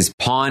as his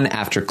pawn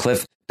after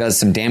Cliff does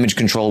some damage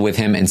control with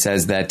him and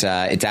says that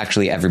it's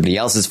actually everybody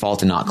else's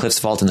fault and not Cliff's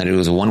fault, and that it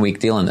was a 1 week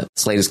deal and that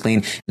the slate is clean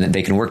and that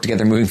they can work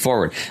together moving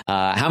forward.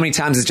 How many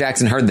times has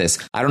Jackson heard this?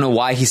 I don't know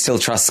why he still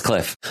trusts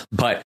Cliff,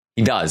 but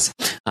he does.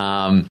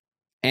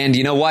 And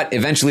you know what?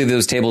 Eventually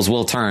those tables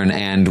will turn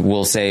and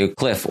we'll say,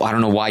 Cliff, I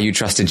don't know why you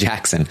trusted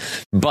Jackson.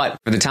 But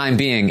for the time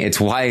being, it's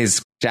why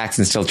is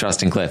Jackson still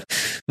trusting Cliff?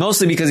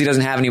 Mostly because he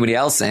doesn't have anybody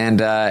else,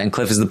 and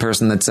Cliff is the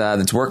person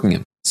that's working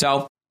him.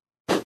 So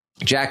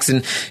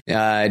Jackson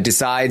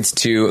decides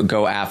to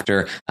go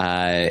after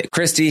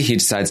Christy. He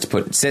decides to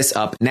put Sis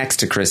up next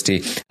to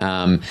Christy.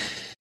 And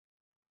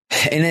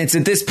it's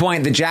at this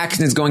point that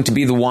Jackson is going to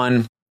be the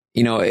one.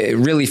 You know,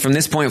 really from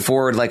this point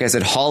forward, like I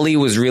said, Holly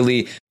was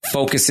really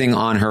focusing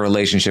on her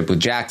relationship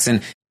with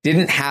Jackson.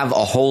 Didn't have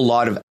a whole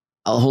lot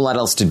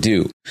else to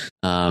do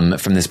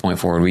from this point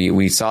forward.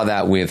 We saw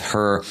that with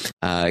her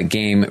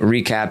game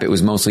recap. It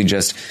was mostly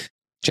just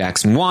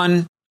Jackson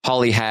won.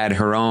 Holly had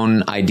her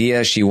own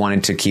idea. She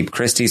wanted to keep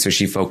Christy, so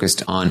she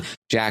focused on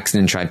Jackson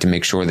and tried to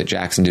make sure that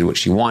Jackson did what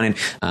she wanted.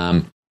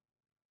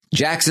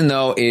 Jackson,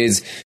 though,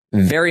 is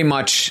very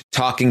much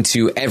talking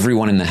to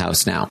everyone in the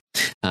house now.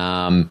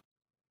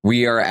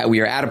 We are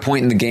at a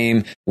point in the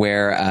game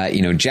where,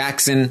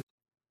 Jackson,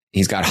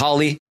 he's got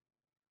Holly.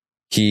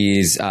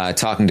 He's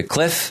talking to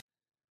Cliff.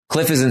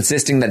 Cliff is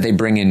insisting that they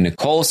bring in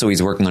Nicole, so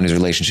he's working on his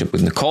relationship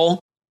with Nicole.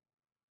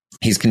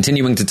 He's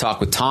continuing to talk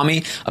with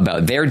Tommy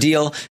about their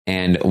deal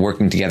and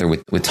working together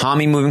with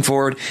Tommy moving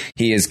forward.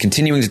 He is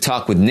continuing to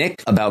talk with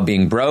Nick about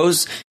being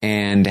bros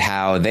and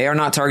how they are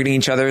not targeting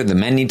each other. The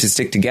men need to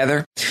stick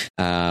together.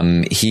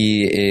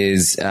 He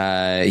is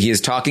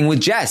talking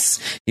with Jess.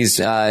 He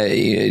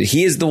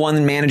is the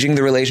one managing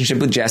the relationship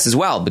with Jess as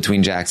well,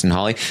 between Jackson and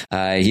Holly.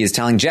 He is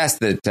telling Jess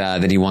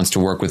that he wants to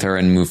work with her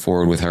and move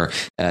forward with her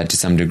to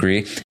some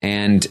degree.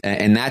 And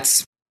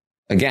that's,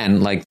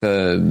 again,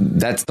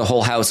 that's the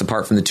whole house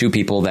apart from the two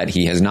people that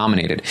he has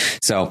nominated.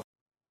 So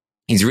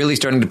he's really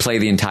starting to play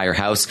the entire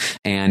house.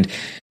 And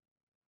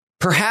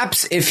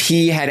perhaps if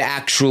he had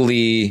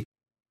actually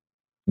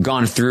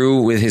gone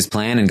through with his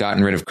plan and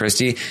gotten rid of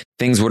Christy,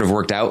 things would have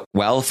worked out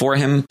well for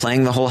him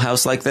playing the whole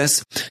house like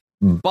this.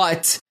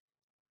 But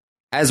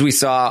as we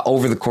saw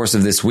over the course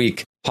of this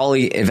week,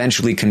 Holly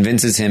eventually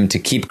convinces him to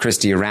keep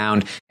Christy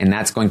around, and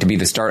that's going to be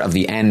the start of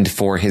the end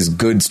for his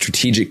good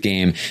strategic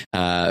game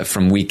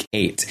from week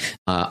 8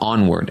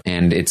 onward,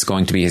 and it's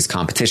going to be his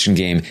competition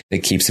game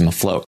that keeps him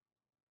afloat.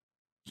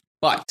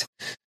 But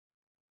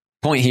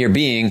point here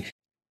being,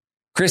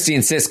 Christy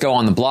and Sis go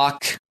on the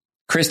block.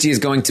 Christy is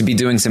going to be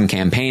doing some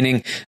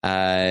campaigning.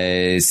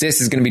 Sis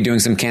is going to be doing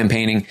some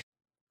campaigning.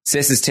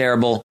 Sis is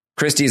terrible.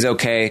 Christy's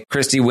okay.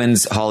 Christy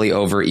wins Holly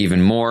over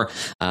even more.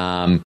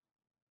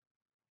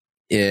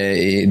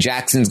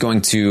 Jackson's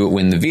going to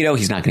win the veto.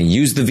 He's not going to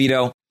use the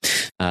veto.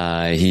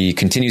 He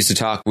continues to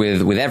talk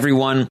with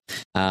everyone.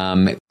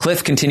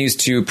 Cliff continues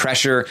to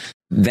pressure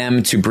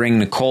them to bring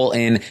Nicole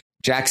in.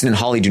 Jackson and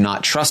Holly do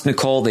not trust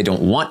Nicole. They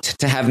don't want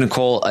to have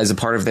Nicole as a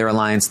part of their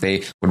alliance.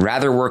 They would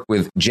rather work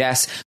with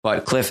Jess,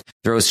 but Cliff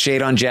throws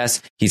shade on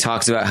Jess. He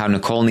talks about how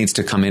Nicole needs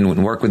to come in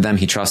and work with them.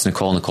 He trusts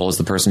Nicole. Nicole is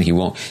the person he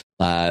won't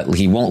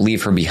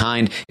leave her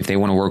behind. If they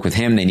want to work with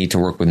him, they need to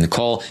work with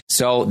Nicole.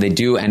 So they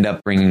do end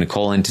up bringing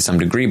Nicole in to some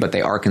degree, but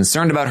they are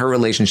concerned about her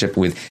relationship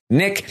with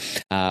Nick.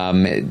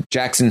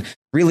 Jackson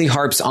really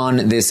harps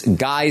on this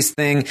guys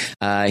thing.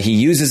 He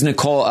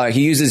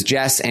uses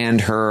Jess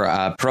and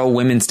her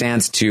pro-women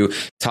stance to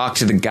talk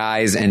to the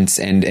guys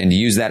and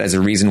use that as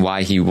a reason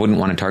why he wouldn't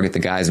want to target the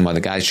guys and why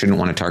the guys shouldn't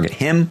want to target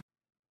him.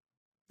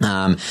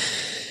 And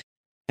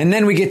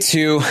then we get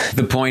to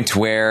the point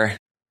where,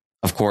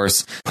 of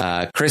course,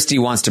 Christy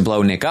wants to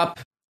blow Nick up.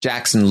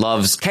 Jackson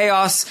loves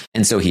chaos,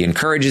 and so he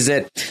encourages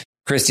it.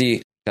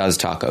 Christy does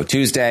Taco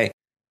Tuesday.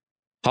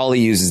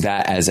 Holly uses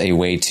that as a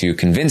way to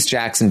convince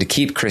Jackson to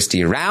keep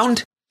Christy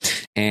around.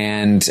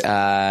 And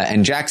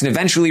Jackson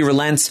eventually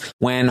relents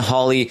when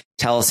Holly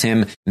tells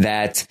him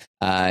that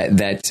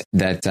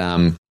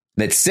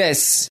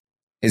Sis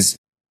is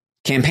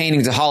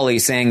campaigning to Holly,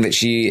 saying that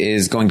she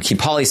is going to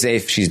keep Holly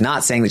safe. She's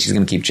not saying that she's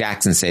going to keep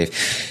Jackson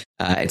safe.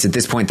 It's at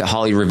this point that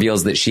Holly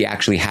reveals that she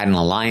actually had an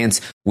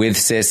alliance with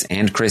Sis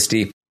and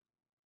Christy,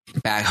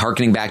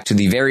 harkening back to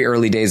the very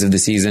early days of the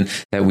season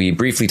that we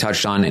briefly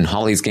touched on in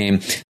Holly's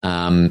game.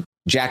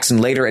 Jackson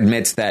later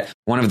admits that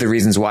one of the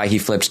reasons why he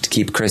flipped to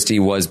keep Christy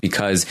was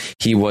because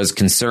he was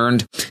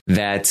concerned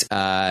that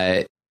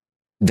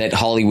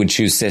Holly would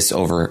choose Sis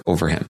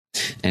over him.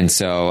 And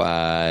so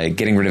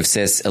getting rid of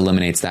Sis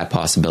eliminates that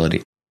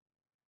possibility.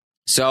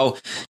 So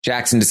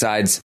Jackson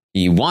decides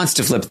he wants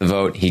to flip the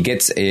vote. He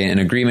gets an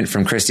agreement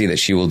from Christy that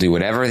she will do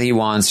whatever he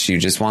wants. She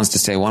just wants to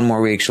stay one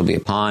more week. She'll be a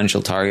pawn.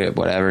 She'll target,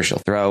 whatever. She'll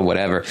throw,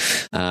 whatever.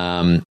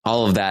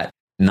 All of that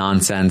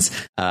nonsense.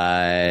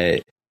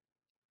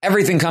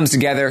 Everything comes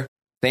together.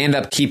 They end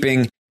up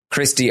keeping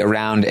Christy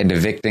around and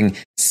evicting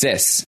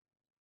Sis.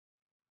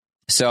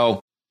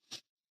 So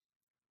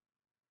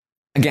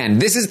again,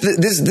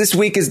 this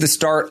week is the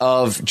start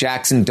of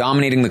Jackson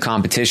dominating the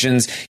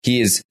competitions. He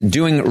is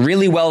doing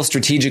really well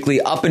strategically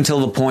up until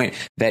the point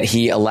that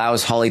he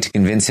allows Holly to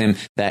convince him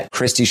that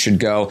Christy should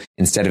go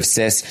instead of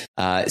Sis.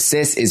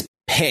 Sis is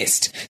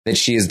pissed that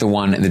she is the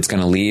one that's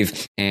going to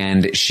leave,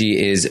 and she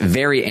is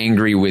very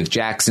angry with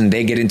Jackson.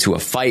 They get into a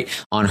fight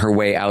on her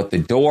way out the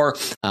door.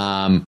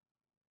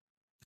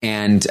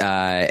 And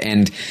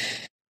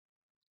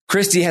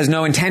Christy has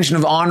no intention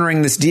of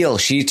honoring this deal.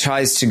 She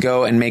tries to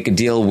go and make a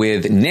deal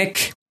with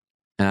Nick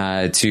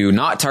to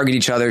not target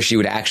each other. She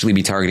would actually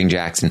be targeting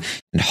Jackson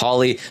and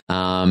Holly.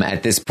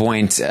 At this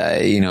point,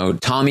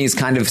 Tommy is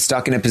kind of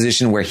stuck in a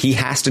position where he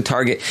has to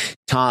target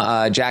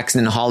Jackson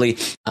and Holly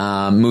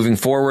moving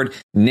forward.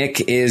 Nick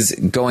is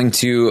going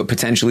to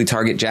potentially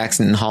target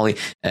Jackson and Holly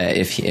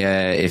if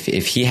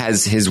he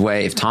has his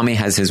way. If Tommy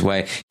has his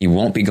way, he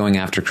won't be going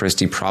after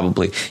Christy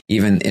probably,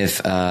 even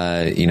if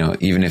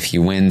he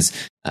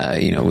wins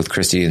with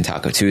Christy and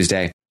Taco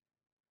Tuesday.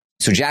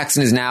 So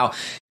Jackson has now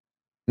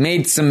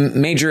made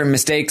some major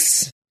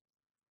mistakes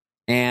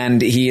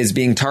and he is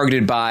being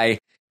targeted by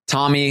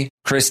Tommy,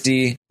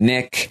 Christy,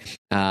 Nick,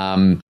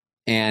 and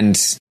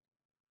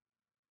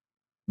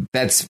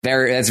that's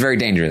very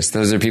dangerous.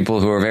 Those are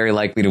people who are very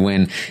likely to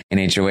win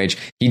in HOH.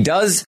 He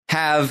does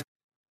have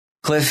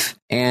Cliff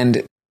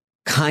and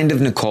kind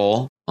of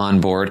Nicole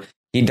on board.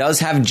 He does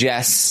have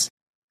Jess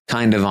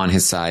kind of on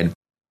his side,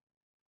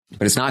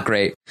 but it's not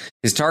great.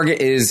 His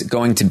target is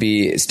going to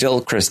be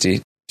still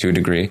Christy to a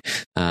degree,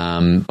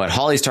 but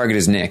Holly's target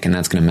is Nick, and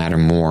that's going to matter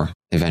more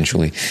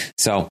eventually.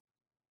 So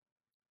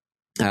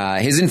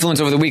his influence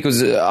over the week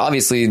was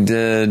obviously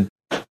the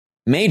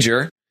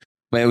major,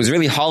 but it was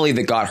really Holly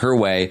that got her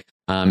way,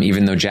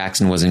 even though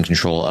Jackson was in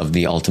control of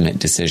the ultimate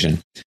decision.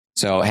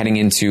 So heading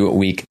into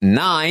week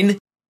 9,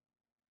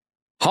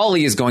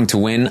 Holly is going to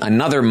win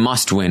another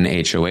must-win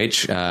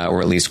HOH,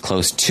 or at least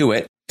close to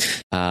it,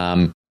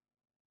 and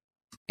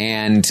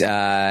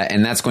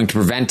that's going to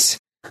prevent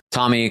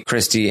Tommy,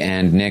 Christy,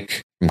 and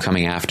Nick from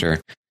coming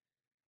after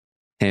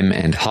him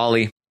and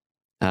Holly.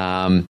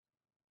 Holly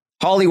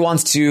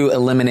wants to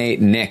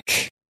eliminate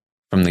Nick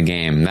from the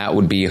game. That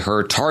would be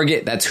her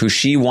target. That's who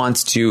she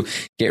wants to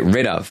get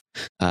rid of.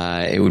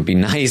 It would be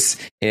nice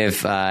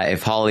if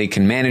Holly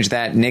can manage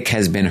that. Nick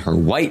has been her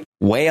white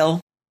whale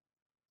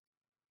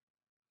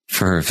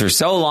for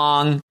so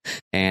long,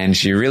 and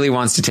she really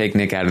wants to take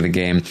Nick out of the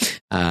game.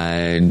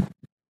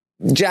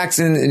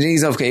 Jackson,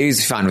 he's okay.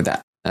 He's fine with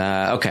that.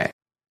 Okay.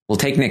 We'll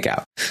take Nick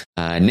out.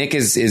 Nick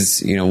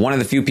is one of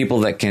the few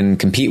people that can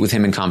compete with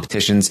him in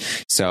competitions.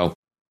 So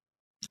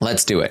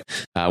let's do it.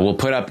 We'll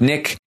put up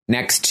Nick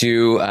next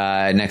to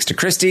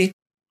Christy.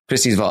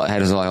 Christy has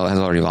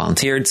already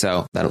volunteered,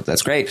 so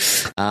that's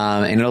great.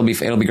 And it'll be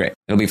great.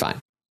 It'll be fine.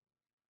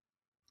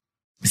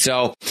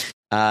 So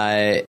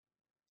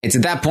it's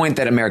at that point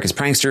that America's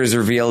Prankster is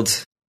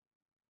revealed.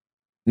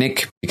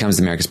 Nick becomes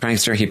the America's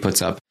Prankster. He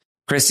puts up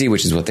Christy,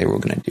 which is what they were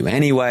going to do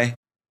anyway.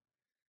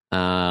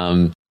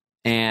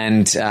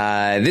 And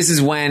this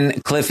is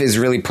when Cliff is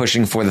really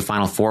pushing for the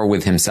final 4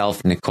 with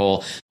himself,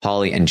 Nicole,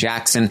 Holly, and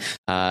Jackson.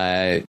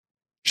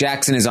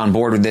 Jackson is on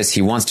board with this.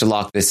 He wants to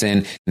lock this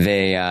in.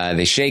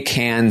 They shake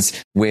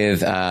hands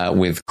with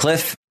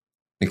Cliff.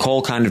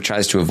 Nicole kind of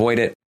tries to avoid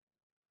it.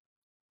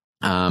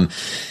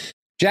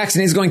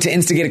 Jackson is going to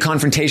instigate a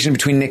confrontation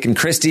between Nick and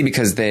Christy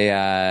because they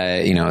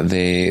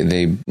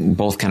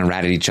both kind of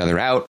ratted each other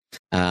out.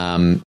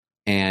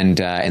 And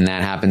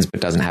that happens,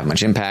 but doesn't have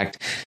much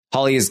impact.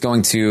 Holly is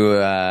going to,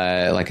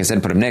 like I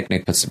said, put up Nick.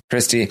 Nick puts up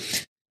Christy.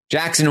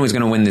 Jackson was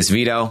going to win this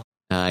veto.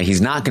 He's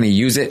not going to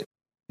use it.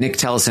 Nick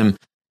tells him,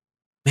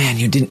 "Man,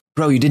 you didn't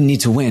need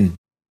to win.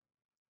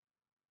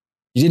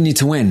 You didn't need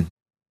to win.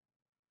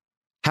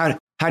 How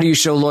do you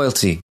show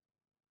loyalty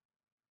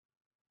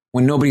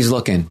when nobody's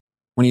looking,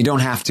 when you don't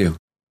have to?"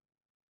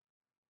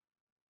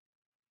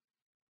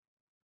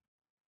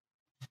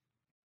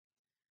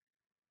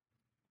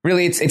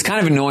 Really, it's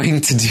kind of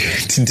annoying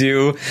to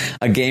do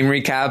a game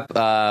recap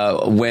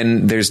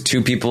when there's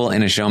 2 people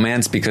in a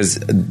showmance because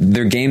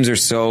their games are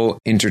so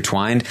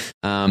intertwined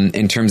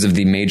in terms of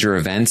the major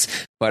events.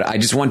 But I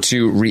just want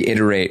to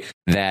reiterate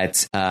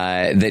that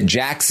that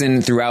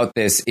Jackson throughout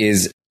this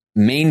is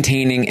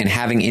maintaining and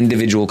having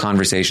individual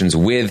conversations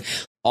with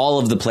all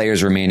of the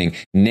players remaining.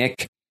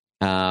 Nick,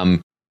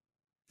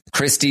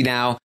 Christy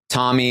now,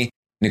 Tommy,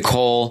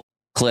 Nicole,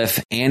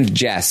 Cliff, and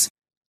Jess.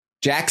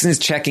 Jackson is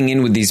checking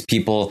in with these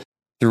people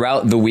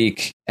throughout the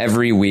week,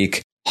 every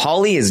week.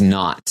 Holly is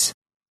not.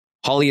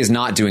 Holly is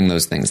not doing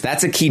those things.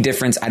 That's a key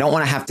difference. I don't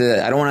want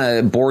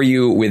to bore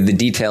you with the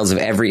details of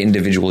every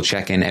individual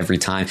check-in every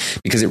time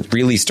because it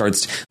really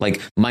starts, like,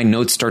 my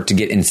notes start to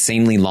get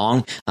insanely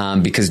long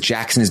because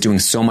Jackson is doing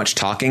so much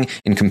talking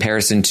in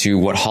comparison to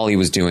what Holly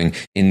was doing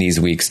in these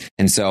weeks.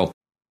 And so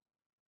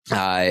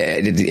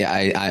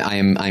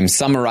I'm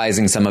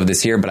summarizing some of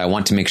this here, but I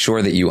want to make sure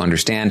that you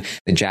understand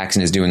that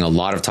Jackson is doing a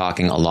lot of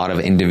talking, a lot of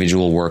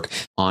individual work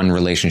on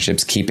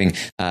relationships, keeping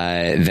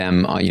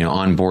them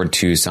on board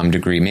to some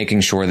degree,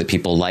 making sure that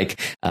people like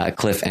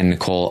Cliff and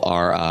Nicole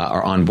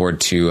are on board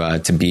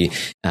to be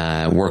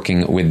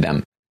working with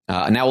them.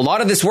 Now, a lot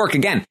of this work,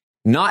 again,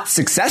 not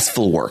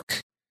successful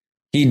work.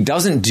 He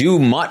doesn't do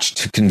much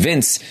to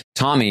convince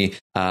Tommy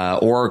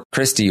or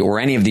Christy or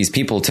any of these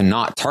people to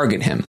not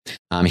target him.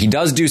 He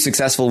does do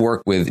successful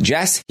work with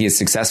Jess. He is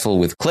successful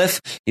with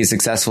Cliff. He is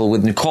successful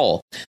with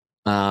Nicole.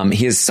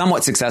 He is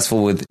somewhat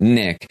successful with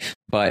Nick,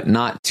 but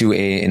not to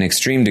an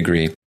extreme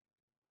degree.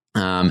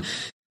 But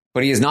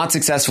he is not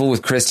successful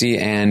with Christy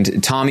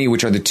and Tommy,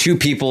 which are the 2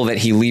 people that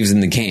he leaves in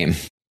the game.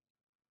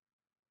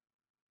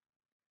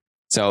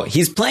 So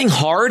he's playing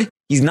hard.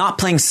 He's not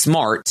playing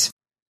smart.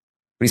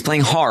 But he's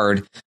playing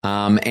hard.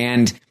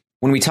 And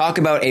when we talk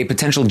about a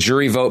potential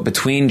jury vote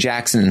between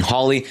Jackson and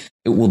Holly,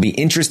 it will be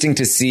interesting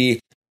to see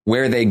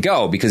where they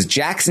go because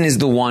Jackson is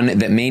the one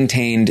that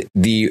maintained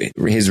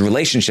his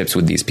relationships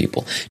with these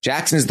people.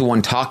 Jackson is the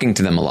one talking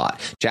to them a lot.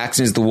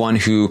 Jackson is the one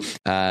who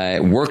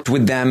worked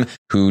with them,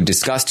 who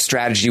discussed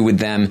strategy with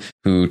them,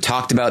 who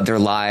talked about their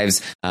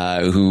lives,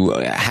 who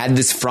had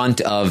this front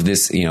of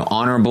this,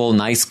 honorable,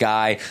 nice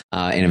guy,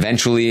 and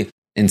eventually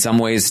in some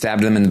ways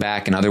stabbed them in the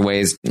back, in other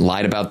ways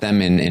lied about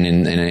them, and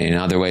in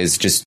other ways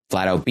just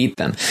flat out beat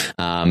them.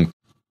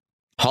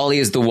 Holly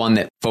is the one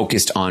that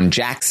focused on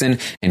Jackson,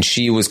 and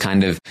she was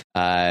kind of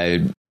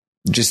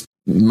just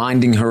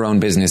minding her own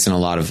business in a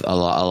lot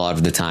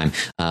of the time,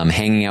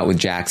 hanging out with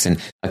Jackson,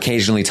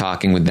 occasionally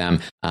talking with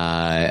them,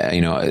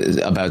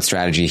 about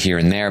strategy here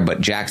and there.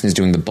 But Jackson is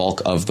doing the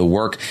bulk of the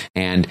work,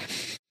 and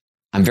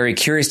I'm very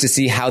curious to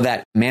see how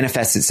that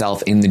manifests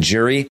itself in the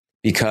jury,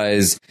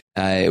 because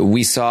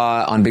we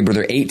saw on Big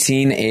Brother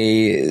 18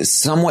 a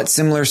somewhat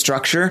similar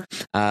structure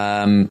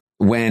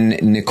when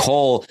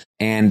Nicole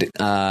and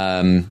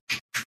I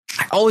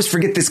always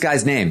forget this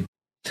guy's name.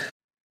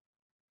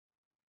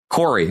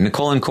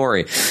 Nicole and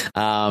Corey.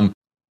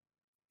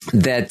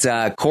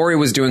 That Corey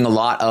was doing a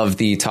lot of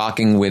the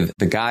talking with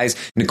the guys.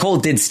 Nicole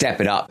did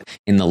step it up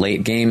in the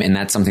late game, and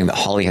that's something that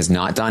Holly has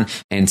not done.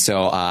 And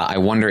so I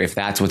wonder if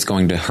that's what's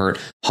going to hurt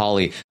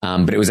Holly.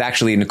 But it was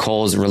actually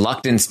Nicole's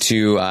reluctance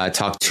to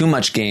talk too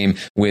much game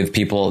with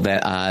people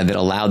that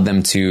allowed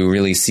them to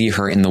really see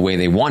her in the way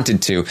they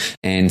wanted to,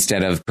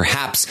 instead of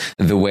perhaps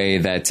the way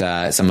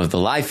that some of the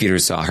live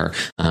feeders saw her,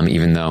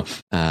 even though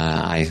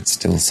I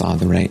still saw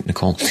the right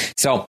Nicole.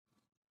 So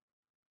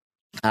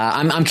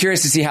I'm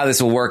curious to see how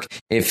this will work,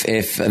 if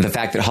the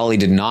fact that Holly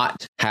did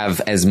not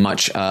have as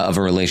much of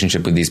a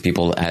relationship with these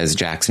people as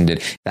Jackson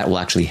did, that will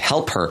actually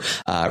help her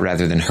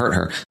rather than hurt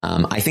her.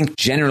 I think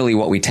generally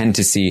what we tend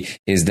to see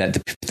is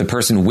that the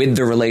person with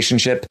the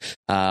relationship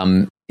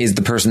is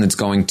the person that's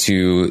going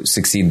to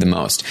succeed the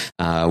most.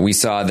 We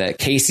saw that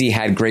Casey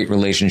had great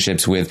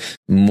relationships with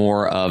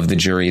more of the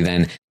jury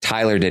than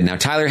Tyler did. Now,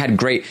 Tyler had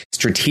great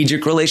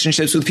strategic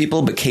relationships with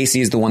people, but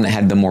Casey is the one that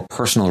had the more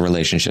personal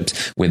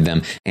relationships with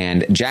them.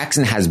 And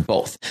Jackson has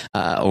both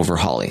over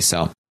Holly.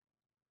 So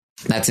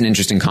that's an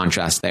interesting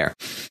contrast there.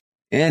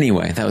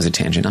 Anyway, that was a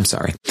tangent. I'm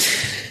sorry.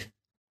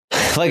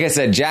 Like I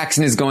said,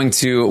 Jackson is going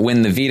to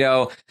win the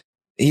veto.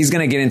 He's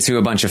going to get into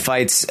a bunch of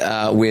fights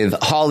with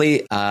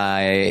Holly.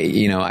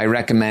 I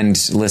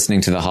recommend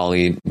listening to the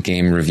Holly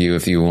game review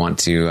if you want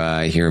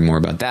to hear more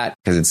about that,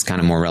 because it's kind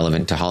of more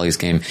relevant to Holly's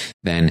game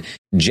than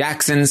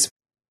Jackson's.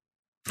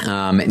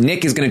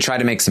 Nick is going to try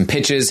to make some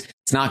pitches.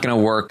 It's not going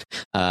to work.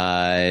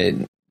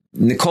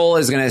 Nicole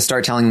is going to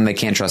start telling them they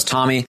can't trust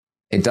Tommy.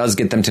 It does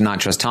get them to not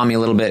trust Tommy a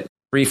little bit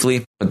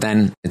briefly, but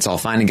then it's all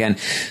fine again.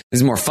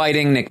 There's more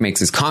fighting. Nick makes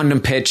his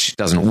condom pitch.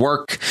 Doesn't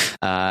work.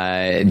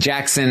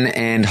 Jackson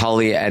and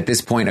Holly at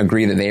this point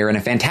agree that they are in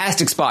a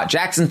fantastic spot.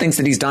 Jackson thinks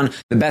that he's done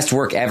the best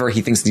work ever.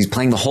 He thinks that he's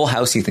playing the whole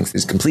house. He thinks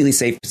he's completely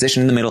safe,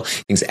 position in the middle.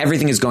 He thinks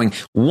everything is going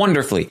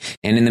wonderfully.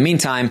 And in the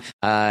meantime,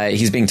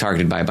 he's being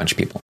targeted by a bunch of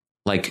people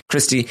like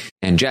Christy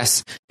and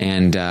Jess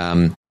and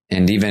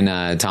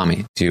even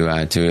Tommy.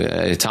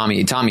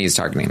 Tommy is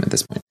targeting him at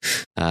this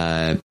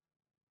point.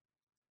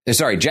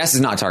 Sorry, Jess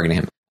is not targeting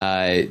him.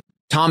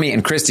 Tommy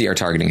and Christy are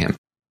targeting him.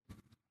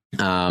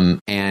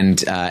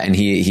 And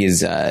he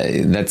is,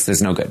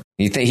 that's no good.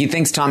 He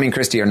thinks Tommy and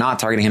Christy are not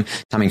targeting him.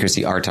 Tommy and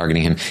Christy are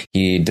targeting him.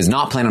 He does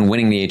not plan on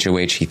winning the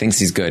HOH. He thinks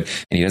he's good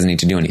and he doesn't need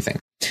to do anything.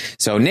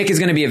 So Nick is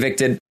going to be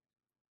evicted.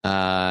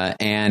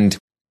 And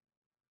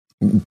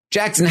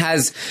Jackson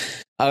has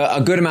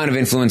a good amount of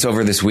influence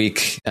over this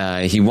week.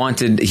 He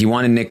wanted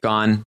Nick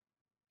gone,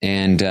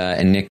 and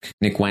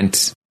Nick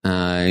went.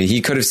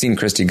 He could have seen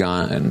Christy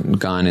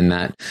gone in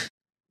that.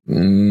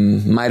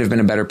 Might have been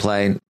a better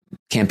play.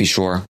 Can't be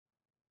sure.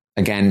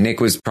 Again, Nick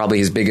was probably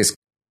his biggest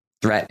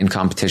threat in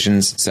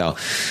competitions. So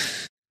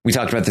we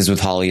talked about this with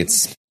Holly.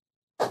 It's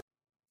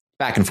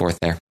back and forth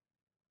there.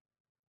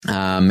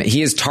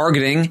 He is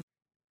targeting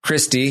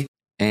Christy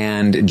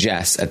and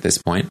Jess at this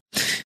point.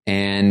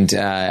 And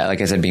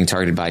like I said, being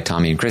targeted by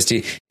Tommy and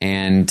Christy.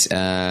 And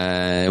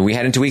we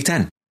head into week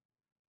 10,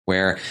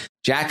 where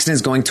Jackson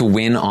is going to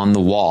win on the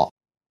wall.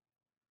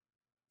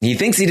 He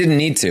thinks he didn't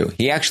need to.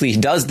 He actually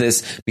does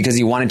this because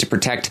he wanted to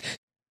protect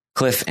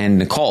Cliff and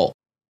Nicole.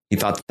 He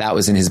thought that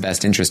was in his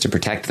best interest to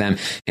protect them.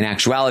 In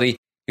actuality, he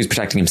was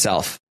protecting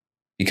himself.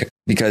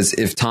 Because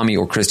if Tommy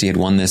or Christy had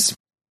won this,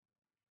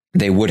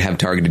 they would have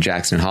targeted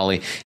Jackson and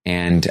Holly.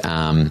 And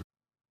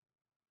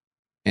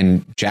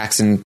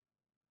Jackson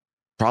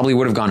probably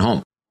would have gone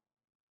home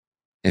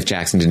if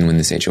Jackson didn't win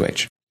this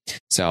HOH.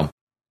 So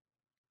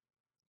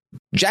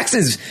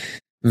Jackson is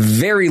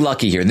very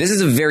lucky here. This is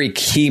a very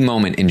key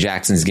moment in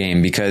Jackson's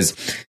game, because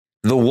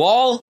the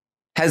wall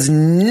has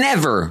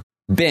never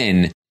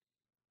been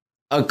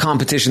a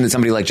competition that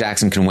somebody like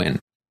Jackson can win.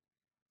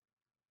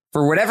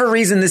 For whatever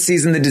reason this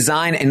season, the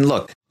design, and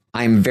look,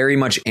 I'm very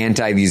much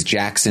anti these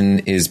Jackson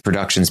is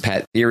production's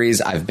pet theories.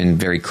 I've been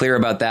very clear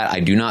about that. I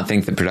do not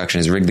think that production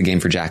has rigged the game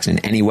for Jackson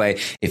in any way.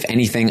 If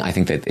anything, I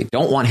think that they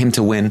don't want him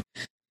to win.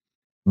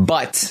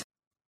 But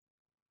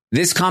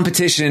this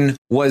competition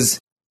was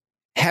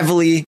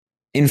heavily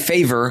in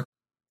favor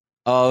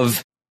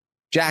of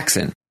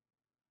Jackson.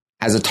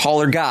 As a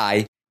taller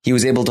guy, he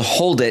was able to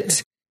hold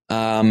it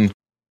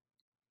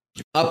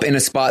up in a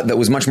spot that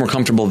was much more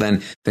comfortable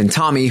than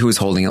Tommy, who was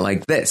holding it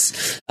like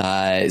this.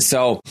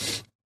 So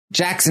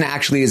Jackson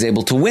actually is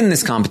able to win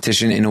this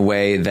competition in a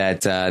way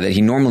that that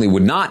he normally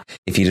would not.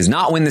 If he does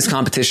not win this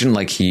competition,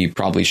 like he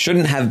probably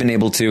shouldn't have been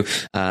able to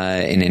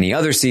in any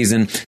other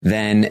season,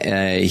 then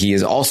he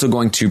is also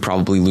going to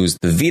probably lose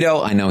the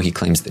veto. I know he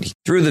claims that he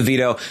threw the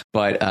veto,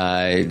 but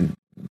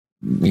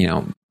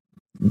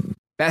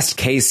best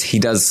case, he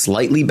does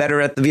slightly better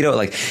at the veto.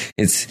 Like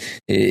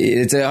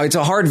it's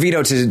a hard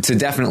veto to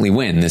definitely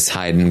win, this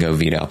hide and go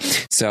veto.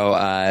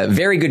 So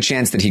very good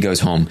chance that he goes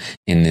home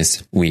in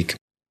this week.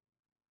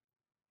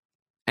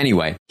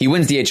 Anyway, he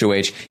wins the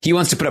HOH. He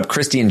wants to put up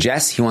Christy and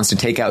Jess. He wants to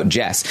take out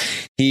Jess.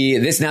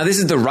 This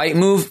is the right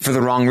move for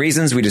the wrong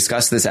reasons. We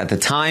discussed this at the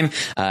time.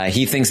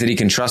 He thinks that he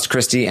can trust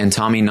Christy and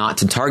Tommy not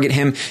to target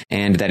him,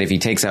 and that if he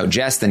takes out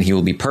Jess, then he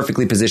will be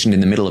perfectly positioned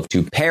in the middle of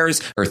 2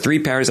 pairs, or 3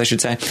 pairs, I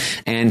should say.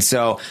 And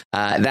so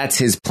that's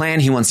his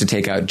plan. He wants to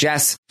take out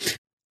Jess.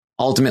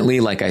 Ultimately,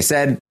 like I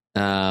said,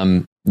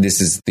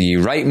 this is the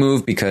right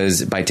move,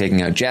 because by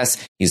taking out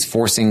Jess, he's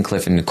forcing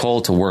Cliff and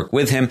Nicole to work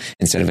with him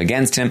instead of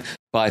against him.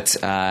 But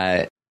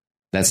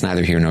that's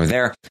neither here nor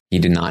there. He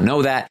did not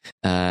know that,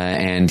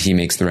 and he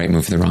makes the right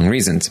move for the wrong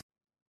reasons.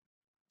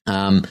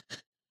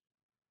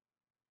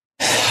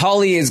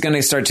 Holly is going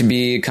to start to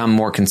become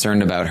more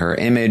concerned about her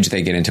image.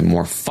 They get into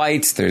more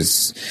fights.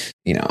 There's,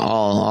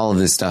 all of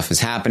this stuff is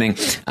happening.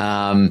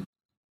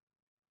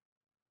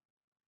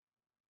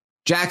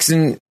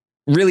 Jackson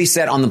really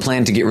set on the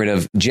plan to get rid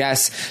of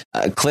Jess.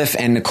 Cliff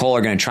and Nicole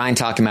are going to try and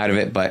talk him out of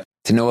it, but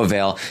to no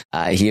avail.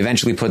 He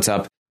eventually puts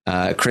up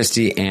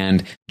Christy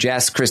and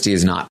Jess. Christy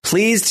is not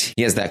pleased.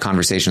 He has that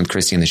conversation with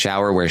Christy in the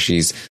shower where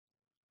she's,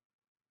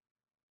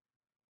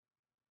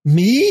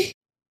 me?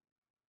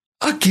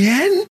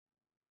 Again?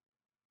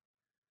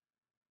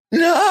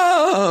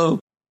 No!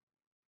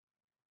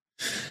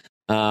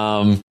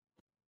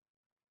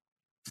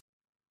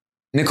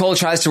 Nicole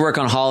tries to work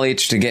on Holly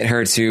to get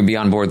her to be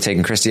on board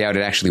taking Christy out.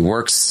 It actually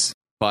works,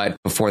 but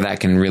before that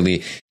can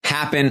really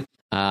happen,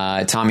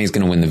 Tommy is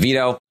going to win the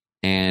veto,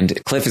 and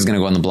Cliff is going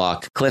to go on the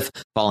block. Cliff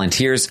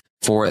volunteers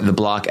for the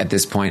block at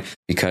this point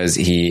because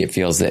he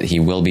feels that he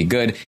will be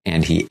good,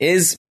 and he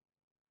is.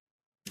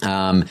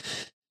 Tommy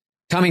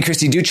and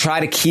Christy do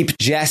try to keep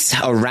Jess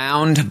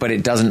around, but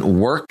it doesn't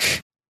work.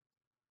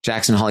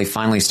 Jackson and Holly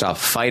finally stop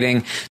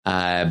fighting,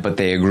 but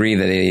they agree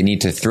that they need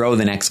to throw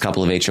the next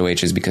couple of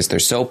HOHs because they're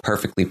so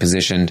perfectly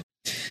positioned.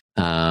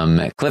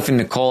 Cliff and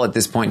Nicole at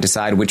this point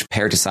decide which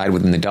pair to side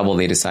within the double.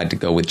 They decide to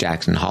go with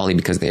Jackson and Holly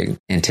because they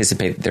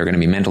anticipate that there are going to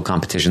be mental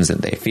competitions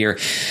that they fear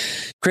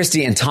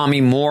Christy and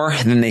Tommy more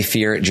than they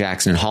fear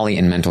Jackson and Holly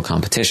in mental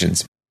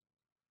competitions.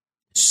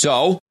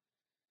 So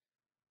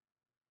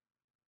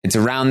it's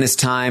around this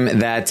time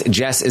that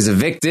Jess is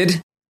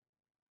evicted.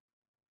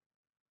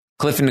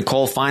 Cliff and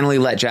Nicole finally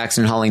let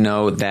Jackson and Holly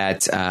know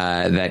that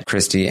that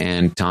Christy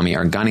and Tommy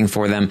are gunning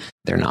for them.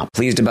 They're not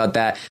pleased about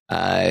that.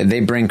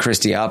 They bring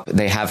Christy up.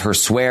 They have her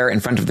swear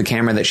in front of the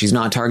camera that she's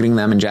not targeting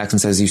them. And Jackson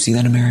says, "You see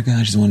that, America?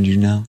 I just wanted you to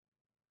know.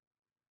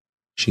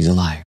 She's a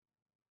liar."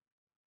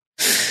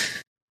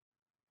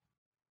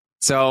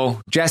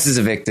 So Jess is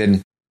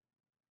evicted.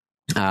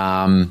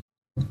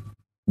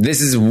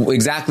 This is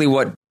exactly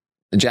what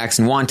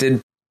Jackson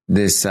wanted.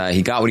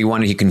 He got what he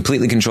wanted. He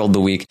completely controlled the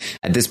week.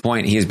 At this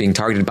point, he is being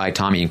targeted by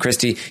Tommy and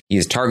Christy. He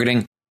is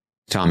targeting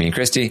Tommy and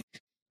Christy.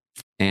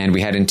 And we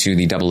head into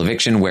the double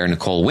eviction where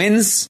Nicole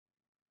wins,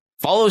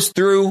 follows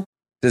through,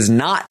 does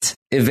not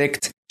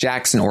evict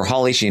Jackson or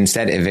Holly. She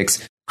instead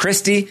evicts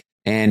Christy,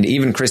 and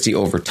even Christy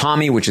over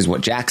Tommy, which is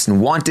what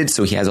Jackson wanted.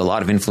 So he has a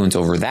lot of influence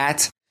over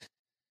that.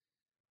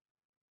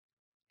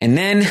 And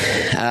then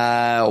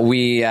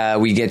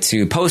we get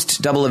to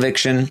post double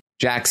eviction.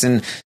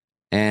 Jackson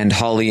and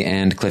Holly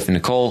and Cliff and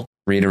Nicole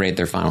reiterate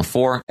their final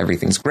 4.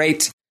 Everything's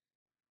great.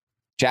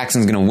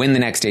 Jackson's going to win the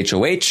next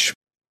HOH.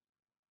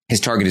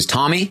 His target is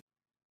Tommy.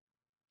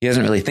 He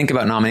doesn't really think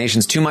about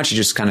nominations too much. He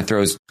just kind of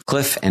throws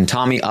Cliff and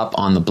Tommy up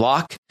on the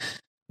block,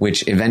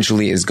 which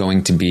eventually is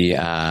going to be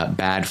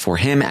bad for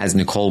him as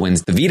Nicole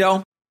wins the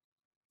veto.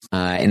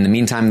 In the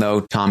meantime, though,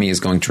 Tommy is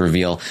going to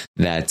reveal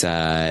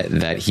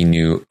that he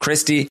knew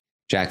Christy.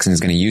 Jackson is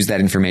going to use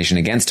that information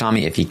against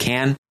Tommy if he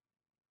can.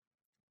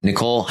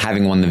 Nicole,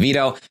 having won the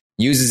veto,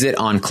 uses it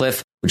on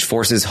Cliff, which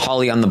forces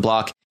Holly on the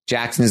block.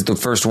 Jackson is the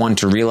first one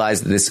to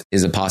realize that this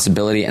is a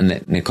possibility and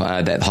that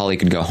that Holly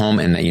could go home,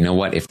 and that, you know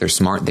what, if they're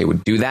smart, they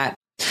would do that.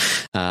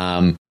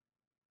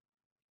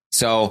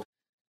 So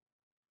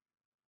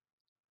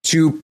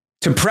to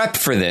prep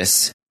for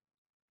this,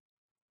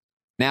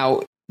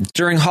 now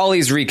during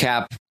Holly's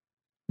recap,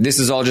 this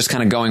is all just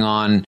kind of going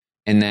on,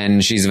 and then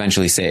she's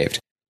eventually saved.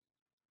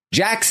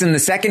 Jackson, the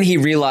second he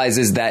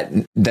realizes that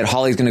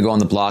Holly's going to go on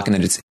the block and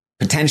that it's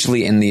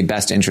potentially in the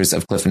best interest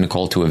of Cliff and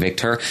Nicole to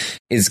evict her,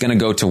 is going to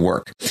go to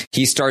work.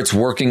 He starts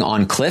working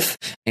on Cliff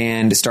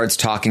and starts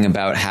talking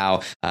about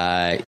how,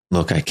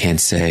 look, I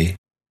can't say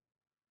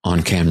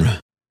on camera,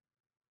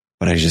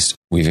 but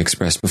we've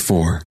expressed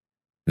before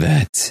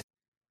that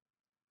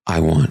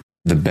I want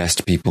the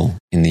best people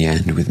in the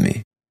end with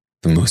me,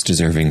 the most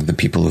deserving, the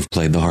people who've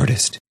played the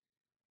hardest.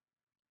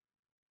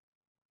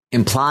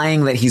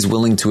 implying that he's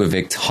willing to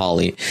evict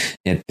Holly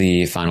at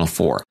the Final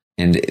Four.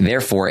 And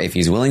therefore, if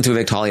he's willing to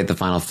evict Holly at the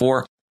Final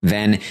Four,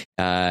 then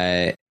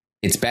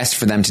it's best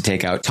for them to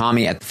take out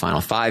Tommy at the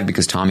Final Five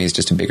because Tommy is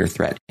just a bigger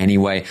threat.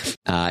 Anyway,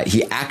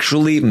 he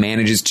actually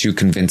manages to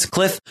convince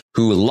Cliff,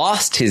 who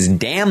lost his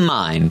damn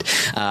mind,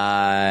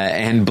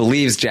 and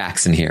believes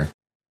Jackson here.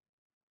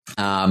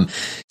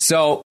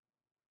 So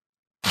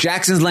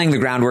Jackson's laying the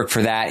groundwork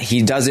for that.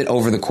 He does it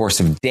over the course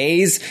of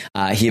days.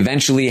 He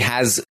eventually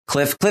has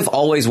Cliff. Cliff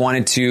always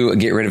wanted to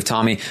get rid of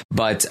Tommy,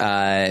 but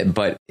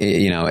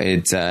he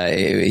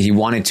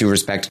wanted to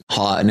respect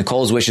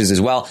Nicole's wishes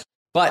as well.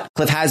 But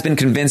Cliff has been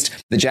convinced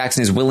that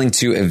Jackson is willing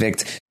to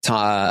evict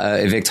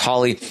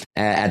Holly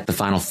at the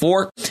Final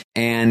Four,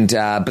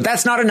 but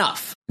that's not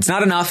enough. It's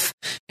not enough,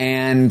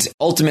 and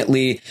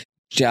ultimately,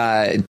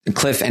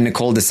 Cliff and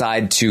Nicole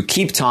decide to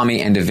keep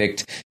Tommy and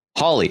evict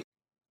Holly.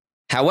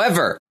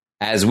 However,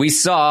 as we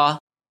saw,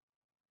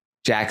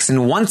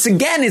 Jackson once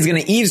again is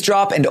going to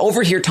eavesdrop and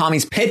overhear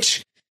Tommy's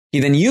pitch. He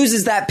then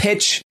uses that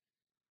pitch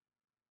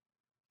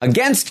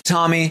against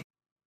Tommy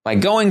by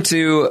going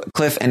to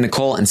Cliff and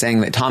Nicole and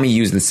saying that Tommy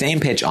used the same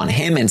pitch on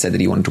him and said that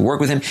he wanted to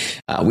work with him.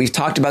 We've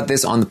talked about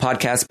this on the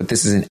podcast, but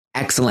this is an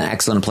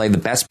excellent play. The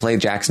best play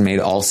Jackson made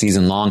all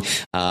season long.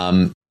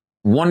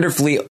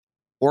 Wonderfully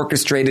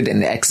orchestrated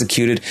and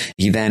executed.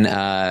 He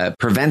then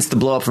prevents the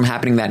blow up from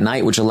happening that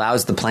night, which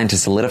allows the plan to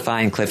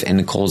solidify in Cliff and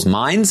Nicole's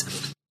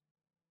minds.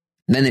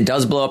 Then it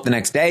does blow up the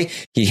next day.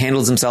 He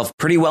handles himself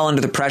pretty well under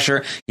the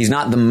pressure. He's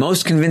not the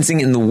most convincing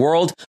in the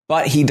world,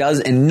 but he does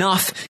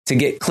enough to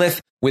get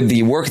Cliff with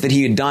the work that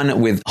he had done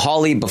with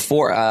Holly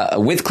before,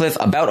 with Cliff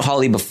about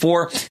Holly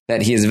before,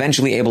 that he is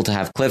eventually able to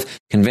have Cliff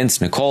convince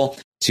Nicole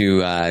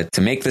to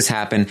make this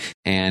happen.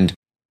 And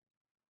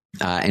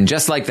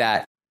just like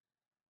that,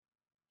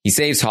 he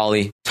saves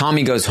Holly.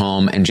 Tommy goes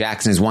home, and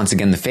Jackson is once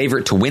again the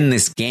favorite to win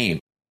this game.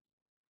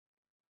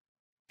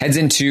 Heads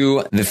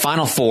into the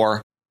Final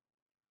Four,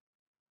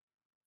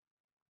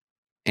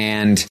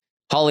 and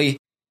Holly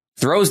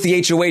throws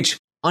the HOH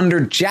under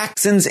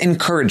Jackson's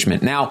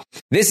encouragement. Now,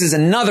 this is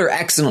another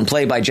excellent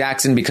play by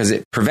Jackson because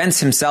it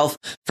prevents himself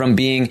from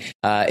being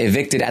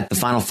evicted at the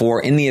Final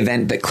Four in the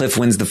event that Cliff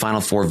wins the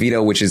Final Four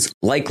veto, which is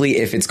likely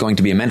if it's going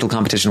to be a mental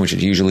competition, which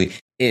it usually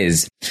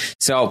is.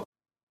 So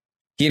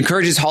he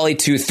encourages Holly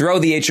to throw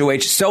the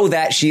HOH so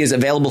that she is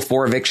available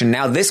for eviction.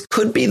 Now, this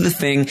could be the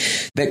thing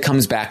that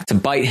comes back to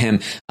bite him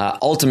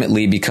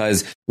ultimately,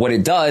 because what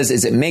it does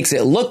is it makes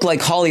it look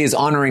like Holly is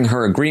honoring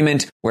her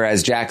agreement,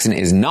 whereas Jackson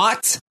is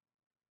not,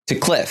 to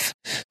Cliff.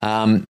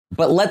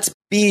 But let's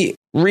be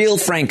real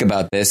frank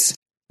about this.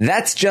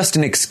 That's just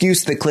an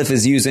excuse that Cliff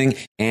is using,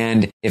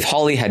 and if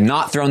Holly had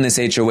not thrown this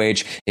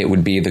HOH, it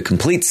would be the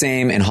complete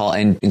same, and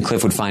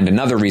Cliff would find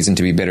another reason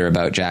to be bitter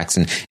about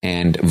Jackson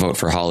and vote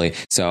for Holly.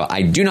 So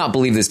I do not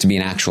believe this to be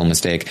an actual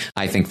mistake.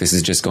 I think this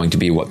is just going to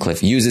be what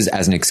Cliff uses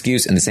as an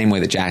excuse in the same way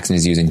that Jackson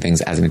is using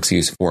things as an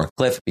excuse for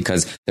Cliff,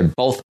 because they're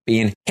both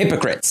being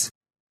hypocrites.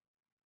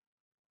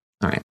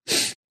 All right.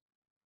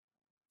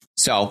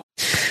 So,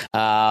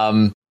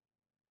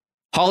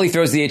 Holly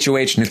throws the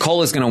HOH.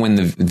 Nicole is going to win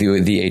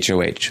the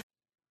HOH.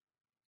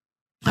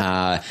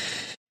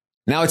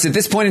 Now it's at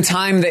this point in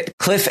time that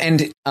Cliff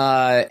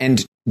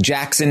and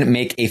Jackson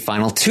make a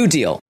final 2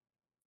 deal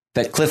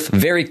that Cliff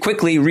very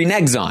quickly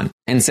reneges on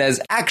and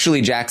says, actually,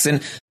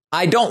 Jackson,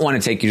 I don't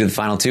want to take you to the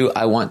final 2.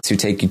 I want to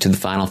take you to the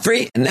final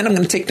 3. And then I'm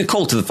going to take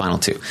Nicole to the final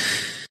 2.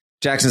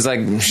 Jackson's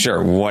like,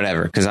 sure,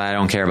 whatever, because I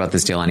don't care about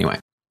this deal anyway.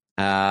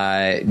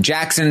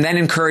 Jackson then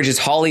encourages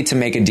Holly to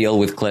make a deal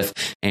with Cliff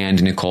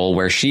and Nicole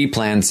where she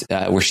says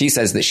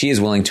that she is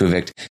willing to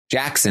evict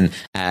Jackson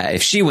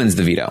if she wins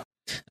the veto.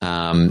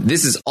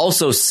 This is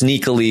also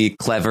sneakily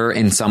clever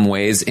in some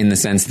ways, in the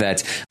sense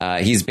that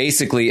he's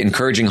basically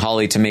encouraging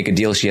Holly to make a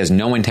deal she has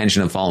no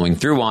intention of following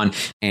through on.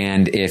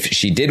 And if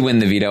she did win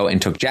the veto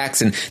and took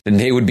Jackson, then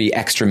they would be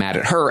extra mad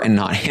at her and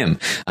not him.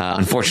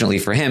 Unfortunately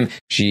for him,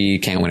 she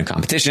can't win a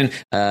competition,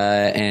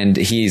 and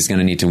he's going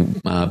to need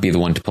to be the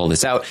one to pull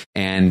this out.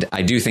 And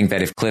I do think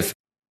that if Cliff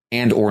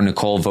and or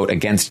Nicole vote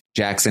against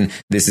Jackson,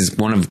 this is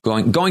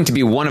going to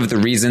be one of the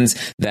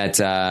reasons that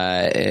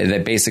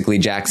that basically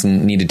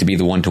Jackson needed to be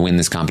the one to win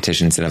this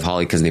competition instead of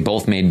Holly, because they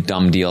both made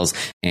dumb deals,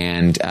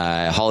 and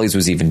Holly's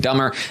was even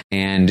dumber,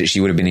 and she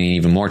would have been in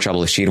even more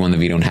trouble if she had won the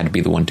veto and had to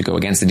be the one to go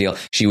against the deal.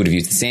 She would have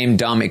used the same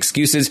dumb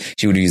excuses.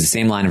 She would have used the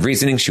same line of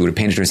reasoning. She would have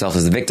painted herself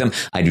as the victim.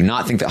 I do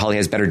not think that Holly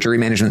has better jury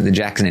management than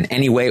Jackson in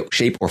any way,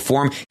 shape, or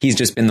form. He's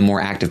just been the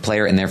more active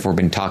player and therefore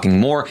been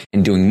talking more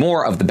and doing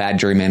more of the bad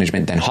jury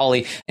management than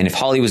Holly. And if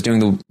Holly was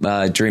doing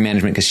the jury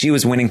management because she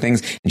was winning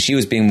things and she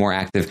was being more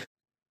active,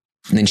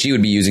 then she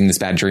would be using this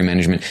bad jury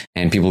management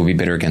and people would be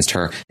bitter against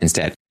her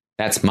instead.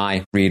 That's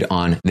my read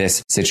on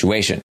this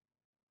situation.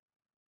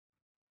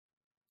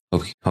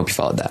 Hope you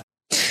followed that.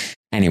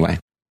 Anyway,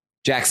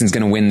 Jackson's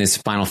going to win this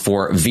Final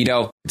Four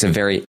veto. It's a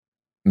very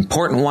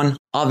important one,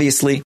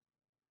 obviously.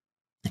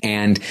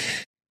 And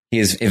he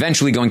is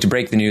eventually going to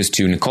break the news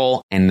to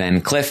Nicole and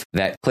then Cliff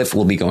that Cliff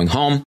will be going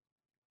home.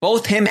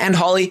 Both him and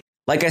Holly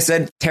like I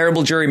said,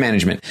 terrible jury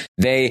management.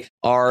 They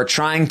are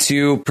trying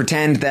to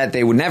pretend that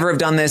they would never have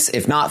done this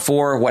if not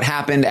for what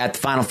happened at the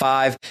Final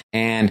Five.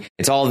 And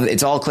it's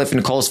all Cliff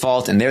and Nicole's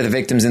fault, and they're the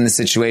victims in this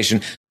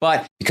situation.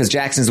 But because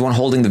Jackson's the one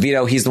holding the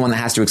veto, he's the one that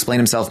has to explain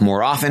himself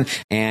more often.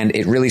 And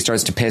it really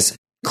starts to piss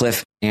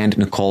Cliff and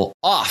Nicole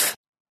off.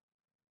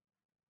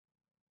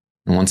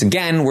 And once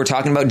again, we're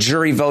talking about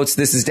jury votes.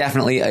 This is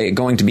definitely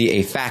going to be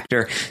a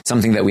factor,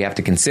 something that we have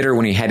to consider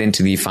when we head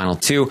into the final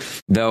two,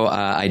 though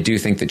I do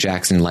think that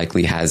Jackson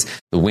likely has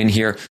the win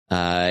here.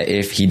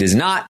 If he does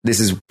not, this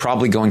is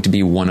probably going to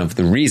be one of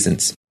the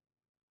reasons.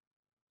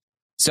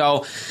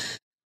 So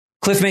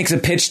Cliff makes a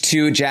pitch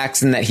to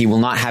Jackson that he will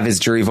not have his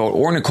jury vote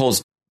or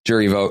Nicole's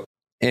jury vote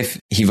if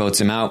he votes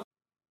him out.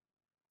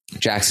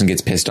 Jackson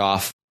gets pissed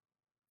off.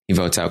 He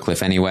votes out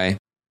Cliff anyway.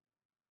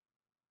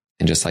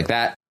 And just like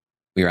that,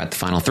 we are at the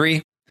final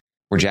three,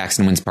 where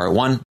Jackson wins part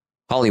 1,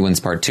 Holly wins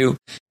part 2,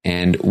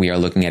 and we are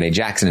looking at a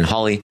Jackson and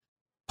Holly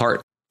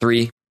part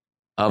 3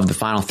 of the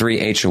final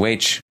 3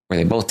 HOH, where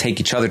they both take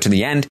each other to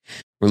the end.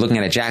 We're looking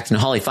at a Jackson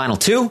and Holly final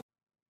 2.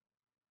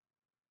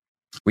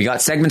 We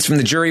got segments from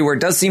the jury where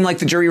it does seem like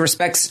the jury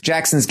respects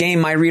Jackson's game.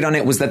 My read on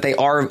it was that they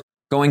are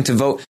going to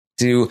vote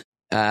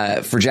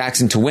for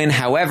Jackson to win.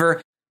 However,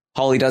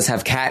 Holly does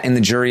have Kat in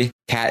the jury.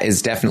 Kat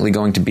is definitely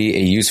going to be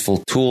a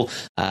useful tool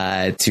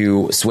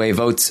to sway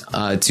votes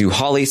to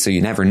Holly, so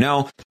you never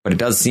know. But it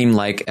does seem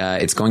like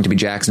it's going to be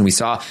Jackson. We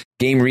saw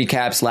game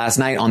recaps last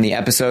night on the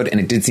episode, and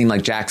it did seem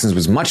like Jackson's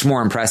was much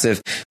more impressive,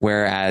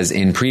 whereas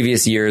in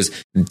previous years,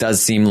 it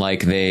does seem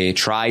like they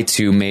try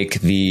to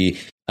make the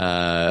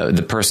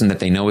person that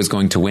they know is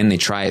going to win. They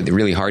try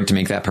really hard to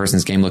make that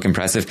person's game look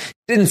impressive. It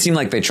didn't seem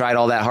like they tried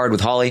all that hard with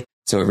Holly,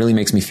 so it really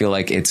makes me feel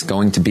like it's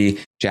going to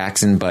be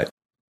Jackson, but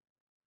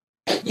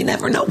you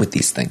never know with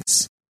these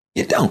things.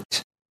 You don't.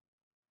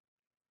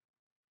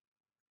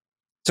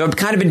 So I've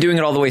kind of been doing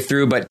it all the way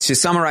through, but to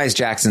summarize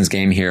Jackson's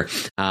game here,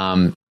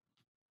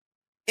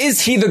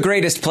 is he the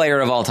greatest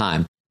player of all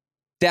time?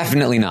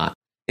 Definitely not.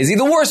 Is he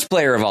the worst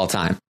player of all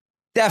time?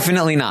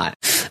 Definitely not.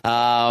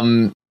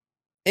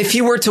 If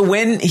he were to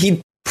win,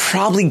 he'd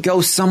probably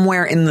go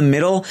somewhere in the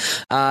middle.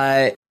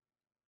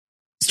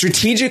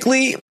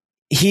 Strategically,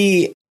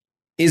 he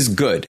is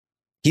good.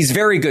 He's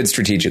very good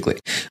strategically.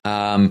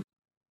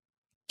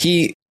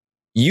 He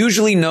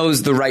usually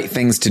knows the right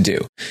things to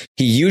do.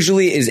 He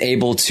usually is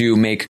able to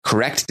make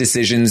correct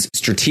decisions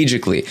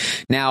strategically.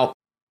 Now,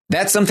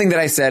 that's something that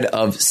I said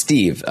of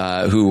Steve,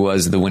 who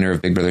was the winner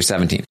of Big Brother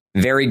 17.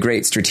 Very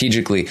great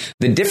strategically.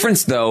 The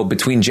difference, though,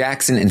 between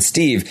Jackson and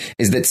Steve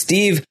is that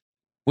Steve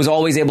was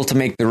always able to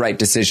make the right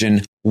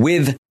decision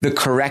with the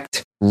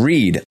correct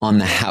read on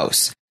the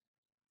house.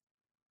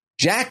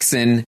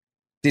 Jackson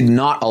did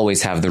not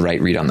always have the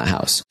right read on the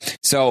house.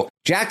 So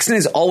Jackson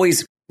is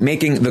always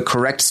making the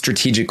correct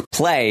strategic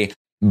play,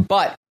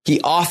 but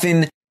he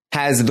often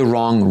has the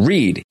wrong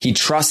read. He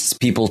trusts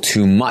people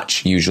too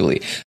much,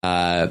 usually.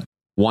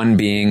 One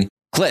being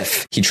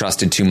Cliff. He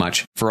trusted too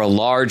much for a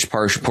large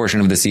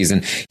portion of the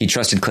season. He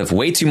trusted Cliff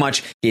way too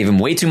much, gave him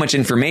way too much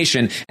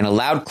information, and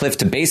allowed Cliff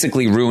to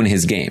basically ruin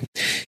his game.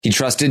 He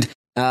trusted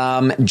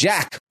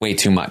Jack way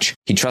too much.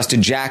 He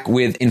trusted Jack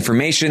with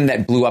information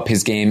that blew up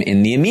his game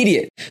in the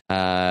immediate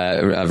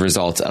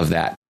result of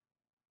that.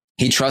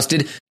 He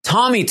trusted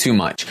Tommy too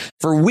much.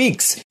 For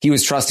weeks, he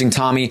was trusting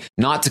Tommy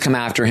not to come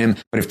after him.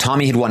 But if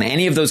Tommy had won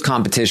any of those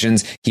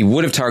competitions, he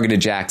would have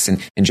targeted Jackson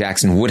and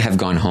Jackson would have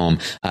gone home.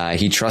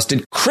 He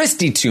trusted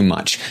Christy too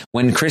much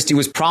when Christy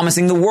was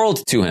promising the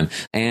world to him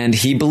and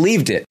he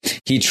believed it.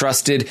 He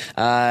trusted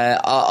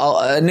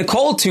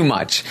Nicole too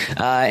much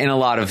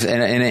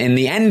in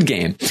the end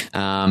game.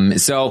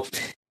 So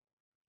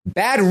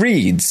bad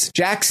reads.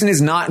 Jackson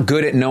is not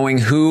good at knowing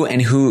who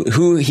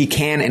he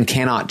can and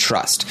cannot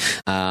trust.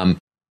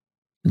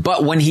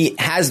 But when he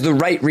has the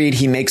right read,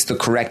 he makes the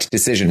correct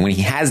decision. When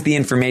he has the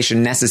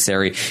information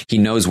necessary, he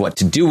knows what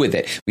to do with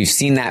it. We've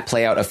seen that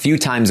play out a few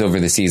times over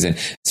the season.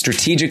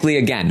 Strategically,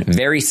 again,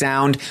 very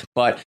sound,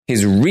 but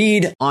his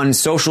read on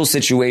social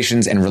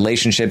situations and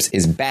relationships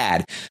is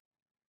bad.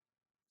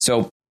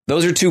 So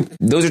those are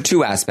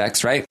two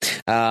aspects, right?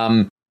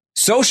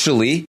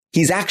 Socially,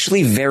 he's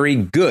actually very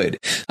good.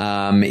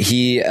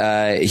 He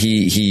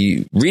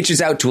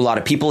reaches out to a lot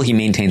of people. He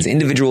maintains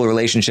individual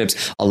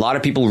relationships. A lot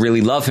of people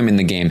really love him in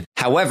the game.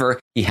 However,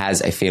 he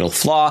has a fatal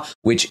flaw,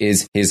 which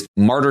is his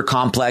martyr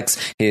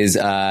complex, his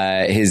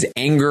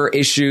anger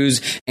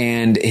issues,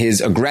 and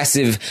his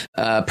aggressive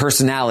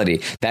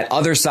personality. That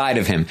other side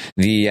of him,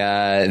 the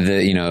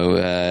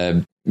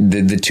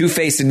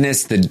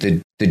two-facedness,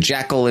 the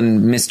Jekyll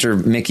and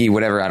Mr. Mickey,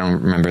 whatever. I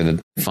don't remember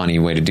the funny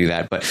way to do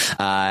that, but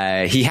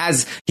he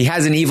has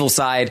an evil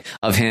side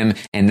of him,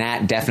 and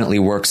that definitely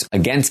works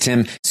against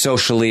him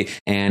socially,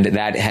 and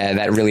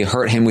that really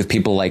hurt him with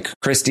people like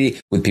Christy,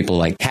 with people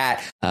like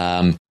Kat.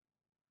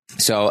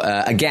 So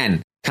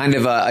again, kind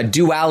of a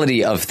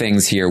duality of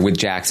things here with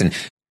Jackson.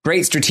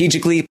 great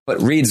strategically,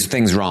 but reads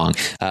things wrong.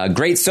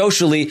 Great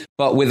socially,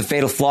 but with a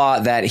fatal flaw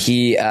that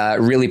he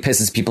really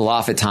pisses people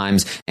off at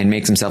times and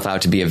makes himself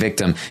out to be a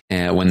victim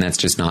when that's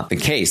just not the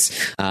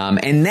case.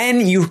 And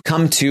then you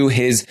come to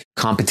his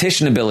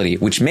competition ability,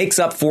 which makes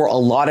up for a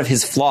lot of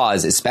his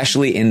flaws,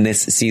 especially in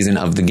this season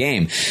of the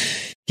game.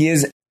 He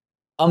is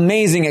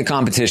amazing at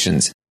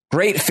competitions,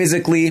 great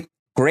physically,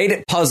 great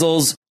at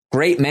puzzles,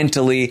 great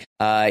mentally.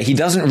 He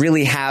doesn't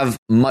really have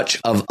much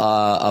of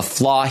a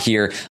flaw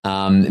here.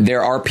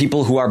 There are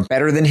people who are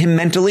better than him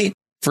mentally,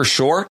 for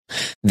sure.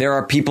 There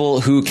are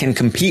people who can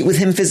compete with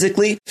him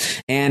physically,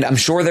 and I'm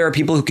sure there are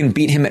people who can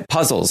beat him at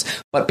puzzles.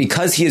 But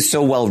because he is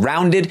so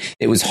well-rounded,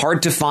 it was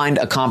hard to find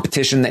a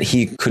competition that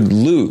he could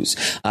lose,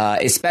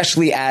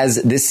 especially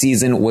as this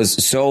season was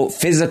so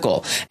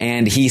physical,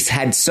 and he's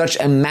had such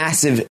a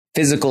massive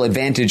physical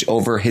advantage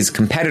over his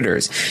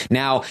competitors.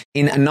 Now,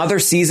 in another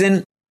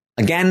season,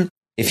 again,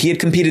 if he had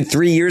competed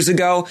 3 years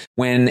ago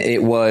when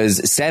it was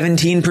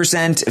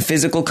 17%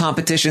 physical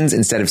competitions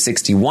instead of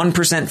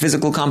 61%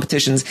 physical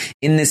competitions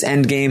in this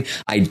end game,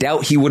 I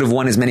doubt he would have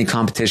won as many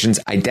competitions.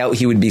 I doubt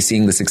he would be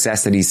seeing the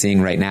success that he's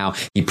seeing right now.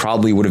 He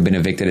probably would have been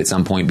evicted at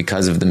some point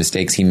because of the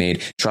mistakes he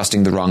made,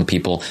 trusting the wrong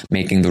people,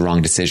 making the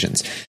wrong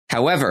decisions.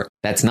 However,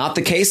 that's not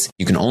the case.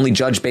 You can only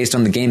judge based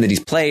on the game that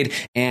he's played.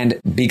 And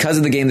because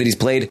of the game that he's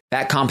played,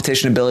 that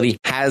competition ability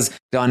has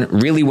done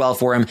really well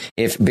for him.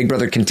 If Big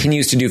Brother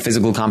continues to do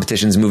physical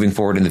competitions moving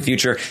forward in the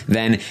future,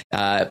 then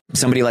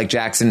somebody like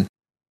Jackson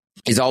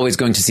is always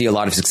going to see a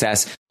lot of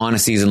success on a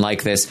season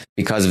like this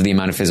because of the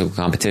amount of physical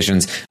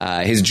competitions.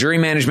 His jury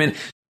management,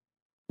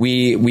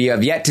 we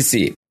have yet to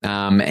see.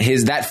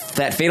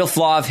 That fatal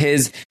flaw of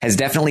his has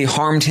definitely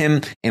harmed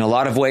him in a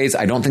lot of ways.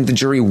 I don't think the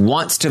jury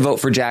wants to vote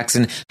for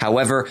Jackson.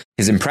 However,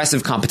 his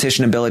impressive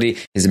competition ability,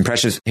 his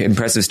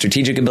impressive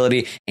strategic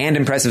ability, and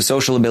impressive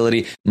social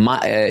ability,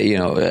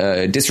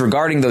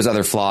 disregarding those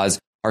other flaws,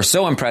 are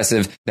so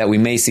impressive that we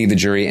may see the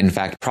jury, in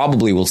fact,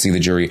 probably will see the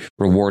jury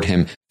reward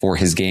him for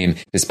his game,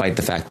 despite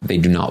the fact that they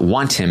do not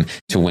want him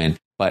to win.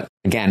 But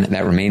again,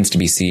 that remains to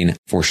be seen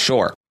for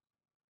sure.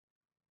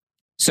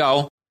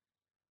 So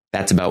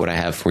that's about what I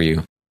have for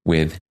you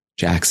with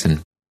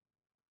Jackson.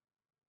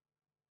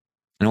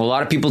 I know a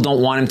lot of people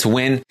don't want him to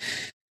win,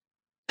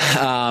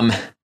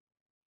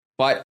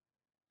 but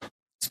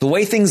it's the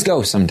way things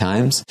go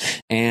sometimes.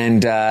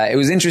 And it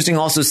was interesting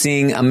also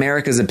seeing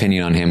America's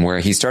opinion on him, where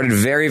he started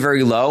very,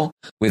 very low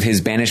with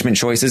his banishment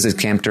choices as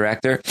camp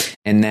director,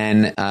 and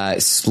then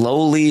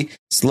slowly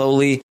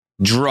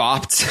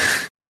dropped,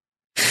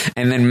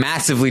 and then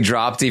massively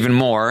dropped even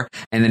more.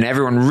 And then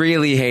everyone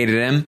really hated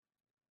him.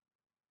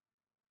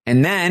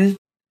 And then,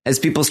 as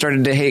people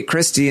started to hate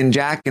Christy and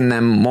Jack and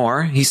them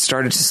more, he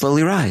started to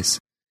slowly rise.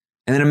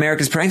 And then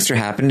America's Prankster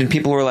happened, and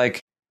people were like,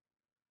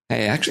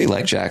 hey, I actually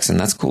like Jackson.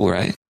 That's cool,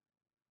 right?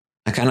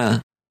 I kind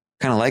of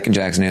liking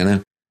Jackson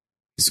here.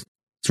 It's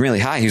really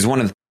high. He was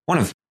one of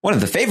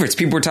the favorites.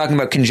 People were talking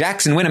about, can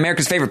Jackson win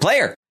America's favorite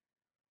player?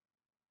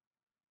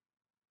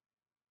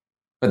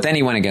 But then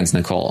he went against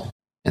Nicole,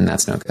 and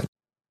that's no good.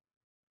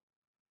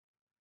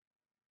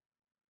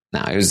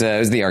 No, it was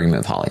the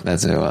argument with Holly.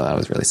 That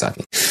was really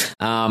sucky.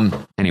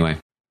 Anyway,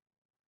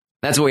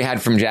 that's what we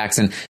had from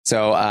Jackson.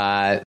 So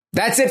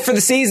that's it for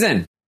the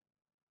season.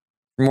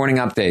 Morning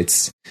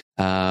updates.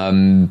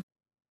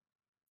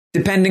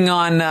 Depending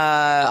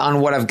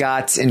on what I've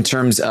got in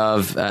terms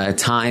of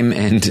time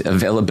and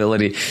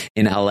availability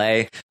in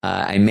LA,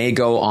 I may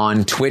go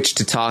on Twitch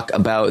to talk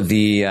about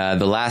the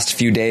last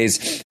few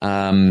days.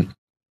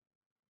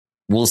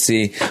 We'll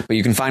see. But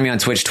you can find me on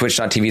Twitch,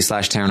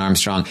 twitch.tv/Taron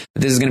Armstrong.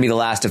 But this is going to be the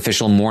last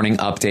official morning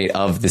update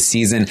of the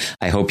season.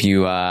 I hope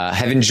you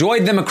have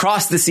enjoyed them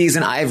across the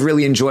season. I've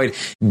really enjoyed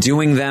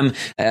doing them.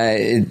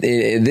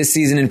 This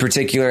season in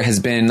particular has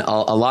been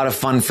a lot of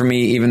fun for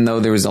me, even though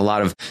there was a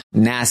lot of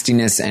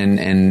nastiness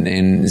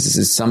and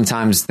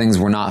sometimes things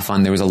were not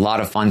fun. There was a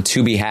lot of fun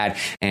to be had,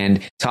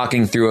 and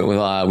talking through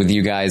it with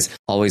you guys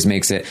always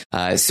makes it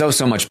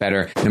so much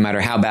better, no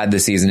matter how bad the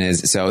season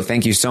is. So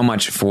thank you so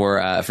much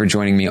for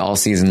joining me all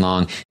season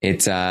long.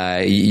 It's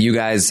you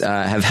guys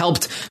have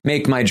helped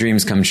make my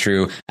dreams come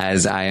true,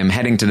 as I am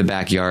heading to the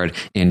backyard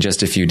in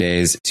just a few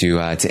days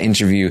to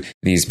interview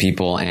these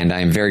people, and I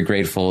am very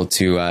grateful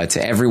to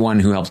everyone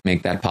who helped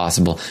make that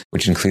possible,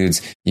 which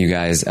includes you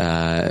guys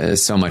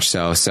so much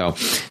so. So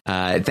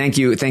thank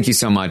you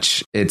so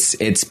much.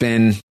 It's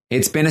been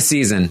a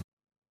season.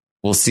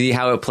 We'll see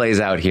how it plays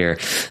out here.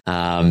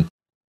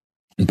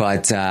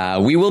 But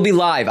we will be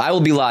live. I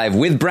will be live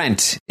with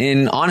Brent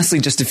in honestly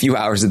just a few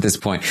hours at this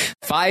point.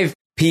 5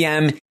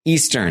 p.m.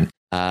 Eastern,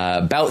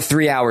 about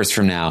 3 hours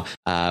from now.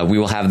 We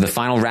will have the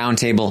final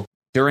roundtable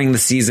during the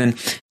season,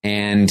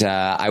 and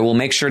I will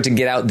make sure to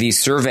get out the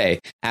survey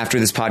after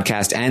this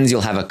podcast ends.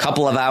 You'll have a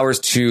couple of hours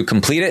to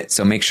complete it,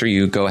 so make sure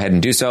you go ahead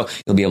and do so.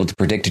 You'll be able to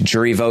predict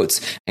jury votes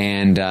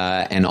and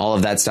all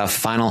of that stuff,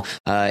 final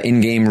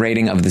in-game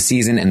rating of the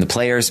season and the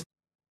players.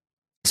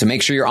 So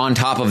make sure you're on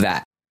top of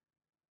that.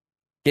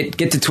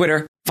 Get to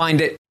Twitter, find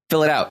it,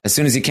 fill it out as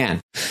soon as you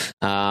can.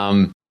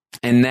 And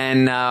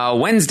then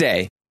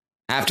Wednesday,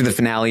 after the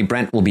finale.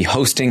 Brent will be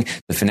hosting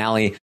the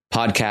finale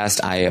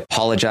podcast. I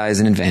apologize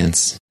in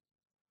advance.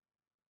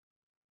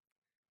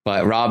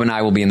 But Rob and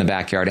I will be in the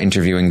backyard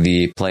interviewing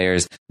the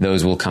players.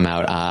 Those will come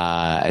out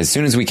as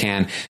soon as we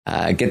can.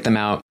 Get them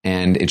out,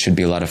 and it should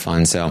be a lot of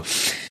fun. So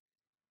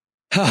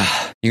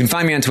you can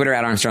find me on Twitter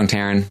at Armstrong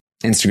Taran,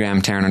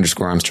 Instagram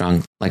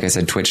Taran_Armstrong. Like I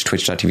said,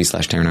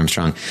 twitch.tv/Taran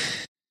Armstrong.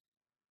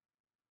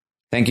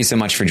 Thank you so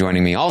much for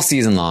joining me all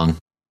season long.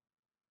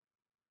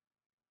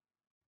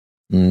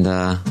 And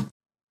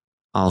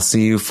I'll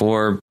see you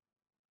for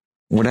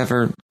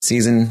whatever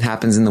season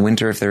happens in the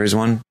winter, if there is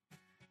one.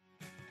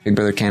 Big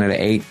Brother Canada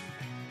 8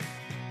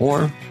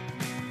 or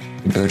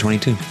Big Brother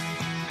 22.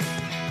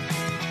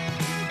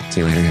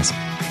 See you later, guys.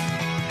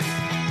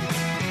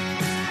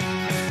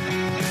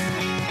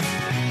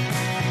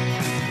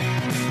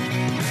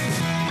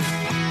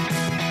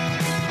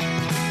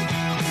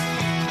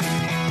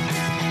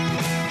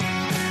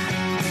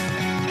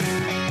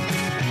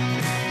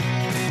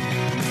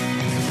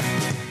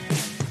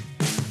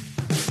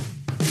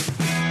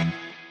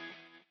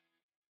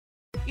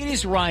 It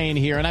is Ryan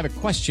here, and I have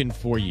a question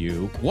for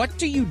you. What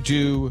do you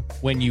do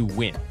when you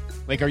win?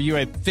 Like, are you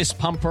a fist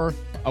pumper,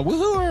 a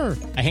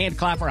woohooer, a hand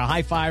clapper, a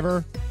high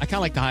fiver? I kind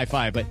of like the high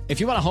five, but if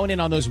you want to hone in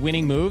on those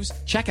winning moves,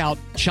 check out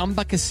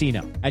Chumba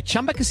Casino. At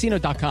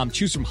ChumbaCasino.com,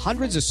 choose from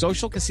hundreds of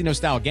social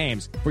casino-style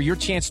games for your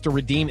chance to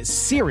redeem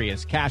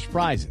serious cash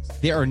prizes.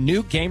 There are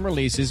new game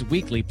releases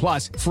weekly,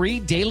 plus free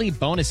daily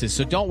bonuses.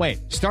 So don't wait.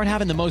 Start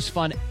having the most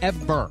fun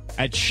ever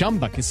at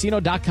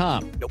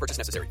ChumbaCasino.com. No purchase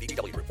necessary.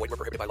 VGW Group. Void where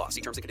prohibited by law.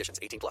 See terms and conditions.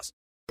 18+.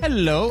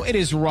 Hello, it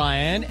is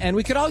Ryan, and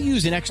we could all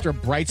use an extra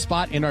bright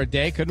spot in our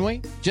day, couldn't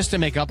we? Just to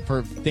make up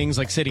for things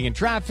like sitting in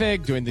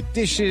traffic, doing the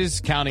dishes,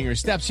 counting your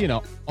steps, you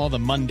know, all the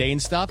mundane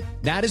stuff.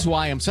 That is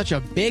why I'm such a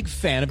big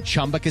fan of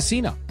Chumba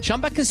Casino.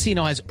 Chumba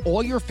Casino has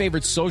all your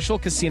favorite social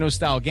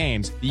casino-style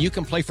games that you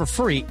can play for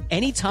free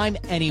anytime,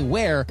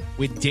 anywhere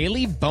with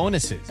daily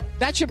bonuses.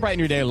 That should brighten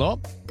your day a little.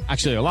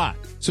 Actually, a lot.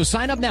 So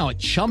sign up now at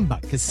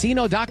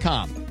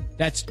ChumbaCasino.com.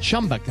 That's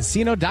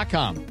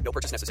ChumbaCasino.com. No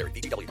purchase necessary.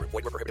 VGW Group.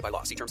 Void where prohibited by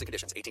law. See terms and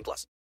conditions.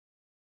 18+.